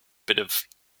fantastic bit of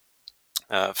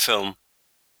film.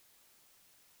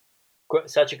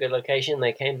 Such a good location.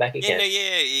 They came back again.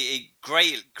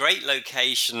 Great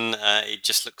location. It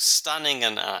just looks stunning,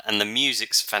 and the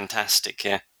music's fantastic.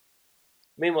 Yeah.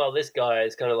 Meanwhile, this guy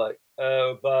is kind of like,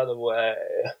 oh, by the way,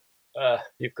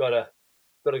 you've got a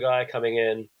guy coming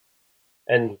in,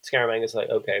 and Scaramanga's like,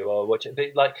 okay, well, watch it.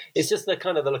 But like, it's just the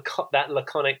kind of that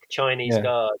laconic Chinese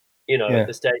guard, at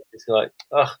the stage. It's like,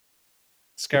 oh.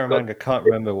 Scaramanga can't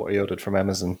remember what he ordered from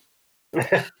Amazon.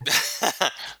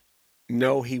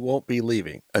 No, he won't be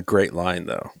leaving. A great line,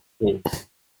 though. It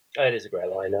is a great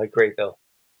line. I agree, Bill.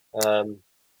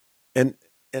 And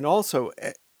also,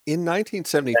 in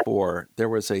 1974, there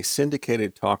was a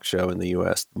syndicated talk show in the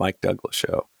U.S., the Mike Douglas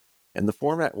Show. And the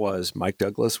format was Mike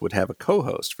Douglas would have a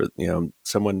co-host for,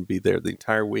 someone be there the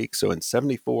entire week. So in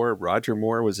 74, Roger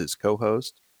Moore was his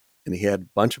co-host. and he had a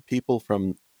bunch of people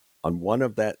on one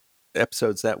of that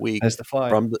episodes that week. There's the fly.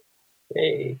 From the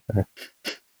Hey.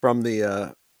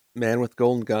 Man with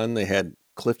Golden Gun, they had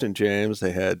Clifton James,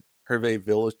 they had Hervé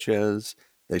Villechaize.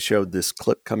 They showed this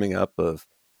clip coming up of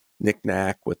Nick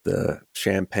Nack with the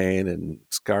champagne and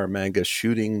Scaramanga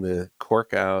shooting the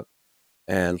cork out.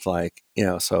 And so like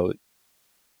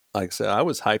I said, I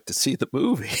was hyped to see the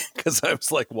movie because I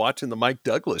was like watching the Mike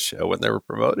Douglas show when they were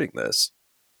promoting this.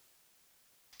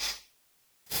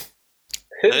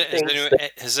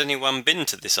 Has anyone been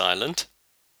to this island?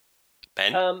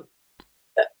 Ben?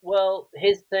 Well,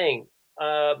 here's the thing.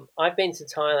 I've been to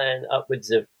Thailand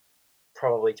upwards of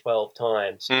probably 12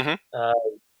 times. Mm-hmm.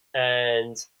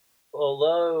 And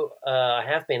although I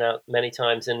have been out many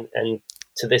times and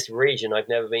to this region, I've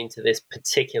never been to this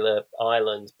particular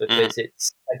island because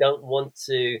I don't want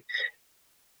to.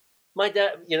 My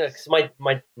dad, because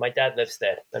my dad lives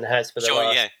there and has for the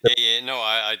last. Yeah. No,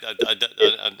 I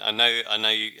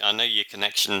know your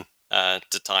connection to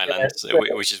Thailand,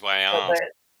 which is why I asked.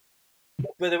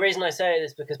 But the reason I say it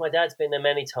is because my dad's been there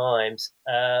many times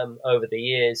over the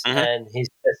years, and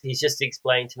he's just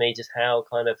explained to me just how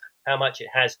much it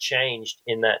has changed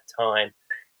in that time.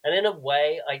 And in a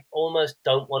way, I almost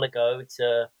don't want to go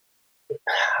to.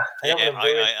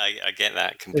 I get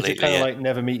that completely. It's kind of like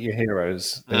Never Meet Your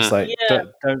Heroes. It's like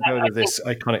don't go to this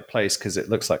iconic place because it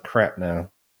looks like crap now.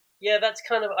 Yeah, that's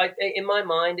kind of in my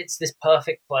mind. It's this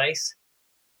perfect place,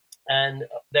 and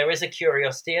there is a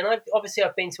curiosity. And I've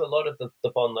been to a lot of the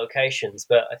Bond locations,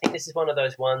 but I think this is one of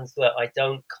those ones that I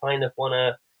don't want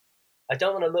to. I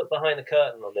don't want to look behind the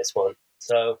curtain on this one.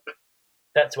 So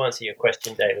that's to answer your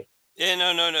question, David. Yeah,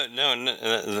 no.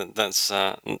 That's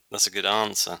a good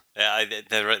answer.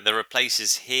 There are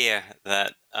places here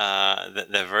that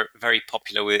they're very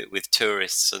popular with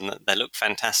tourists, and they look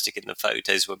fantastic in the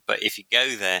photos. But if you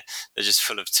go there, they're just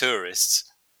full of tourists.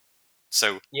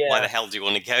 So why the hell do you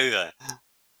want to go there?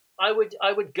 I would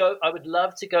go. I would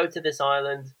love to go to this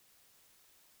island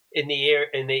in the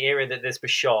era that this was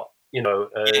shot.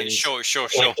 Sure.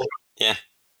 Yeah.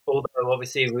 Although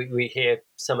obviously we hear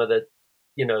some of the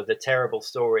terrible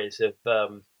stories of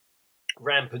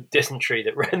rampant dysentery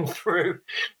that ran through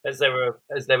as they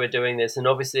were doing this, and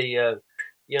obviously, I'm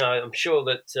sure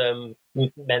that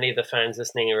many of the fans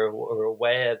listening are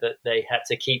aware that they had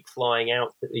to keep flying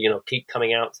out, keep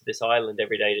coming out to this island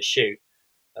every day to shoot,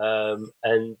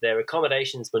 and their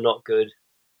accommodations were not good.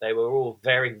 They were all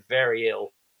very, very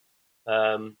ill,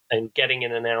 and getting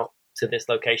in and out to this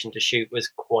location to shoot was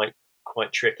quite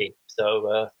tricky.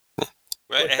 So.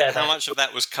 How much of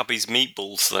that was Cubby's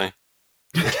meatballs, though?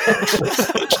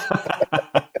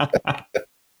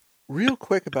 Real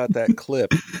quick about that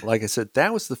clip, like I said,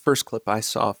 that was the first clip I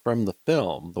saw from the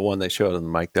film, the one they showed on the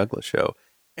Mike Douglas show.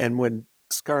 And when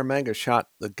Scaramanga shot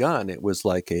the gun, it was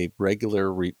like a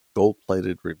regular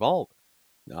gold-plated revolver.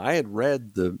 Now, I had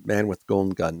read the Man with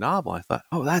Golden Gun novel. I thought,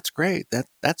 oh, that's great.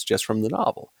 That's just from the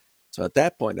novel. So at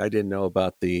that point, I didn't know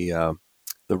about the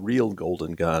real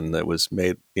golden gun that was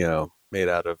made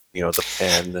out of the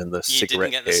pen and the cigarette case. You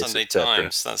didn't get the Sunday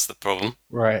Times. That's the problem,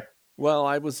 right? Well,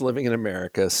 I was living in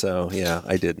America, so yeah,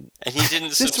 I didn't. And you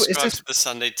didn't subscribe to the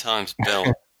Sunday Times,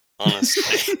 Bill.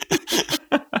 Honestly,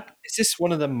 is this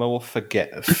one of the more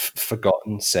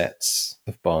forgotten sets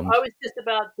of Bond? I was just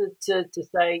about to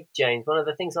say, James. One of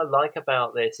the things I like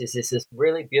about this is this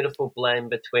really beautiful blend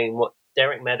between what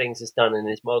Derek Meddings has done in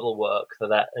his model work for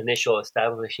that initial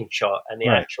establishing shot and the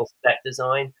actual set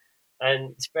design.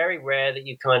 And it's very rare that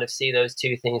you kind of see those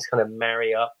two things kind of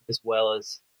marry up as well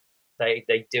as they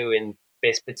do in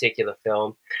this particular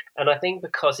film. And I think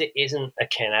because it isn't a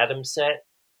Ken Adams set,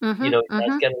 it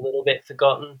does get a little bit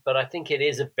forgotten. But I think it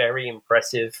is a very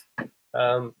impressive,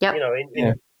 Well,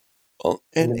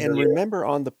 and remember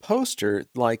on the poster,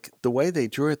 like the way they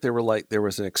drew it, they were like there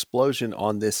was an explosion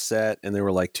on this set, and there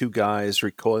were like two guys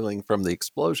recoiling from the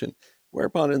explosion.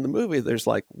 Whereupon in the movie, there's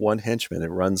like one henchman that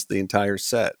runs the entire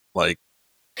set. Like,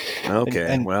 okay,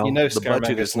 and well, the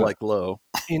budget is like low.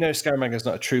 Scaramanga's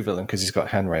not a true villain because he's got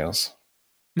handrails.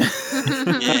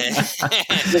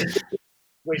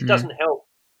 Which doesn't help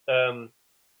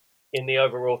in the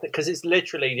overall thing, because it's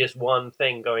literally just one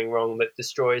thing going wrong that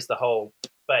destroys the whole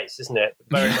base, isn't it?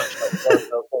 Very much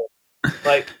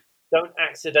like don't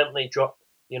accidentally drop,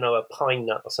 a pine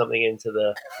nut or something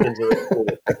into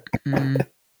it.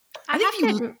 I have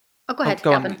to. Oh, go ahead,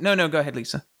 go Gavin. on. No, go ahead,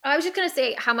 Lisa. I was just going to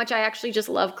say how much I actually just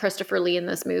love Christopher Lee in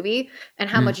this movie and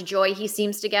how much joy he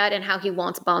seems to get and how he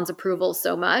wants Bond's approval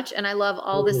so much. And I love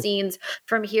all the scenes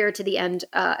from here to the end,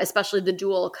 especially the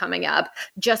duel coming up,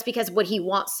 just because what he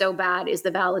wants so bad is the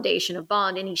validation of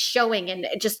Bond, and he's showing, and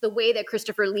just the way that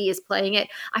Christopher Lee is playing it,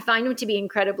 I find him to be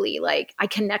incredibly, like, I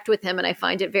connect with him and I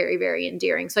find it very, very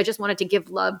endearing. So I just wanted to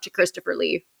give love to Christopher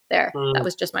Lee there. That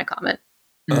was just my comment.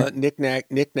 Nick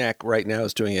Knack right now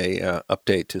is doing a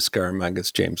update to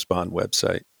Scaramanga's James Bond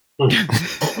website. That's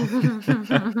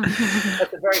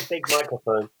a very big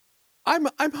microphone.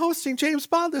 I'm hosting James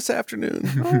Bond this afternoon.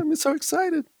 Oh, I'm so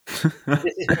excited.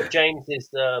 This is what James is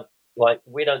like.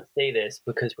 We don't see this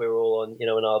because we're all on, in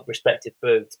our respective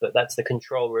booths, but that's the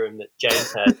control room that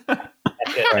James has at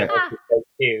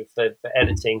HQ for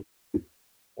editing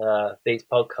these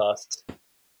podcasts.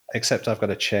 Except I've got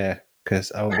a chair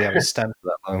because I won't be able to stand for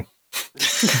that long.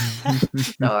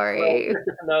 Sorry. Well,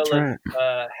 Nolan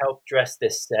helped dress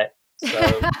this set. So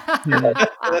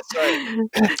That's right.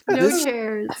 No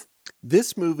chairs.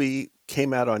 This movie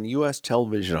came out on U.S.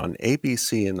 television on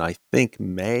ABC in, I think,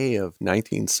 May of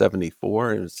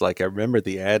 1974. And it's like, I remember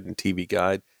the ad in TV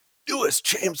Guide, newest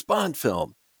James Bond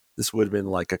film. This would have been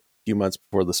like a few months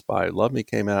before The Spy Who Loved Me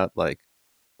came out. Like,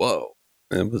 whoa.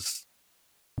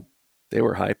 They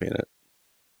were hyping it.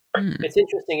 It's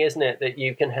interesting, isn't it, that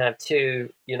you can have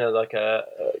two,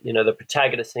 the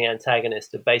protagonist and the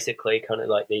antagonist are basically kind of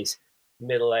like these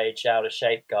middle-aged,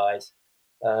 out-of-shape guys.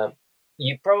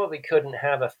 You probably couldn't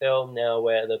have a film now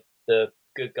where the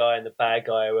good guy and the bad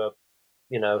guy are,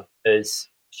 as,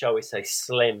 shall we say,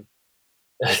 slim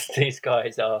as these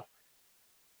guys are.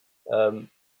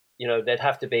 They'd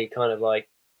have to be kind of like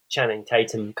Channing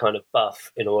Tatum kind of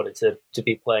buff in order to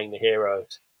be playing the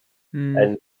heroes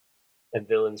and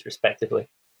villains, respectively.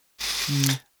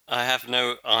 I have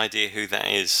no idea who that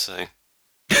is. So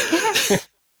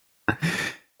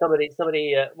somebody.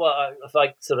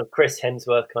 Like sort of Chris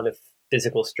Hemsworth kind of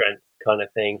physical strength kind of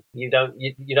thing. You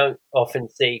don't often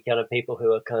see kind of people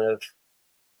who are kind of,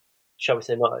 shall we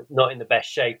say, not in the best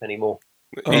shape anymore.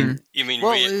 You mean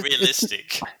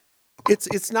realistic?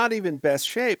 It's not even best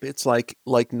shape. It's like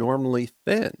normally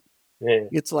thin. Yeah.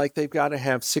 It's like they've got to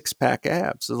have 6-pack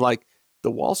abs. It's like the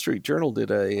Wall Street Journal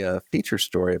did a feature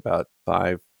story about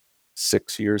 5-6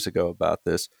 years ago about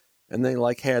this, and they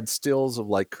like had stills of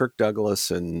like Kirk Douglas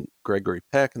and Gregory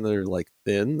Peck, and they're like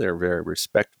thin. They're very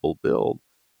respectable build,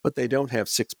 but they don't have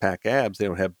 6-pack abs. They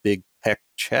don't have big pec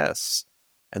chests,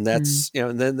 and that's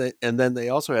and then they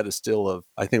also had a still of,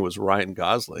 I think it was Ryan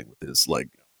Gosling with his like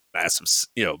massive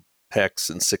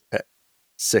pecs and 6-pack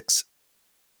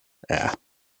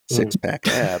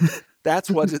ab. It's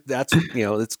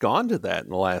gone to that in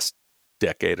the last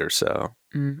decade or so.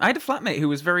 I had a flatmate who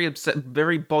was very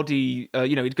body,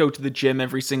 he'd go to the gym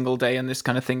every single day and this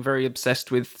kind of thing, very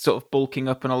obsessed with sort of bulking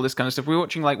up and all this kind of stuff. We were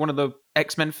watching like one of the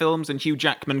X-Men films and Hugh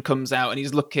Jackman comes out and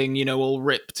he's looking, all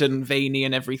ripped and veiny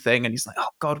and everything. And he's like, oh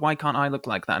God, why can't I look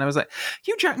like that? And I was like,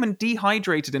 Hugh Jackman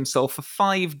dehydrated himself for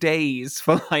 5 days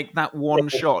for like that one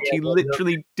shot. He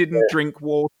literally didn't drink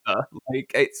water.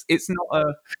 Like it's not a,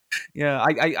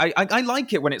 I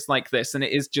like it when it's like this. And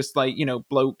it is just like,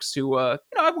 blokes who are,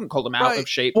 I wouldn't call them out of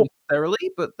shape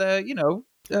necessarily, but they're,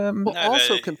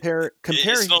 compare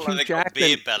it's not Hugh like Jackman.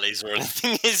 beer bellies or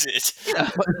anything, is it?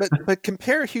 Yeah, but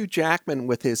compare Hugh Jackman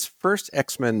with his first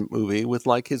X-Men movie with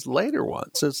like his later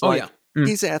ones. It's like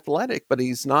he's athletic, but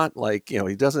he's not like,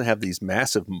 he doesn't have these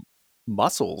massive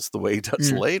muscles the way he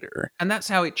does later. And that's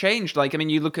how it changed. Like, I mean,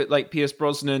 you look at like Pierce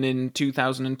Brosnan in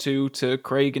 2002 to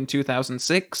Craig in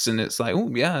 2006, and it's like,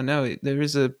 there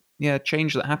is a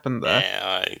change that happened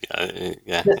there.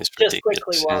 It's just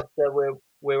quickly, whilst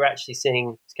we're actually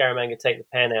seeing Scaramanga take the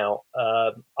pen out,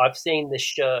 I've seen this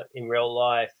shirt in real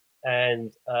life,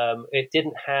 and it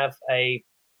didn't have a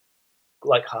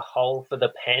hole for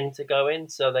the pen to go in,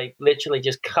 so they literally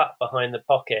just cut behind the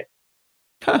pocket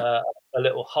a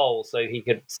little hole so he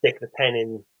could stick the pen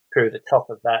in through the top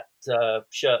of that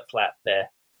shirt flap there.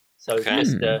 So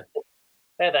just bear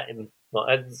that in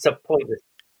mind. It's a pointless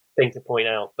thing to point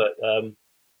out, but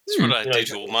it's what I do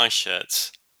to all my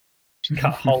shirts.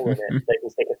 Cut a hole in it so they can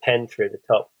stick a pen through the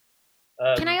top.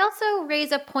 Can I also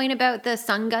raise a point about the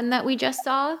sun gun that we just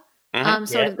saw?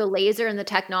 Sort of the laser and the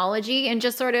technology, and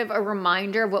just sort of a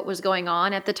reminder of what was going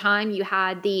on at the time. You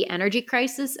had the energy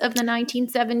crisis of the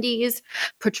 1970s,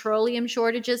 petroleum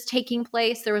shortages taking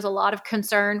place. There was a lot of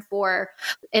concern for,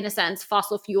 in a sense,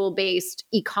 fossil fuel based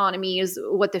economies,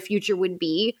 what the future would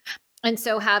be. And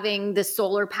so having the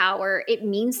solar power, it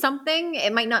means something.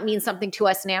 It might not mean something to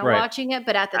us now watching it,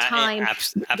 but at the time,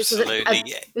 absolutely,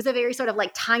 it was a very sort of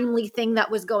like timely thing that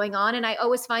was going on. And I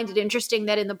always find it interesting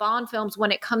that in the Bond films,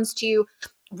 when it comes to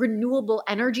renewable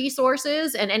energy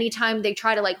sources, and anytime they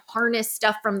try to like harness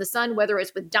stuff from the sun, whether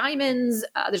it's with diamonds,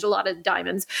 there's a lot of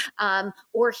diamonds,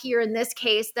 or here in this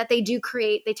case, that they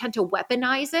tend to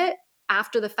weaponize it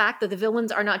after the fact, that the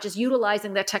villains are not just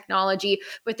utilizing the technology,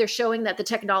 but they're showing that the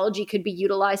technology could be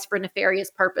utilized for nefarious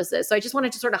purposes. So I just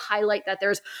wanted to sort of highlight that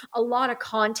there's a lot of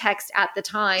context at the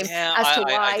time as to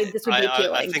why this would be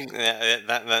appealing. I think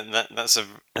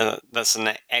that's an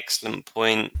excellent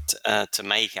point to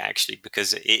make, actually,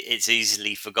 because it's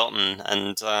easily forgotten.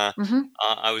 And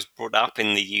I was brought up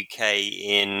in the UK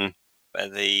in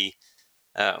the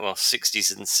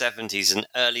 60s and 70s and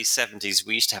early 70s.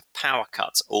 We used to have power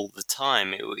cuts all the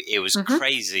time. It was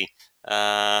crazy.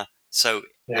 So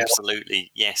absolutely,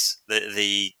 yes,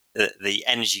 the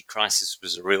energy crisis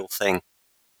was a real thing.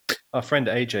 Our friend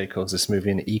AJ calls this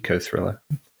movie an eco thriller.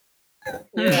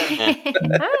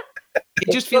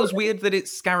 It just feels weird that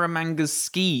it's Scaramanga's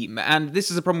scheme, and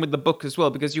this is a problem with the book as well,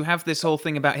 because you have this whole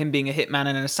thing about him being a hitman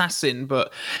and an assassin,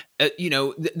 but at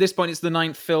this point it's the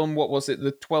 9th film, what was it,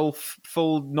 the 12th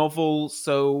full novel,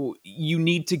 so you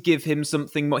need to give him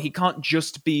something more. He can't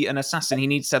just be an assassin, he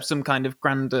needs to have some kind of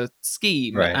grander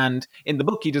scheme, right. And in the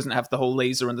book he doesn't have the whole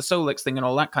laser and the Solex thing and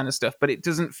all that kind of stuff, but it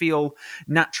doesn't feel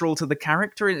natural to the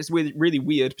character, and it's really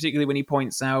weird, particularly when he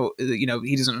points out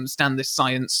he doesn't understand this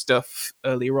science stuff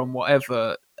earlier on, whatever,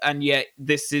 and yet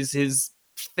this is his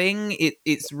thing.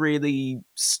 It's really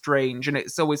strange, and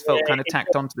it's always felt kind of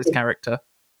tacked onto this character.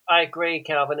 I agree,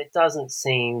 Calvin. It doesn't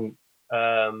seem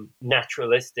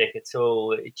naturalistic at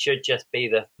all. It should just be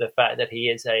the fact that he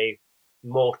is a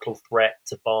mortal threat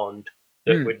to Bond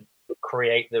that would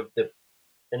create the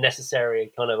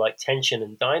necessary kind of like tension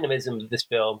and dynamism of this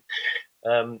film,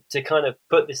 to kind of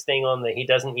put this thing on that he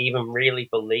doesn't even really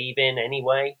believe in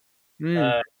anyway.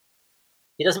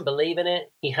 He doesn't believe in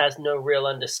it. He has no real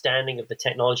understanding of the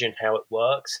technology and how it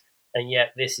works. And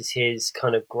yet this is his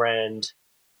kind of grand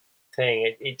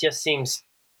thing. It just seems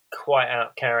quite out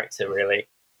of character, really.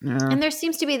 Yeah. And there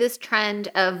seems to be this trend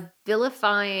of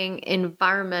vilifying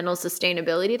environmental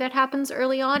sustainability that happens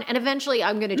early on. And eventually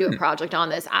I'm going to do a project on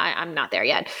this. I'm not there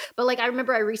yet. But like, I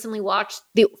remember I recently watched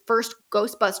the first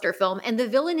Ghostbuster film, and the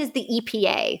villain is the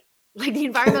EPA. Like the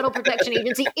Environmental Protection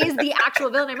Agency is the actual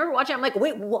villain. I remember watching, I'm like,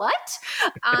 wait, what?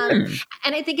 And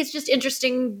I think it's just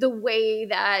interesting the way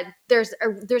that there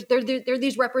are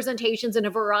these representations in a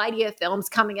variety of films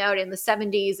coming out in the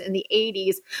 70s and the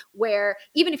 80s, where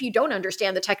even if you don't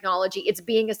understand the technology, it's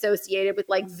being associated with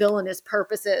like villainous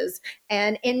purposes.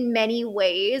 And in many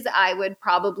ways, I would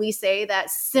probably say that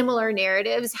similar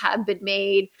narratives have been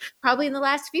made probably in the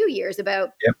last few years about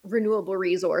renewable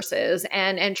resources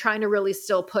and trying to really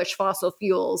still push fossil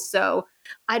fuels. So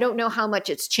I don't know how much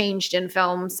it's changed in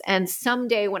films. And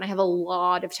someday when I have a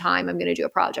lot of time, I'm going to do a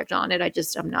project on it.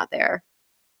 I'm not there.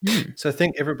 So I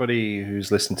think everybody who's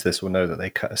listened to this will know that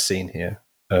they cut a scene here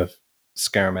of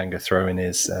Scaramanga throwing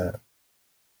his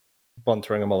Bond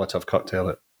throwing a Molotov cocktail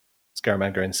at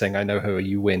Scaramanga and saying, "I know how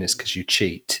you win is because you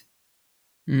cheat."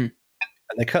 And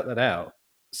they cut that out.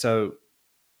 So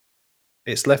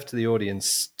it's left to the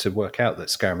audience to work out that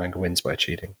Scaramanga wins by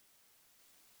cheating.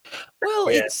 Well,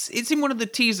 it's in one of the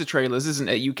teaser trailers, isn't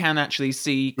it? You can actually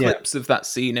see clips of that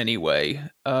scene anyway.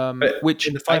 Which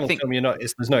in the final film,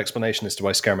 there's no explanation as to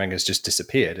why Scaramanga's just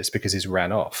disappeared. It's because he's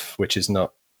ran off, which is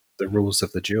not the rules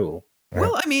of the duel.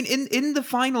 Well, I mean, in the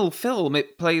final film,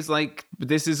 it plays like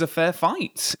this is a fair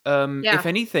fight. If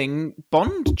anything,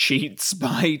 Bond cheats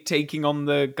by taking on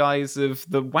the guys of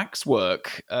the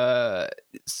waxwork.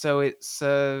 So it's...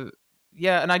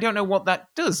 and I don't know what that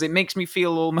does. It makes me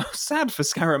feel almost sad for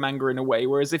Scaramanga in a way,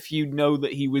 whereas if you know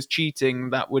that he was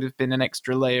cheating, that would have been an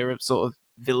extra layer of sort of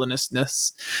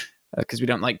villainousness, because we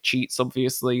don't like cheats,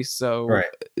 obviously. So,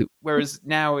 whereas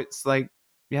now it's like,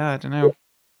 I don't know.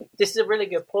 This is a really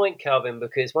good point, Calvin,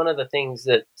 because one of the things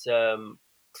that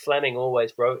Fleming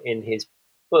always wrote in his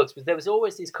books was there was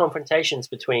always these confrontations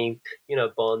between,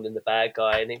 Bond and the bad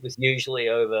guy, and it was usually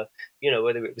over,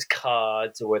 whether it was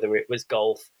cards or whether it was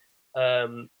golf.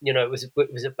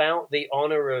 It was about the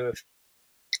honor of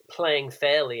playing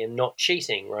fairly and not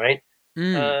cheating, right?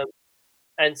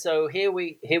 And so here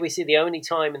we see the only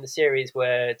time in the series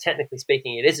where, technically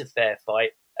speaking, it is a fair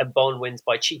fight, and Bond wins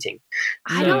by cheating.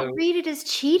 I don't read it as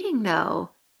cheating, though.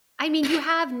 I mean, you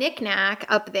have Knick-Knack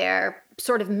up there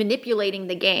sort of manipulating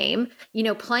the game, you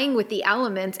know, playing with the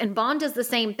elements. And Bond does the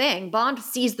same thing. Bond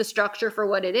sees the structure for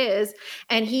what it is,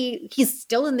 and he's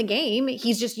still in the game.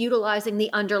 He's just utilizing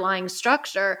the underlying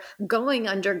structure, going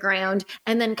underground,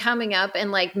 and then coming up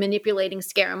and like manipulating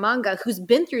Scaramanga, who's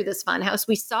been through this funhouse.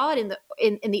 We saw it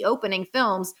in the opening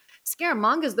films.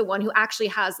 Scaramanga is the one who actually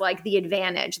has like the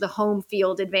advantage, the home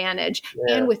field advantage,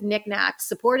 and with Nick Nack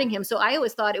supporting him. So I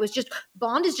always thought it was just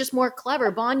Bond is just more clever.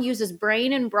 Bond uses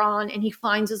brain and brawn, and he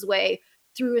finds his way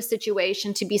through a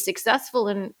situation to be successful.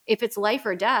 And if it's life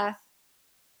or death,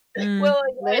 well,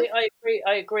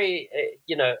 I agree.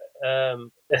 You know,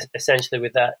 essentially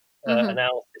with that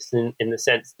analysis, in the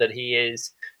sense that he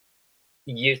is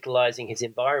utilizing his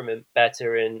environment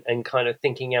better and kind of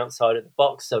thinking outside of the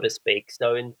box, so to speak.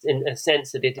 So in a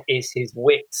sense that it is his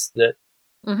wits that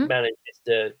manages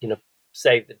to, you know,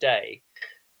 save the day.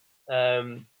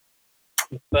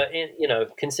 But you know,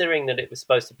 considering that it was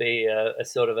supposed to be a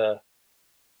sort of a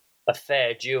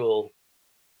fair duel,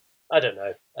 I don't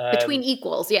know, between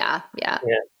equals, yeah. I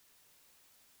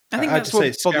think I'd that's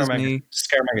say what bothers me.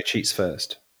 Scaramanga cheats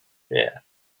first. Yeah,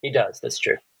 he does. That's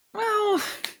true. Well,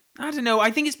 I don't know.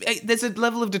 I think there's a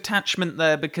level of detachment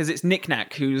there because it's Nick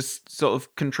Nack who's sort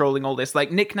of controlling all this.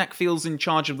 Like, Nick Nack feels in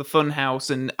charge of the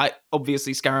funhouse, and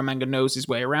obviously Scaramanga knows his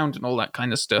way around and all that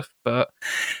kind of stuff. But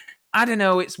I don't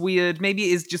know. It's weird.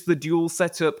 Maybe it is just the duel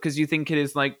setup because you think it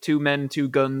is like 2 men, 2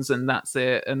 guns, and that's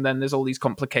it. And then there's all these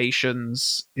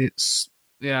complications. I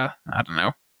don't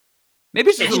know. Maybe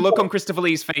it's just the look on Christopher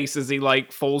Lee's face as he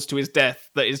like falls to his death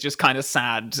that is just kind of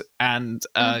sad. And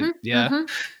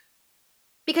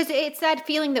because it's that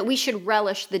feeling that we should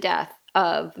relish the death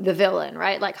of the villain,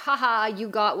 right? Like, haha, you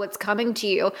got what's coming to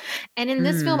you. And in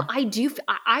this film, I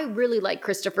really like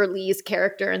Christopher Lee's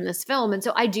character in this film. And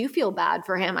so I do feel bad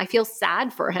for him. I feel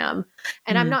sad for him.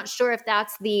 And I'm not sure if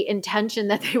that's the intention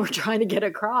that they were trying to get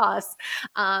across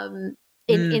in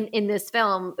this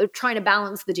film, trying to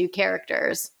balance the 2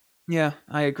 characters. Yeah,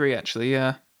 I agree, actually.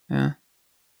 Yeah.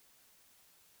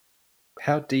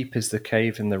 How deep is the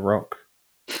cave in the rock?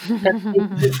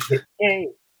 And it's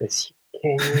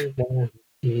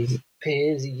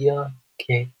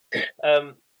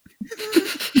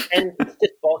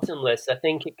just bottomless. I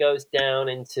think it goes down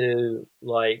into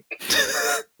like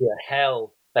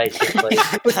hell, basically.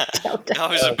 I was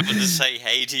about to say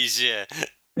Hades, yeah.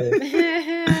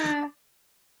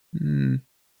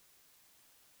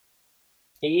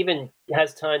 He even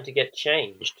has time to get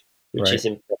changed, which is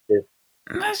impressive.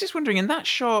 I was just wondering, in that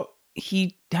shot,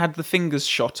 he had the fingers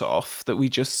shot off that we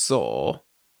just saw.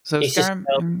 So he's just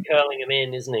curling him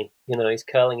in, isn't he? You know, he's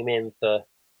curling him in for...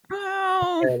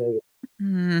 Well,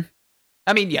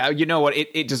 I mean, yeah, you know what?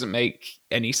 It doesn't make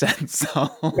any sense.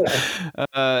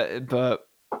 But,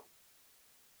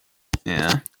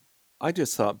 yeah. I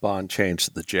just thought Bond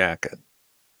changed the jacket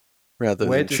rather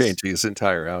than changing his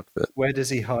entire outfit. Where does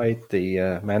he hide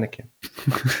the mannequin?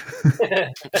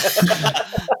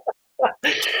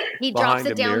 He drops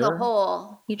it down the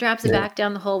hole. He drops it back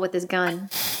down the hole with his gun.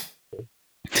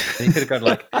 He could have gone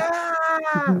like,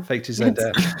 faked his own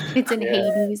death. It's in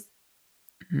Hades.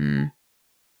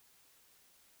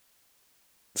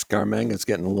 Scaramanga's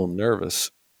getting a little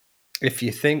nervous. If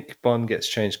you think Bond gets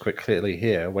changed quickly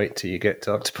here, wait till you get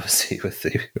to Octopussy with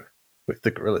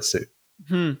the gorilla suit.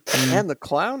 And the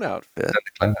clown outfit.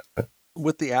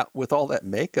 With all that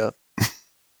makeup.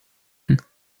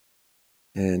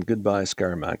 And goodbye,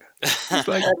 Scaramanga. He's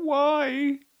like,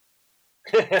 why?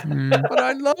 But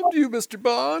I loved you, Mr.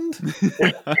 Bond.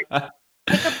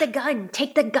 Pick up the gun.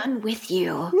 Take the gun with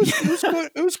you.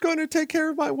 Who's going to take care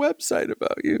of my website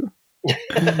about you?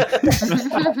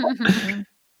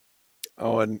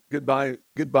 Oh, and goodbye,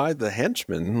 the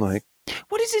henchman. Like,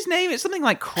 what is his name? It's something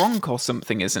like Kronk or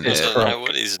something, isn't it? I don't know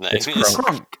what his name is.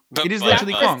 Kronk. It is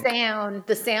literally Kronk.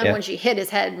 The sound when she hit his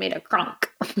head made a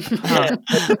cronk.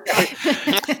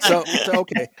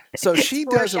 Okay. So she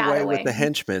does away with the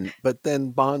henchman, but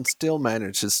then Bond still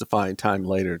manages to find time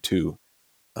later to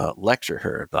lecture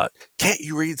her about, can't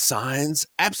you read signs?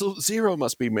 Absolute zero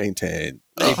must be maintained.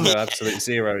 Even though absolute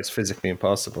zero is physically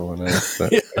impossible on Earth.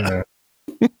 But,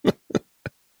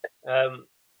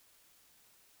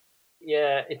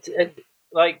 it's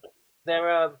like there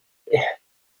are,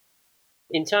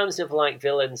 in terms of like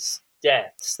villains'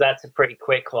 deaths, that's a pretty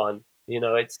quick one. You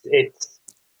know, it's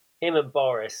him and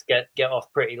Boris get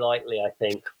off pretty lightly, I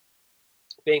think.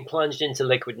 Being plunged into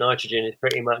liquid nitrogen is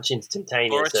pretty much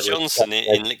instantaneous. Boris Johnson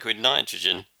in liquid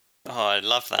nitrogen. Oh, I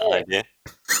love that idea.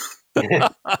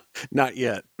 Not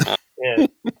yet. Yeah.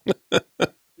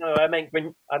 No, I meant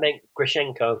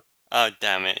Grishenko. Oh,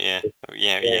 damn it!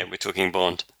 Yeah. We're talking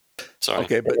Bond. Sorry.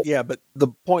 Okay, but the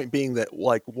point being that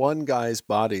like one guy's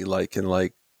body like can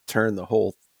like turn the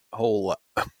whole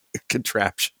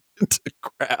contraption into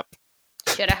crap.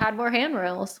 Should have had more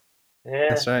handrails. Yeah.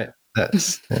 That's right.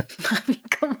 That's I mean,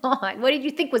 come on. What did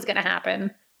you think was going to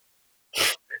happen?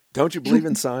 Don't you believe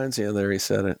in signs? Yeah, there he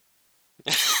said it.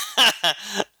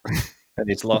 and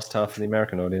he's lost half of the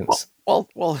American audience.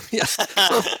 Well, yeah.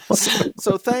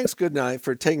 So thanks, good night,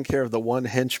 for taking care of the one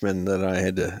henchman that I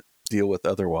had to deal with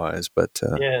otherwise. But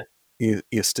you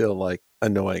still like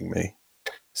annoying me.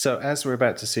 So as we're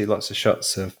about to see lots of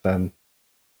shots of Britt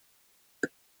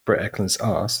Ekland's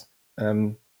arse,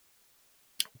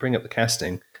 bring up the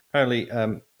casting. Apparently,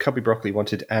 Cubby Broccoli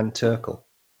wanted Anne Turkle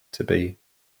to be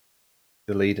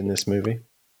the lead in this movie.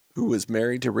 Who was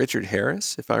married to Richard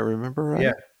Harris, if I remember right?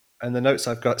 Yeah, and the notes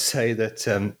I've got say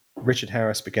that Richard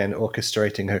Harris began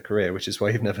orchestrating her career, which is why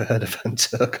you've never heard of Anne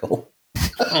Turkle.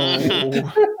 She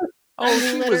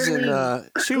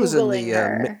was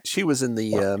in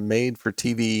the made for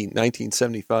TV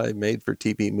 1975 made for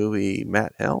TV movie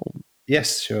Matt Helm.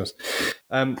 Yes, she was.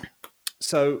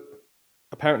 So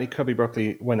apparently, Cubby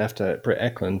Broccoli went after Britt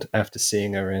Ekland after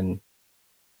seeing her in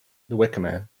The Wicker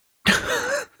Man.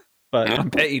 But I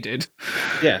bet he did.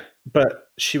 Yeah, but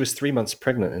she was 3 months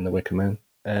pregnant in The Wicker Man,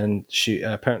 and she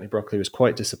apparently Broccoli was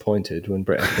quite disappointed when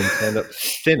Britt Ekland turned up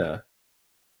thinner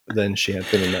than she had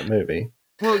been in that movie.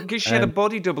 Well, because she had a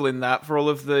body double in that for all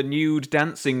of the nude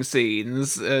dancing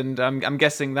scenes, and I'm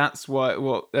guessing that's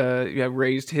what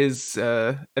raised his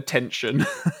attention.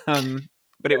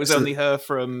 But it was only her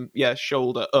from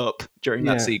shoulder up during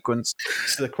that sequence.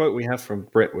 So the quote we have from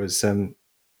Britt was,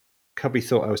 Cubby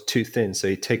thought I was too thin, so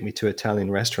he'd take me to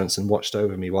Italian restaurants and watched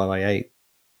over me while I ate.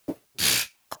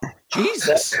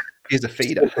 Jesus. He's a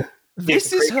feeder.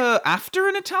 This is her after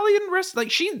an Italian restaurant? Like,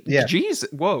 jeez.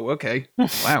 Whoa, okay.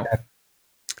 Wow.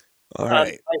 All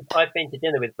right. I've been to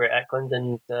dinner with Britt Ekland,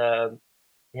 and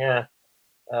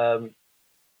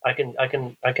I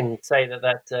can say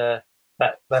that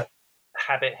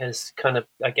habit has kind of,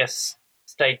 I guess,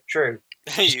 stayed true.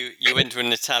 You went to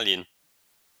an Italian.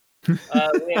 We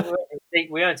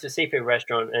went to a seafood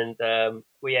restaurant, and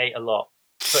we ate a lot.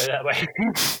 Put it that way.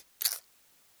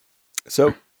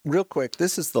 So, real quick,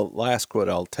 this is the last quote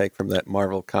I'll take from that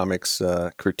Marvel Comics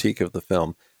critique of the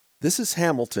film. This is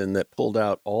Hamilton that pulled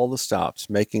out all the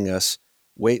stops, making us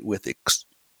wait with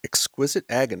exquisite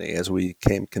agony as we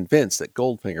became convinced that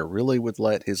Goldfinger really would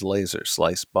let his laser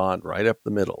slice Bond right up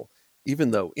the middle. Even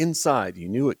though inside you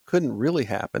knew it couldn't really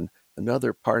happen,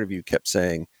 another part of you kept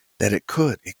saying that it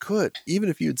could, even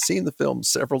if you'd seen the film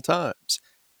several times.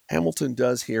 Hamilton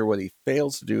does here what he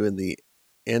fails to do in the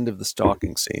end of the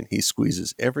stalking scene. He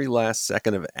squeezes every last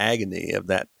second of agony of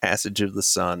that passage of the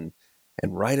sun,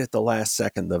 and right at the last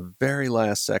second, the very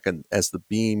last second, as the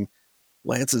beam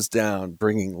lances down,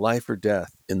 bringing life or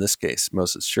death, in this case,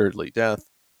 most assuredly death,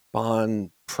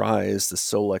 Bond pries the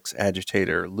Solex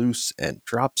agitator loose and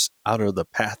drops out of the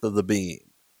path of the beam.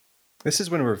 This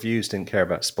is when reviews didn't care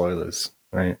about spoilers,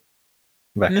 right?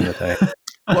 Back in the day.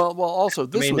 Well, also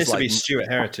this was this would like be Stuart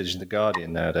Heritage in The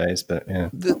Guardian nowadays, but yeah.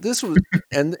 This was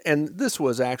and this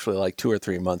was actually like 2 or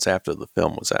 3 months after the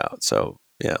film was out. So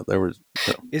yeah, there was.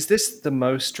 Is this the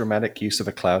most dramatic use of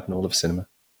a cloud in all of cinema?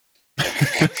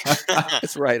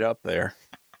 It's right up there.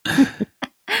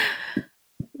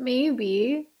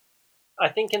 Maybe. I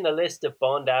think in the list of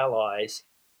Bond allies,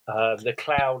 the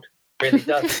cloud really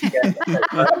does.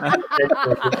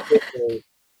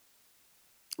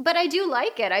 But I do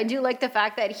like it. I do like the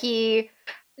fact that he,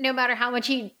 no matter how much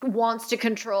he wants to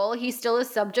control, he still is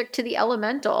subject to the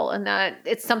elemental, and that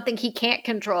it's something he can't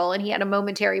control. And he had a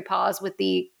momentary pause with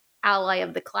the ally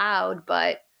of the cloud,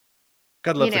 but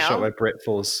Gotta love the shot where Britt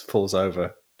falls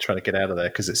over trying to get out of there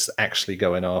because it's actually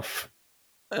going off.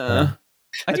 I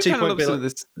do kind of love some of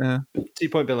this. 2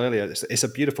 Point Bill earlier, it's a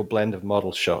beautiful blend of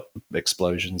model shot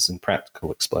explosions and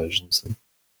practical explosions.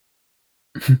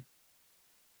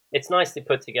 It's nicely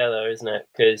put together, isn't it?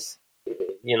 Because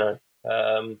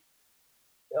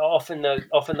often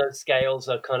those scales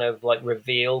are kind of like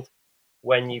revealed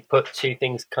when you put two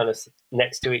things kind of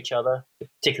next to each other,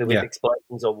 particularly with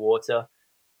explosions or water,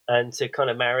 and to kind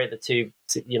of marry the two,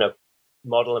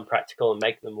 model and practical and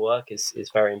make them work is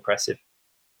very impressive.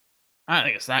 I don't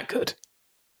think it's that good.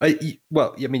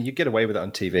 You get away with it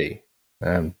on TV.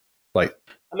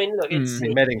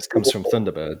 Meddings comes from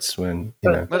Thunderbirds when,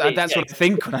 Well, that's what I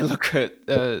think when I look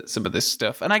at some of this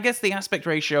stuff. And I guess the aspect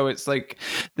ratio, it's like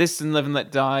this and Live and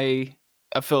Let Die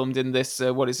are filmed in this,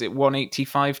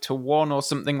 185:1 or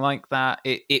something like that.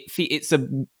 It's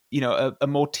a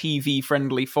more TV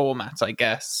friendly format, I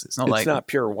guess. It's not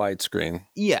pure widescreen.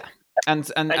 Yeah.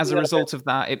 And as a you result of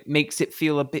that, it makes it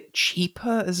feel a bit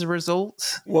cheaper as a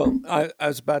result. Well, I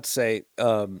was about to say,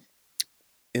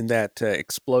 in that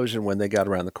explosion when they got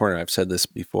around the corner, I've said this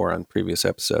before on previous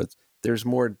episodes, there's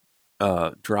more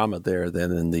drama there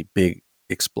than in the big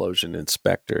explosion in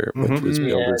Spectre, which was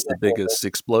billed as the biggest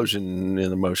explosion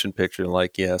in a motion picture.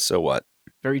 Like, yeah, so what?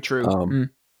 Very true.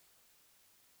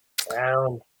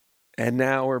 Round. And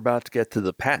now we're about to get to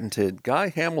the patented Guy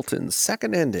Hamilton's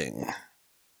second ending.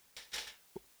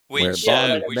 Which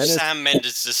Menace- Sam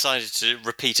Mendes decided to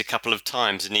repeat a couple of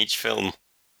times in each film.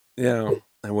 Yeah,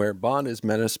 and where Bond is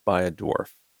menaced by a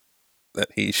dwarf that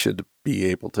he should be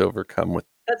able to overcome with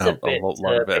That's a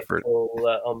lot of effort.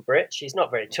 Tall, on Brit. She's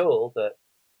not very tall, but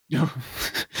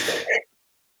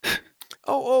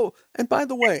Oh, and by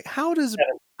the way, how does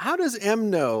M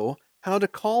know how to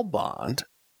call Bond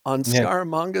on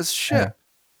Scaramanga's ship?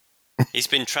 He's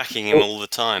been tracking him all the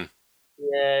time.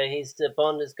 yeah,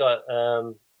 Bond has got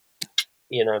a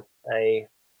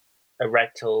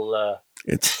rectal.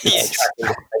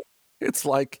 It's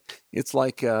like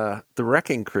the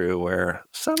Wrecking Crew, where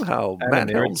somehow And a Matt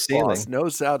mirrored Helm's boss ceiling.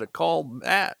 knows how to call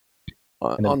Matt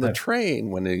on the train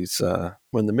when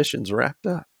when the mission's wrapped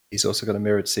up. He's also got a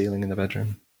mirrored ceiling in the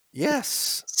bedroom.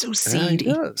 Yes, So yeah, he seedy.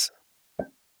 does.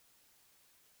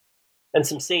 And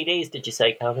some CDs, did you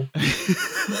say, Calvin?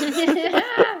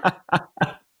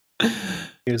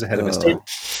 He was ahead of his time. You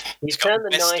He's got turned the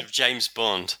the best knife. of James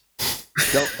Bond.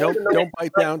 Don't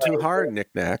bite down too hard, Knick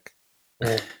Knack.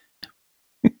 I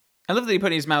love that he put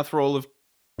it in his mouth for all of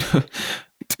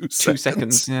 2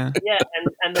 seconds. Yeah. Yeah,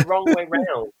 and the wrong way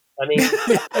round. I mean,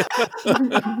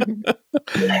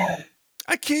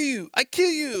 I kill you! I kill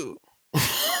you!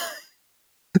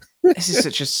 This is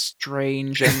such a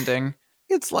strange ending.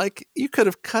 It's like you could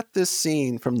have cut this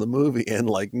scene from the movie and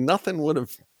like nothing would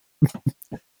have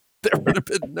there would have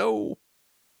been no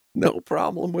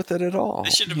problem with it at all. They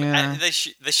should have. Yeah.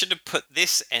 They should have put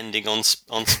this ending on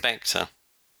Spectre.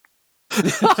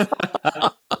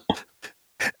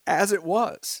 As it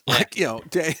was. Yeah.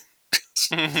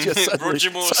 Like, just suddenly-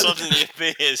 Roger Moore suddenly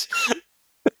appears.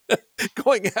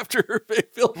 going after her big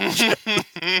villain.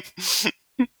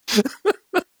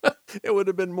 It would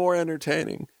have been more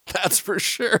entertaining. That's for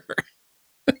sure.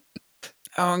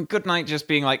 Oh, and Goodnight just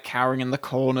being like cowering in the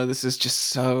corner. This is just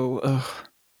so.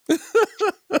 Ugh.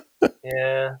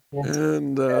 yeah.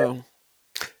 And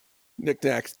Knick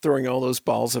Knack throwing all those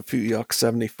balls of Fuyuk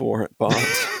 74 at Bond.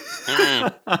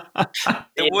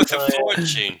 They're worth a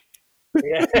fortune.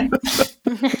 Yeah.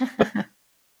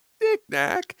 Knick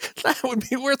Knack, that would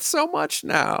be worth so much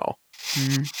now.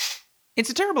 It's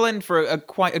a terrible end for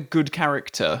quite a good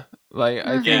character. Like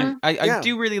I think I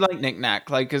do really like Knick Knack.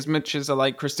 Like as much as I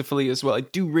like Christopher Lee as well, I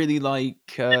do really like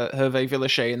Hervé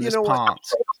Villachet in this part.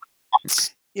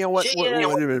 You know what? Yeah.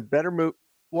 What would have been a better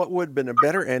What would have been a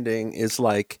better ending is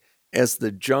like as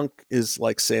the junk is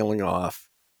like sailing off,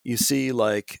 you see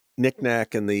like Knick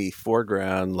Knack in the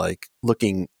foreground, like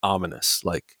looking ominous,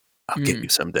 like I'll get you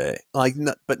someday. Like,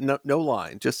 no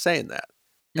line, just saying that,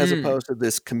 as opposed to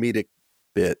this comedic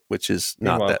bit, which is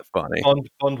not Meanwhile, that funny.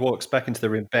 Bond walks back into the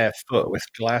room barefoot with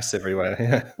glass everywhere.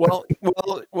 Yeah.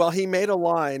 Well, he made a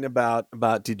line about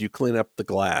did you clean up the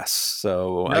glass?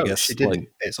 So I No, guess she didn't.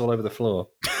 like, It's all over the floor.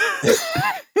 She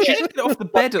did get off the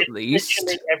bed at least.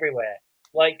 Literally everywhere.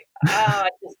 Like,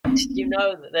 you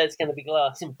know that there's going to be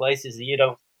glass in places that you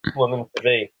don't want them to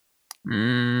be.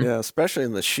 yeah, especially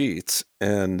in the sheets.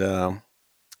 And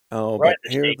Right,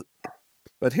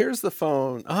 but here's the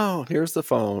phone. Oh, here's the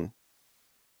phone.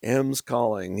 M's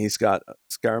calling. He's got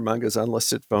Scaramanga's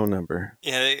unlisted phone number.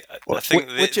 Yeah, I think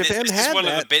Which if M this had is one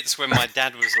that- of the bits when my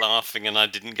dad was laughing and I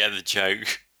didn't get the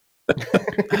joke.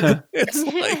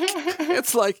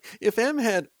 It's like if M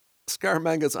had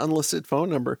Scaramanga's unlisted phone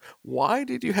number, why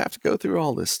did you have to go through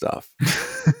all this stuff?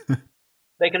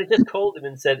 They could have just called him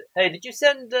and said, "Hey, did you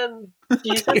send Did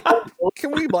you send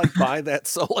Can we like buy that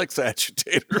Solex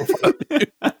agitator from you?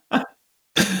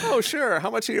 Oh, sure. How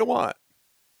much do you want?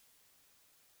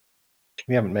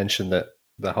 We haven't mentioned that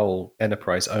the whole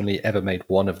Enterprise only ever made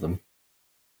one of them.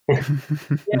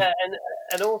 Yeah,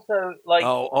 and also like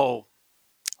Oh,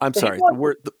 I'm sorry.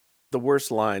 The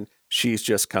worst line. She's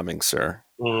just coming, sir.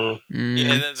 Yeah,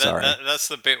 Sorry. that's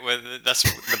the bit where that's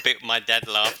the bit my dad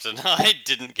laughed and I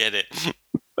didn't get it.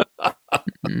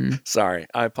 Sorry,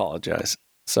 I apologize.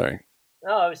 Sorry.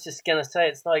 No, I was just gonna say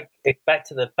it's like back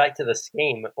to the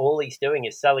scheme. All he's doing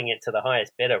is selling it to the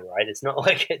highest bidder, right? It's not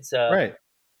like it's Right.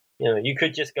 You know, you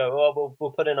could just go, oh,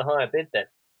 we'll put in a higher bid then.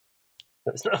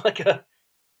 It's not like a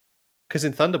Because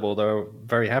in Thunderball, they were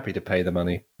very happy to pay the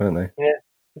money, weren't they?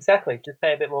 exactly. Just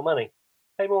pay a bit more money.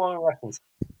 Pay more on reference.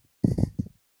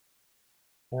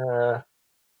 Well,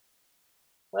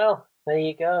 there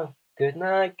you go. Good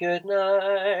night, good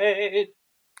night.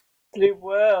 Sleep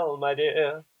well, my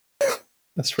dear.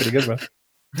 That's pretty good, man.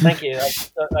 Thank you.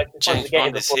 James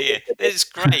Bond is here. It's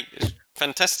great. It's a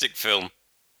fantastic film.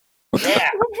 Yeah,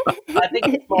 I think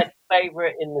it's my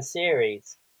favourite in the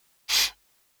series.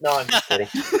 No, I'm just kidding.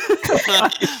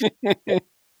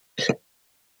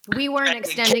 We weren't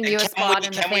extending you a spot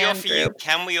in the fan group.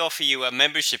 Can we offer you a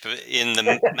membership in the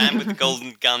Man with the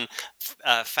Golden Gun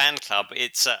fan club?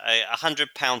 It's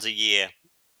 £100 a year.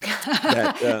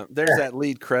 There's that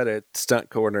lead credit,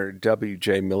 stunt coordinator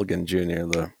W.J. Milligan Jr.,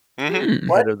 the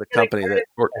head of the company.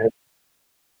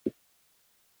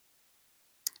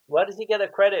 Why does he get a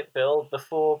credit, Bill,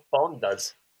 before Bond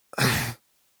does?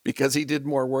 Because he did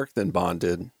more work than Bond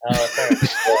did.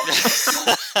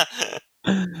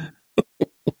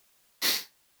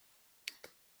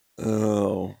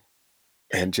 Oh,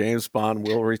 and James Bond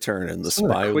will return in The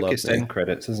Spy Who Loved Me. Quickest end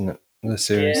credits, isn't it? The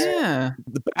series. Yeah.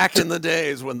 Back in the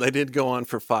days when they did go on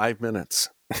for 5 minutes.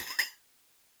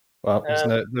 Well,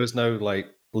 there was no like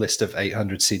list of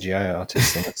 800 CGI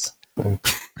artists in it.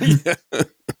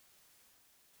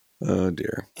 Oh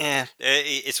dear. Yeah,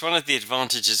 it's one of the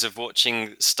advantages of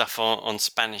watching stuff on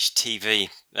Spanish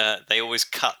TV. They always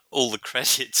cut all the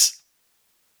credits.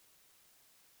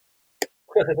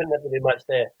 There wouldn't have to be much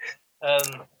there.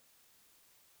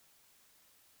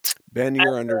 Ben,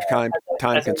 you're under time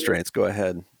constraints. Go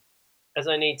ahead. As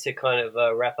I need to kind of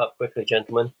wrap up quickly,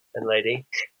 gentlemen and lady,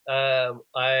 if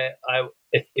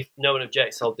no one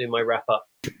objects, I'll do my wrap up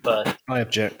first. I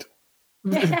object.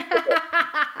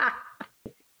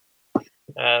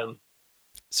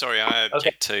 Sorry, I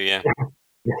object too. Yeah.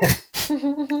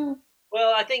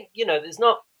 Well, I think there's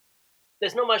not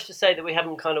much to say that we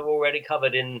haven't kind of already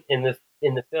covered in the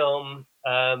film.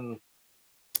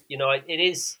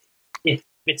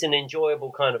 It's an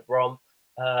enjoyable kind of romp,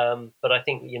 but I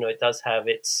think it does have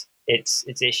its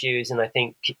issues, and I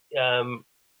think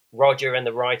Roger and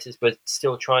the writers were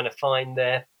still trying to find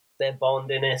their Bond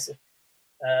in it,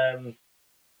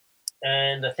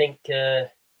 and I think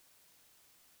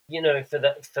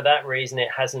for that reason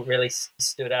it hasn't really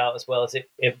stood out as well as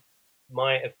it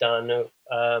might have done.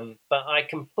 But I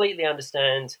completely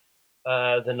understand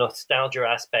the nostalgia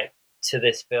aspect to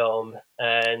this film,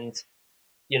 and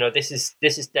this is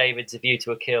David's A View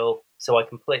to a Kill, so I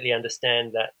completely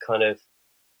understand that kind of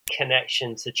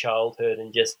connection to childhood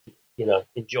and just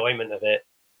enjoyment of it.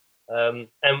 And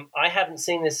I haven't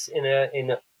seen this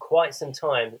in quite some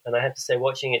time, and I have to say,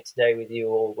 watching it today with you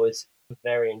all was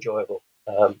very enjoyable.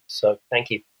 So thank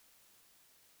you.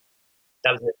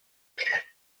 That was it.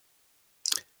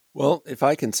 Well, if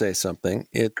I can say something,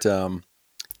 in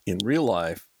real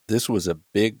life, this was a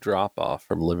big drop-off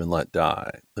from Live and Let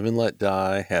Die. Live and Let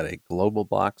Die had a global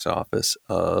box office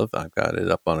of, I've got it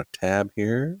up on a tab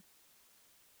here,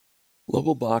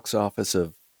 global box office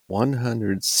of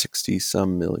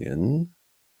 160-some million.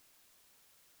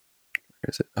 Where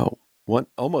is it?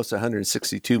 Almost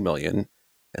 162 million,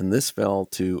 and this fell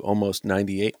to almost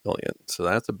 98 million. So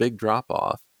that's a big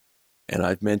drop-off. And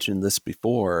I've mentioned this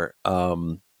before.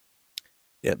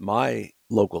 At my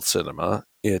local cinema,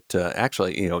 it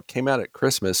actually, it came out at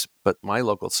Christmas, but my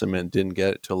local cinema didn't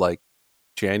get it till like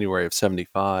January of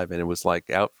 75, and it was like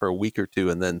out for a week or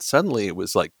two, and then suddenly it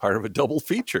was like part of a double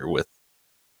feature with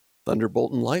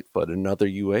Thunderbolt and Lightfoot, another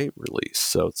UA release.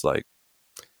 So it's like,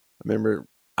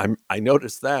 I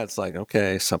noticed that. It's like,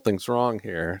 okay, something's wrong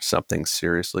here. Something's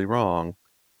seriously wrong.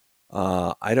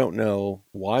 I don't know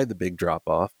why the big drop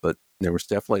off, but there was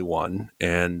definitely one.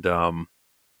 And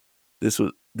this,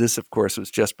 of course,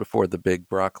 was just before the big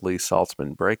Brock Lee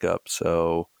Saltzman breakup.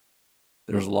 So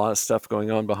there was a lot of stuff going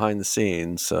on behind the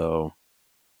scenes. So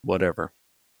whatever.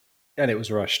 And it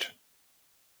was rushed.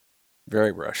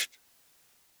 Very rushed.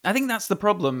 I think that's the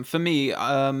problem for me.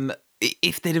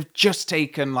 If they'd have just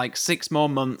taken like 6 more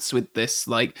months with this,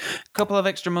 like a couple of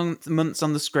extra months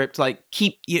on the script, like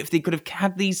if they could have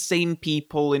had these same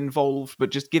people involved, but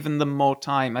just given them more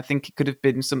time, I think it could have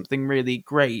been something really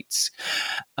great.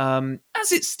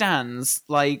 As it stands,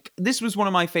 like this was one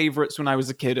of my favorites when I was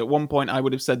a kid. At one point, I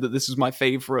would have said that this was my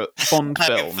favorite Bond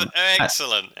film.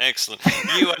 Excellent.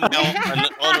 You are now an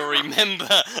honorary member.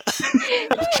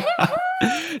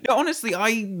 No, honestly,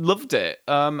 I loved it,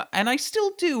 and I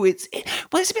still do. It's a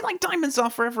bit like Diamonds Are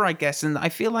Forever, I guess, and I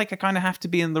feel like I kind of have to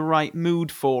be in the right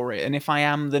mood for it. And if I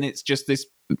am, then it's just this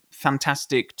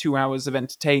fantastic 2 hours of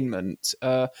entertainment.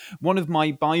 One of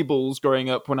my Bibles growing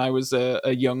up when I was a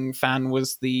young fan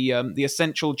was the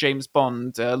Essential James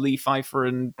Bond, Lee Pfeiffer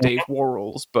and Dave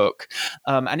Worrell's book,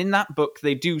 and in that book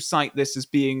they do cite this as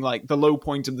being like the low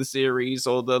point of the series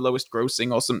or the lowest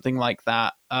grossing or something like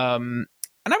that.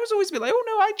 And I was always a bit like, oh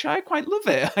no, I quite love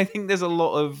it. I think there's a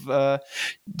lot of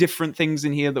different things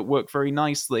in here that work very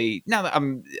nicely. Now that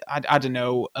I don't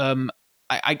know.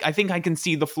 I think I can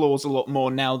see the flaws a lot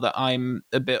more now that I'm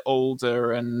a bit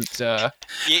older, and I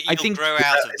think grow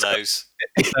out of those.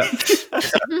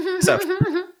 Is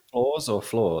that flaws or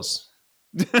flaws?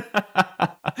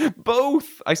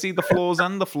 Both. I see the flaws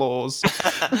and the flaws.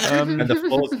 And the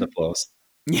flaws and the flaws.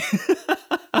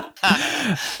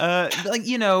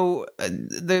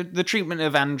 The treatment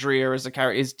of Andrea as a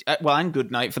character is and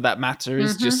Goodnight for that matter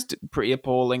is just pretty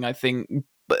appalling. I think.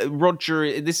 But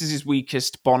Roger, this is his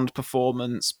weakest Bond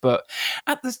performance, but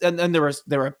at this, and there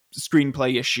are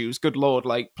screenplay issues. Good lord,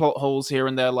 like plot holes here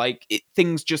and there. Like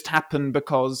things just happen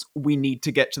because we need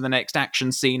to get to the next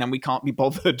action scene, and we can't be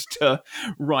bothered to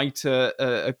write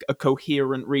a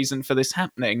coherent reason for this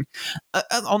happening.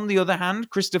 On the other hand,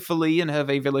 Christopher Lee and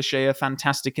Hervé Villechaize are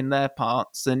fantastic in their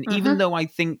parts, and even though I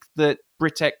think that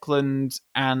Britt Ekland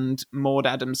and Maud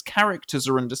Adams' characters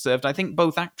are underserved, I think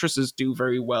both actresses do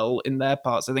very well in their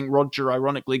parts. I think Roger,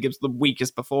 ironically, gives the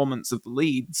weakest performance of the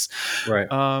leads. Right.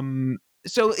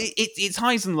 So it's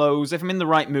highs and lows. If I'm in the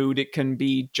right mood, it can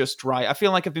be just right. I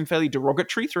feel like I've been fairly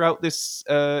derogatory throughout this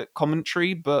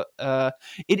commentary, but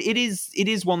it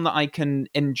is one that I can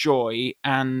enjoy,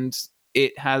 and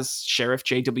it has Sheriff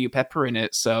J.W. Pepper in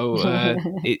it, so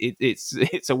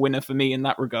it's a winner for me in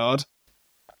that regard.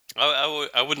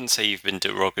 I wouldn't say you've been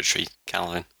derogatory,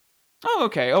 Calvin. Oh,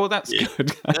 okay. Oh, that's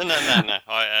good. No.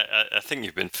 I think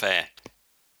you've been fair.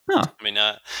 Huh. I mean,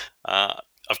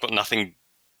 I've got nothing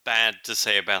bad to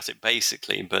say about it,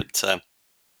 basically, but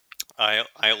I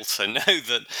also know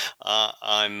that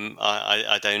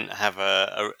I don't have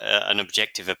an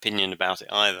objective opinion about it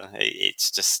either.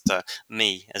 It's just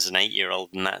me as an 8-year-old,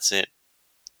 and that's it.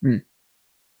 Mm.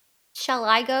 Shall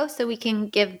I go so we can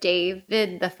give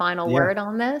David the final word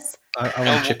on this? I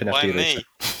want to chip in a few minutes.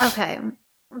 Okay,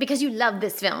 because you love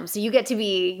this film, so we get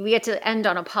to end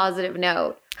on a positive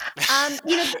note.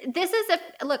 This is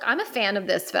look, I'm a fan of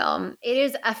this film. It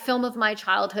is a film of my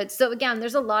childhood. So again,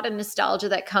 there's a lot of nostalgia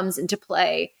that comes into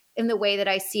play in the way that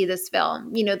I see this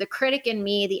film. The critic in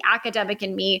me, the academic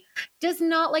in me, does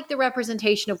not like the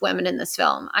representation of women in this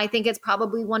film. I think it's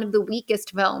probably one of the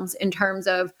weakest films in terms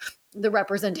of the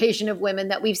representation of women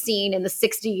that we've seen in the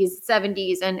 60s,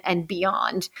 70s, and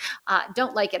beyond.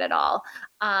 Don't like it at all.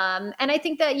 And I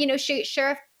think that,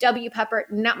 Sheriff W. Pepper,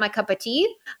 not my cup of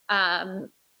tea.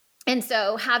 And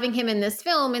so having him in this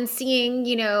film and seeing,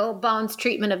 Bond's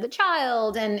treatment of the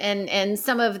child and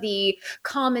some of the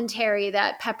commentary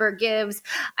that Pepper gives,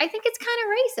 I think it's kind of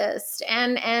racist.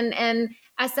 And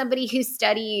as somebody who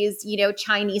studies,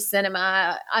 Chinese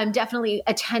cinema, I'm definitely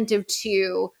attentive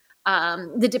to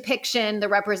the depiction, the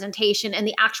representation, and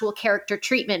the actual character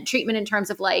treatment in terms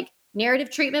of like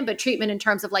narrative treatment, but treatment in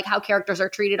terms of like how characters are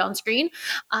treated on screen.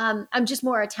 I'm just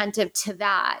more attentive to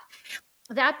that.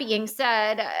 That being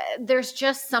said, there's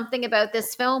just something about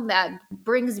this film that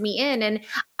brings me in. And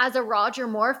as a Roger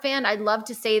Moore fan, I'd love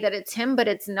to say that it's him, but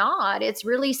it's not. It's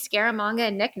really Scaramanga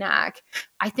and Knick Knack.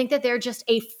 I think that they're just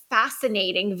a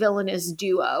fascinating villainous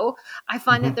duo. I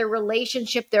find that their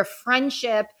relationship, their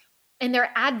friendship, and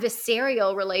their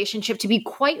adversarial relationship to be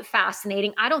quite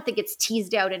fascinating. I don't think it's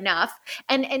teased out enough.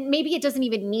 And maybe it doesn't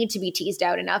even need to be teased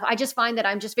out enough. I just find that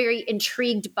I'm just very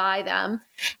intrigued by them.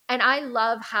 And I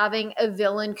love having a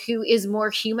villain who is more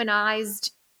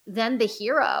humanized than the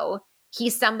hero.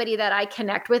 He's somebody that I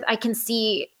connect with. I can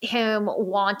see him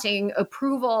wanting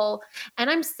approval. And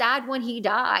I'm sad when he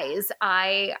dies.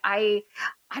 I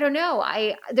don't know.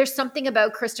 There's something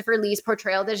about Christopher Lee's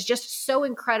portrayal that's just so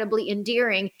incredibly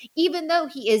endearing, even though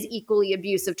he is equally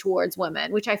abusive towards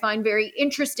women, which I find very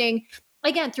interesting.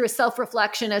 Again, through a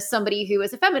self-reflection as somebody who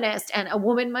is a feminist and a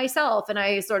woman myself, and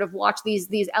I sort of watch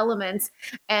these elements,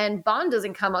 and Bond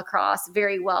doesn't come across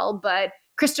very well, but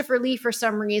Christopher Lee, for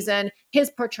some reason,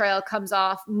 his portrayal comes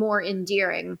off more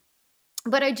endearing.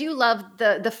 But I do love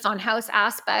the funhouse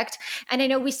aspect. And I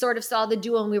know we sort of saw the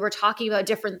duel and we were talking about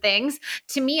different things.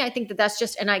 To me, I think that that's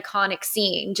just an iconic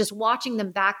scene. Just watching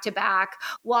them back to back,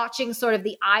 watching sort of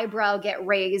the eyebrow get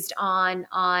raised on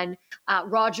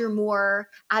Roger Moore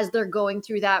as they're going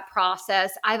through that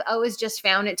process. I've always just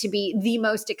found it to be the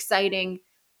most exciting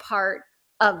part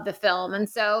of the film. And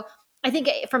so I think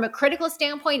from a critical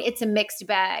standpoint, it's a mixed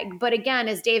bag. But again,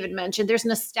 as David mentioned, there's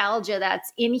nostalgia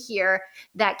that's in here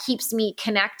that keeps me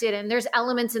connected. And there's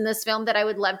elements in this film that I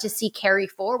would love to see carry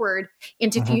forward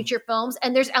into future films.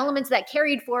 And there's elements that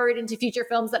carried forward into future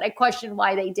films that I question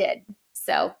why they did.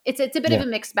 So it's a bit of a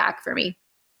mixed bag for me.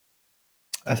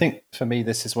 I think for me,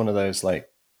 this is one of those like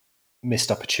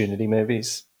missed opportunity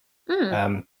movies.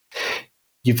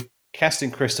 You've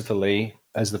casting Christopher Lee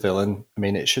as the villain. I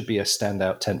mean, it should be a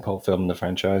standout tentpole film in the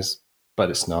franchise, but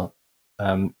it's not.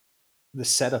 The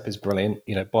setup is brilliant.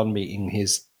 You know, Bond meeting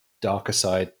his darker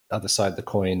side, other side of the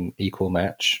coin, equal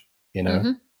match, you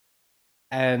know.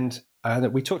 And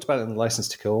we talked about it in the License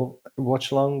to Kill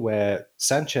watch along, where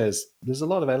Sanchez, there's a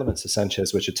lot of elements of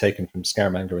Sanchez which are taken from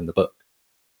Scaramanga in the book.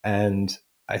 And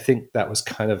I think that was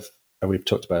kind of, we've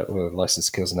talked about License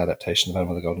to Kill as an adaptation of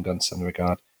Animal with the Golden Gun in some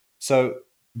regard. So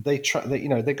they got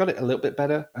it a little bit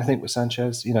better, I think, with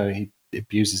Sanchez. You know, he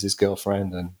abuses his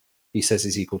girlfriend and he says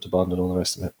he's equal to Bond and all the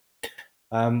rest of it.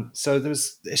 So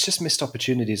it's just missed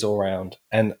opportunities all around.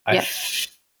 And I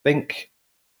think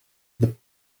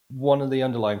one of the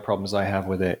underlying problems I have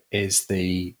with it is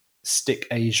the stick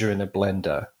Asia in a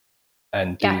blender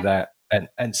and do that.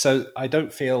 And so I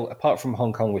don't feel, apart from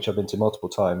Hong Kong, which I've been to multiple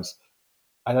times,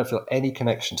 I don't feel any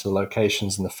connection to the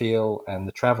locations and the feel and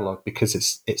the travelogue because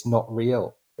it's not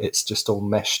real. It's just all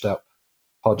meshed up,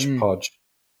 hodgepodge,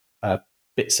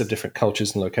 bits of different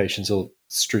cultures and locations all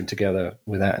strewn together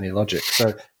without any logic.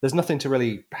 So there's nothing to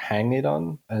really hang it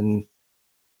on. And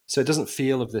so it doesn't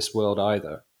feel of this world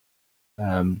either.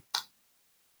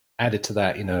 Added to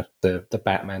that, you know, the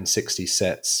Batman 60s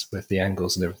sets with the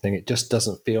angles and everything, it just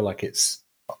doesn't feel like it's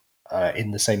in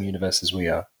the same universe as we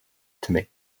are, to me.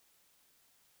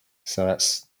 So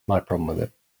that's my problem with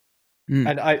it.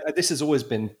 And this has always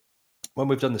been, when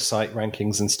we've done the site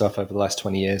rankings and stuff over the last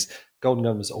 20 years, Golden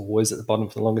Gun was always at the bottom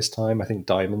for the longest time. I think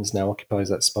Diamonds now occupies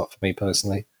that spot for me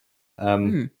personally.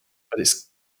 But it's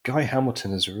Guy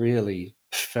Hamilton has really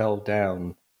fell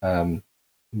down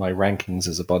my rankings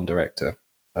as a Bond director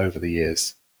over the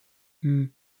years. I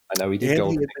know he did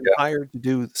Golden Gun. He had been hired to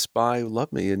do Spy Who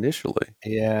Loved Me initially.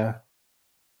 Yeah.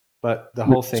 But the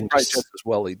whole thing just as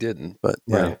well he didn't, but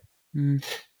right.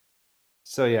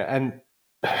 So yeah, and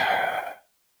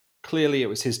clearly it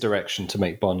was his direction to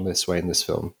make Bond this way in this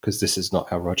film, because this is not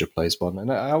how Roger plays Bond.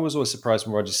 And I was always surprised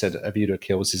when Roger said A View to a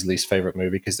Kill was his least favorite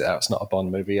movie, because that's not a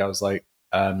Bond movie. I was like,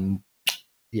 Bond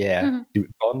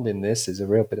in this is a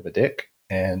real bit of a dick.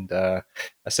 And I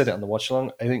said it on the watch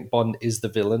along. I think Bond is the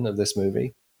villain of this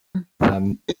movie,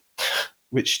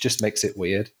 which just makes it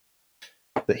weird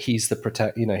that he's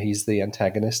the he's the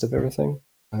antagonist of everything.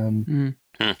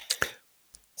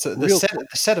 So the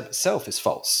setup itself is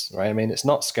false, right? I mean, it's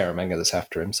not Scaramanga that's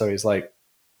after him. So he's like,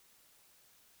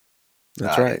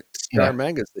 that's right.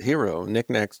 Scaramanga's the hero.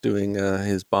 Knick-Knack's doing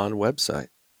his Bond website.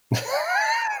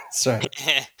 That's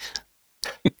right.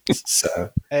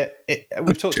 So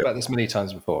we've talked about this many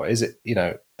times before. Is it,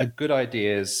 a good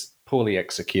idea is poorly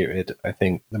executed? I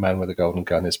think The Man with the Golden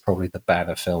Gun is probably the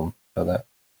banner film for that.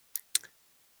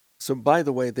 So, by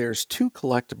the way, there's two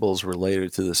collectibles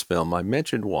related to this film. I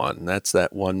mentioned one. That's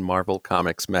that one Marvel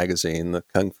Comics magazine, the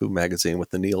Kung Fu magazine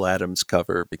with the Neil Adams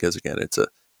cover, because, again, it's a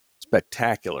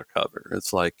spectacular cover.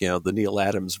 It's like, the Neil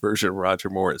Adams version of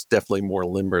Roger Moore is definitely more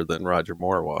limber than Roger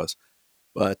Moore was.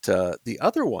 But the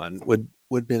other one would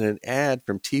have been an ad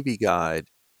from TV Guide.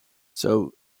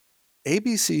 So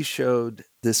ABC showed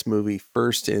this movie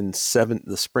first in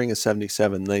the spring of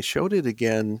 77. They showed it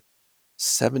again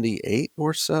 78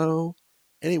 or so.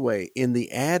 Anyway, in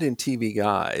the ad in TV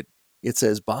Guide, it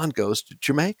says Bond goes to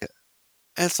Jamaica.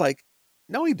 And it's like,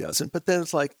 no, he doesn't. But then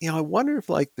it's like, I wonder if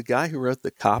the guy who wrote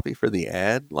the copy for the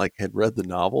ad had read the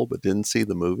novel but didn't see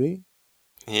the movie.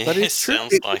 Yeah, but it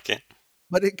sounds like it.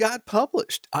 But it got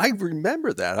published. I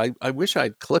remember that. I wish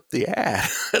I'd clipped the ad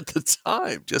at the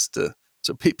time just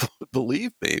so people would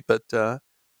believe me. But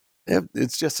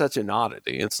it's just such an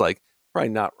oddity. It's like probably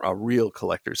not a real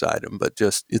collector's item, but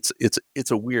just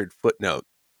it's a weird footnote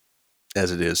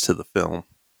as it is to the film.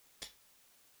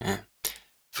 Yeah.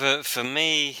 For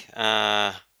me,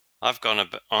 I've gone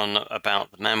on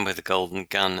about The Man with the Golden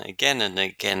Gun again and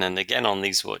again and again on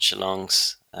these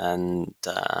watch-alongs, and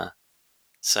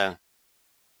so.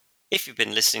 If you've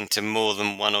been listening to more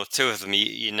than one or two of them,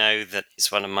 you know that it's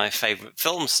one of my favourite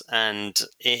films, and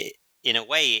in a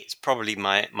way, it's probably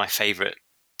my favourite.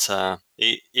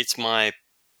 It's my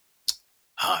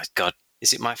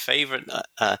is it my favourite?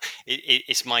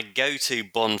 It's my go-to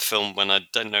Bond film when I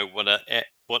don't know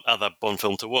what other Bond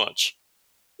film to watch.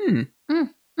 And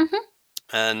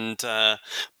but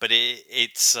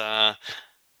it's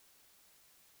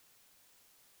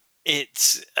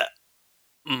it's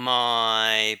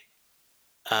my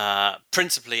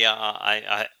principally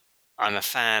I'm a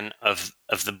fan of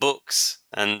the books,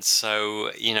 and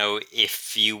so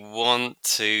if you want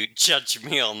to judge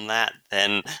me on that,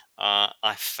 then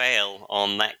I fail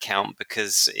on that count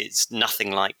because it's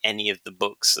nothing like any of the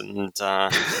books, and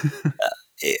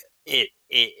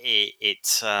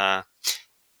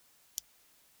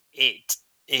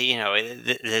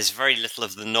there's very little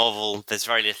of the novel. There's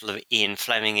very little of Ian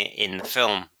Fleming in the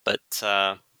film, but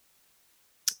I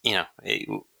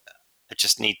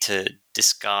just need to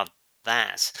discard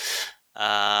that.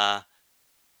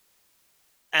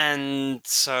 And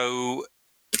so,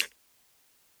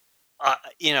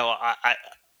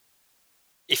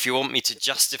 if you want me to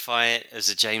justify it as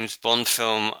a James Bond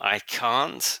film, I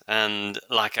can't. And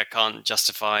I can't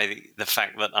justify the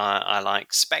fact that I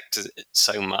like Spectre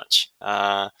so much.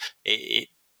 Both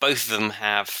of them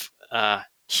have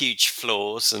huge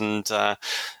flaws, and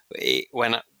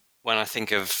when I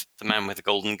think of The Man with the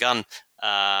Golden Gun,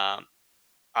 I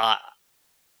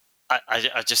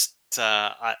just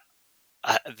the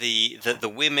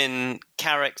women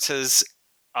characters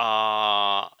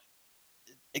are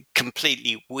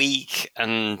completely weak,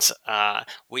 and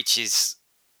which is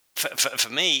for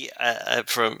me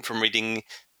from reading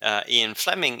Ian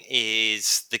Fleming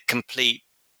is the complete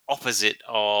opposite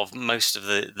of most of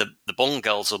the Bond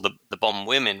girls or the Bond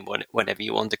women, whatever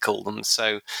you want to call them.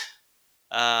 So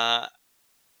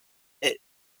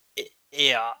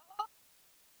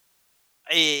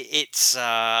it's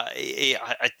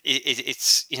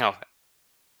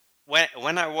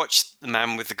when I watch The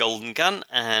Man with the Golden Gun,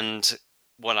 and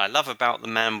what I love about The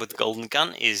Man with the Golden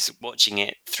Gun is watching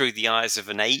it through the eyes of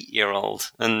an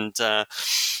 8-year-old, and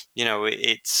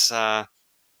it's I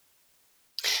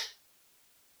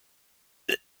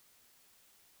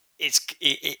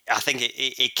think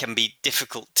it can be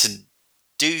difficult to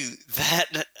do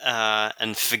that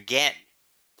and forget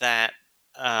that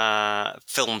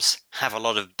films have a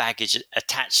lot of baggage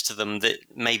attached to them that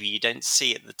maybe you don't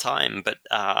see at the time, but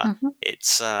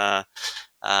it's I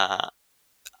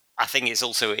think it's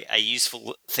also a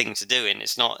useful thing to do, and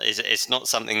it's not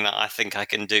something that I think I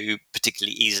can do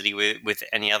particularly easily with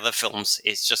any other films.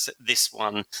 It's just that this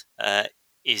one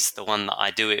is the one that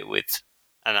I do it with.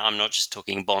 And I'm not just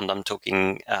talking Bond, I'm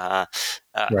talking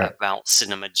about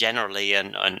cinema generally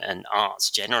and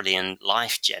arts generally and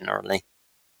life generally.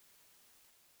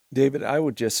 David, I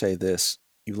would just say this.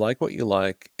 You like what you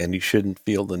like, and you shouldn't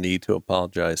feel the need to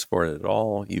apologize for it at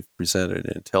all. You've presented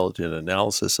an intelligent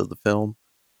analysis of the film,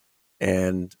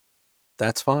 and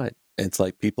that's fine. It's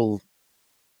like people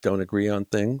don't agree on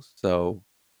things, so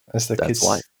that's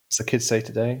life. As the kids say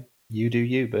today, you do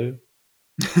you, boo.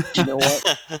 You know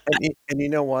what? And you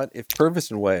know what? If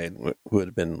Purvis and Wade would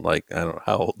have been I don't know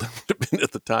how old they would have been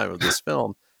at the time of this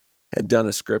film, had done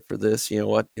a script for this, you know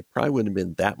what? It probably wouldn't have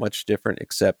been that much different,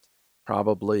 except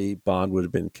probably Bond would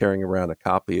have been carrying around a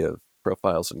copy of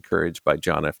Profiles in Courage by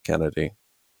John F. Kennedy.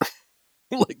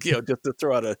 Just to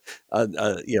throw out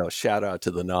a shout out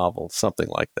to the novel, something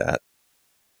like that.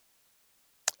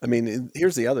 I mean,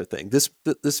 here's the other thing. This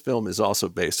film is also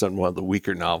based on one of the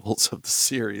weaker novels of the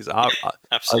series.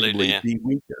 Absolutely, yeah. The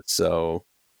weakest. So,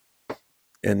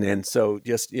 and so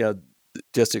just to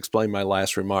explain my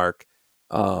last remark.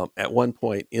 At one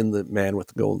point in the Man with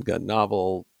the Golden Gun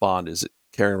novel, Bond is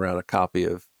carrying around a copy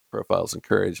of Profiles in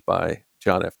Courage by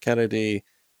John F. Kennedy.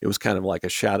 It was kind of like a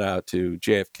shout out to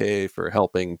JFK for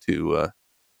helping to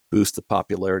boost the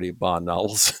popularity of Bond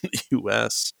novels in the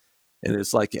U.S. And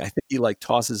it's I think he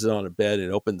tosses it on a bed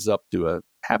and opens up to a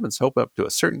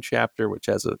certain chapter, which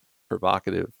has a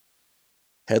provocative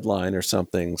headline or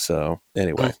something. So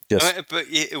anyway, but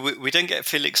we don't get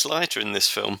Felix Leiter in this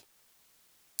film.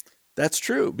 That's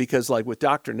true, because with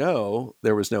Dr. No,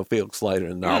 there was no Felix Leiter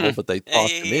in the novel, but they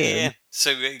tossed him in. Yeah.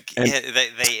 So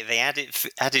they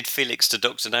added Felix to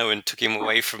Dr. No and took him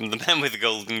away from the Man with the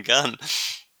Golden Gun.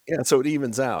 Yeah, so it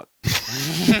evens out.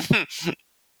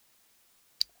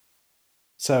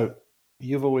 So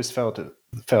you've always felt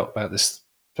about this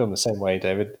film the same way,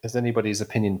 David. Has anybody's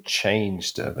opinion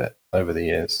changed of it over the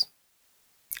years?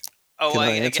 Oh,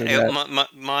 my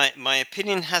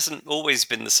opinion hasn't always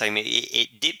been the same.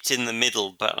 It dipped in the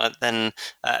middle, but then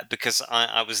because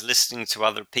I was listening to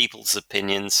other people's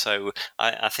opinions, so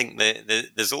I think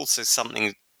there's also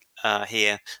something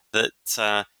here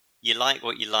that you like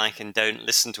what you like and don't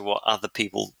listen to what other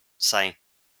people say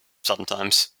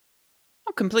sometimes.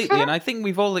 Oh, completely. And I think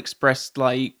we've all expressed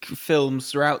like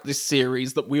films throughout this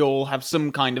series that we all have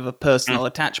some kind of a personal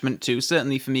attachment to.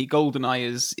 Certainly for me,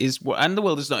 GoldenEye is what, and The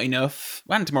World Is Not Enough,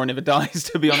 and Tomorrow Never Dies,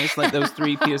 to be honest, like those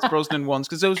three Pierce Brosnan ones,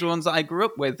 because those are ones that I grew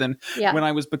up with. And when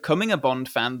I was becoming a Bond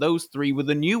fan, those three were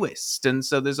the newest. And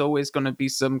so there's always going to be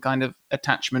some kind of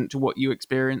attachment to what you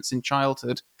experience in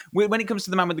childhood. When it comes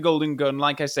to The Man with the Golden Gun,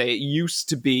 like I say, it used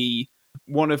to be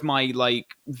one of my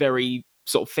like very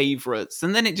sort of favorites,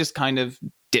 and then it just kind of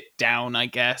dipped down, I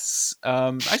guess.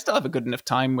 I still have a good enough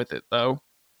time with it, though.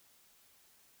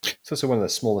 It's also one of the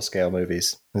smaller scale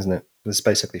movies, isn't it? There's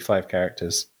basically 5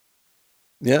 characters.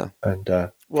 Yeah. And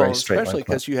well, especially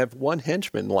because you have one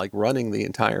henchman like running the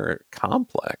entire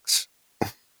complex.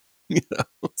 You know,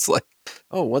 it's like,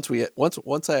 oh, once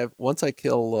I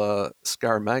kill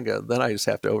Scaramanga, then I just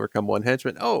have to overcome one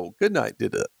henchman. Oh, Goodnight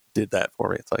did that for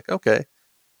me. It's like, okay,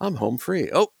 I'm home free.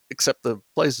 Oh, except the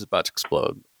place is about to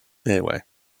explode. Anyway.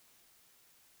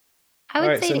 I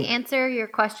would say to answer your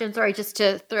question, sorry, just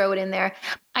to throw it in there,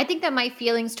 I think that my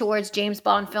feelings towards James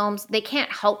Bond films, they can't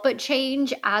help but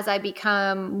change as I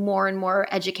become more and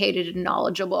more educated and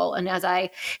knowledgeable, and as I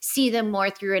see them more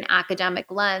through an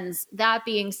academic lens. That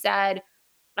being said,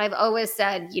 I've always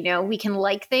said, you know, we can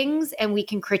like things and we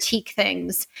can critique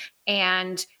things,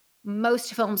 and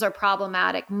most films are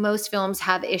problematic. Most films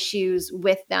have issues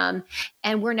with them,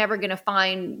 and we're never going to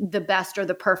find the best or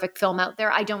the perfect film out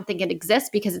there. I don't think it exists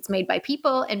because it's made by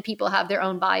people, and people have their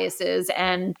own biases,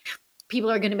 and people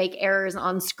are going to make errors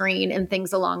on screen and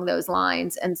things along those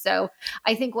lines. And so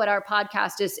I think what our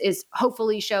podcast is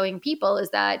hopefully showing people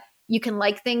is that you can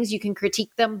like things, you can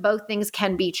critique them. Both things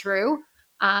can be true.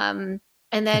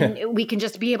 And then we can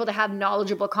just be able to have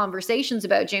knowledgeable conversations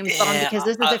about James Bond, because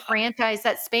this is a franchise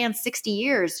that spans 60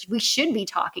 years. We should be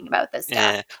talking about this stuff.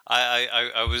 Yeah,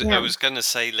 I was going to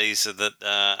say, Lisa, that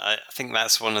I think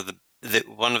that's one of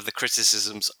the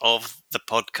criticisms of the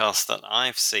podcast that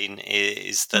I've seen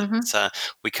is that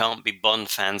we can't be Bond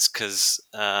fans because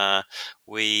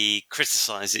we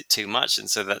criticize it too much, and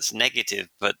so that's negative.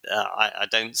 But I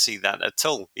don't see that at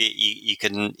all. You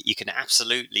can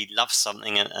absolutely love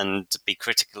something and be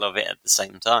critical of it at the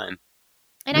same time.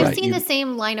 And I've seen the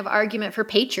same line of argument for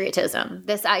patriotism,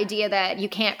 this idea that you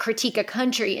can't critique a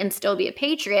country and still be a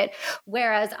patriot.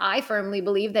 Whereas I firmly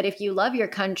believe that if you love your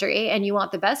country and you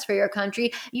want the best for your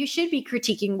country, you should be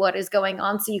critiquing what is going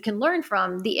on so you can learn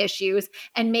from the issues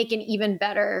and make an even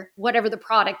better, whatever the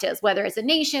product is, whether it's a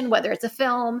nation, whether it's a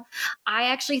film. I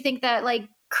actually think that like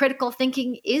critical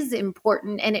thinking is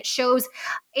important, and it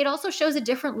also shows a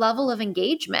different level of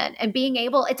engagement and being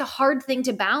able, it's a hard thing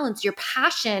to balance your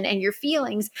passion and your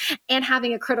feelings and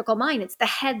having a critical mind. It's the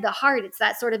head, the heart, it's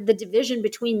that sort of the division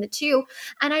between the two.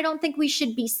 And I don't think we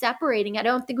should be separating. I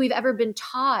don't think we've ever been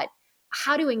taught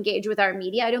how to engage with our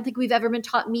media. I don't think we've ever been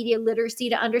taught media literacy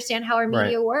to understand how our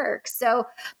media works. So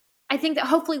I think that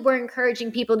hopefully we're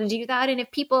encouraging people to do that. And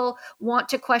if people want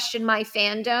to question my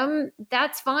fandom,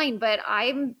 that's fine. But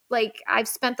I've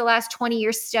spent the last 20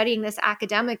 years studying this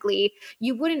academically.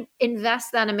 You wouldn't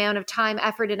invest that amount of time,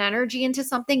 effort, and energy into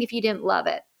something if you didn't love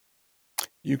it.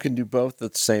 You can do both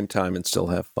at the same time and still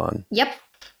have fun. Yep.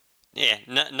 Yeah,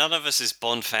 none of us is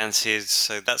Bond fans here,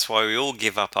 so that's why we all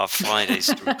give up our Fridays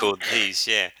to record these.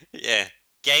 Yeah.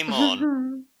 Game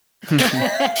on. We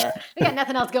got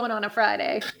nothing else going on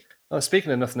Friday. Oh,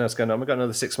 speaking of nothing else going on, we've got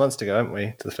another 6 months to go, haven't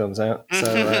we, to the film's out?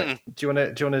 So, do you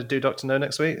want to do Dr. No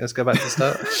next week? Let's go back to the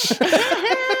start.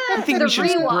 I think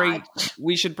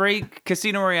we should break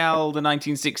Casino Royale, the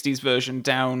 1960s version,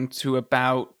 down to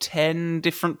about 10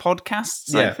 different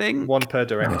podcasts. I think 1 per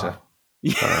director.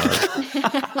 We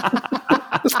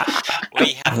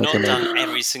have not done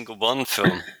every single Bond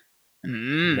film.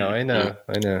 No, I know.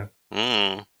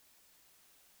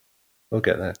 We'll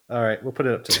get there. All right, we'll put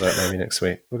it up to vote maybe next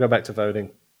week. We'll go back to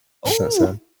voting. Because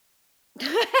what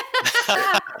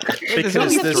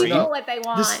they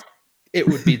want. It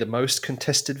would be the most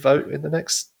contested vote in the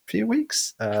next few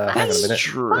weeks. Hang on a minute.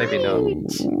 True.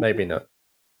 Maybe not.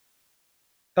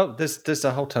 Oh, there's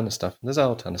a whole ton of stuff.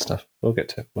 We'll get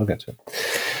to it.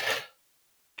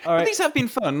 All right. These have been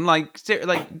fun.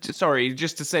 Sorry,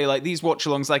 just to say, these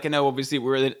watch-alongs, I know obviously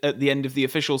we're at the end of the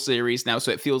official series now,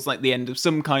 so it feels like the end of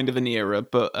some kind of an era,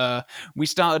 but we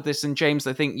started this, and James,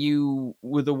 I think you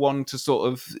were the one to sort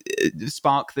of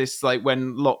spark this,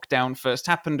 when lockdown first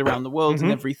happened around the world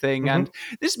and everything, and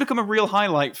this has become a real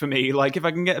highlight for me, if I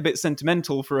can get a bit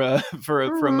sentimental for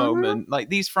a moment.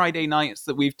 These Friday nights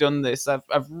that we've done this, I've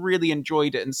really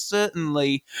enjoyed it, and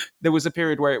certainly there was a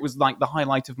period where it was the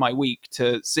highlight of my week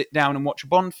to sit down and watch a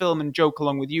Bond film and joke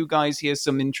along with you guys. Here's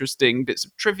some interesting bits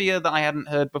of trivia that I hadn't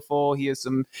heard before. Here's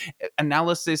some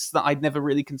analysis that I'd never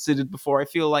really considered before. I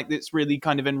feel like it's really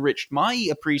kind of enriched my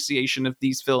appreciation of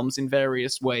these films in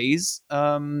various ways.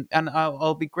 And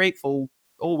I'll be grateful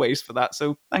always for that.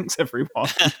 So thanks, everyone.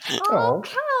 Oh,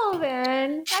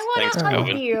 Calvin, I want to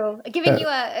hug you. Giving you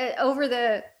a over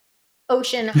the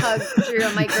ocean hug through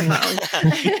a microphone.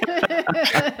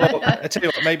 Well, I tell you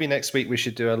what, maybe next week we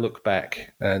should do a look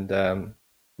back and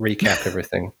recap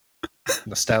everything.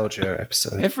 Nostalgia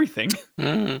episode. Everything.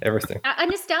 Everything. A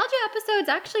nostalgia episode is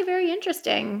actually very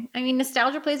interesting. I mean,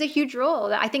 nostalgia plays a huge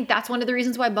role. I think that's one of the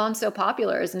reasons why Bond's so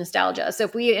popular is nostalgia. So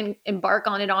if we embark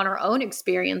on it on our own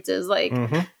experiences, like,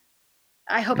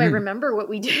 I hope I remember what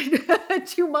we did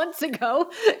 2 months ago.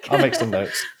 I'll make some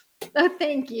notes. Oh,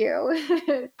 thank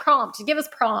you. Prompts. Give us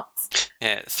prompts.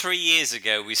 Yeah, 3 years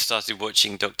ago we started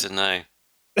watching Dr. No.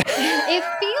 It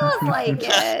feels like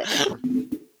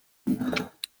it.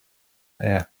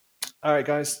 Yeah. All right,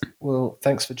 guys. Well,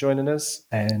 thanks for joining us,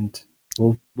 and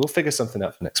we'll figure something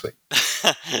out for next week.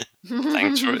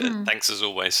 Thanks as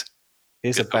always.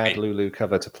 Here's a bad Lulu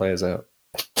cover to play us out.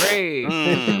 Great.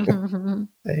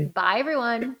 Hey. Bye,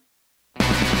 everyone.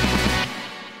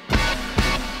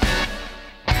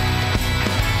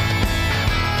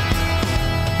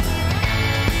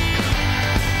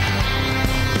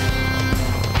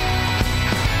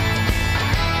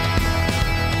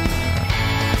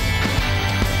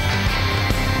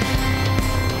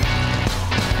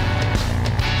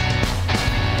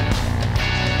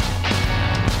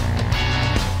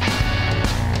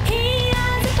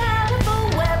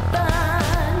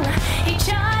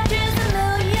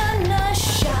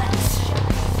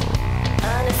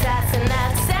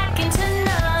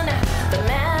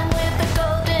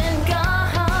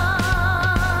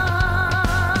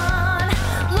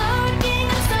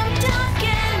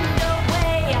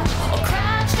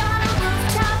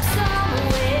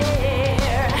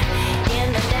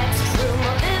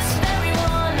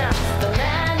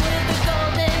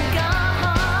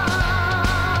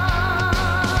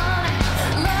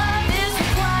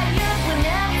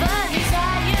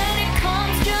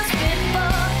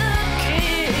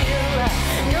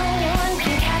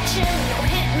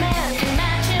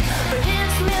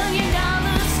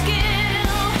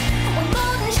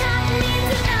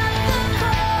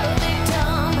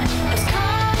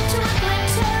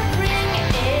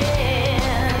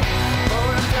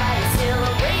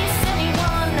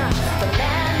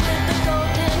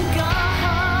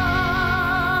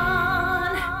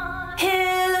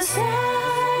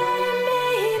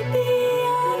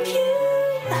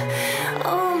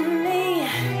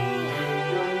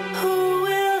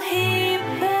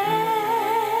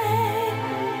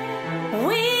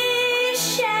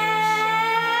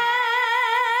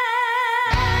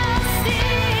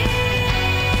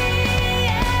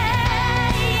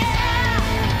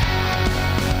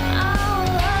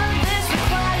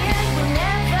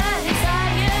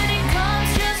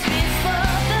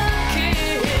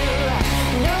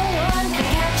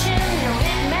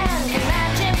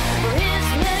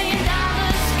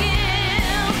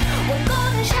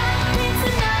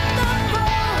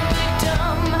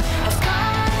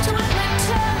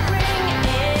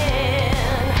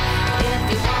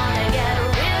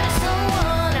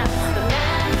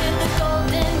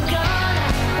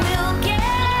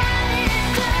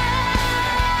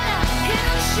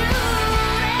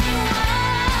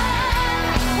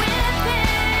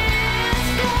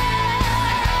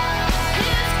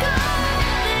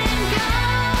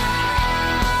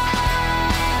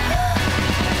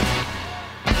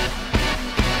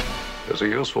 A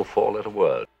useful four-letter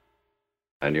word,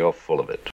 and you're full of it.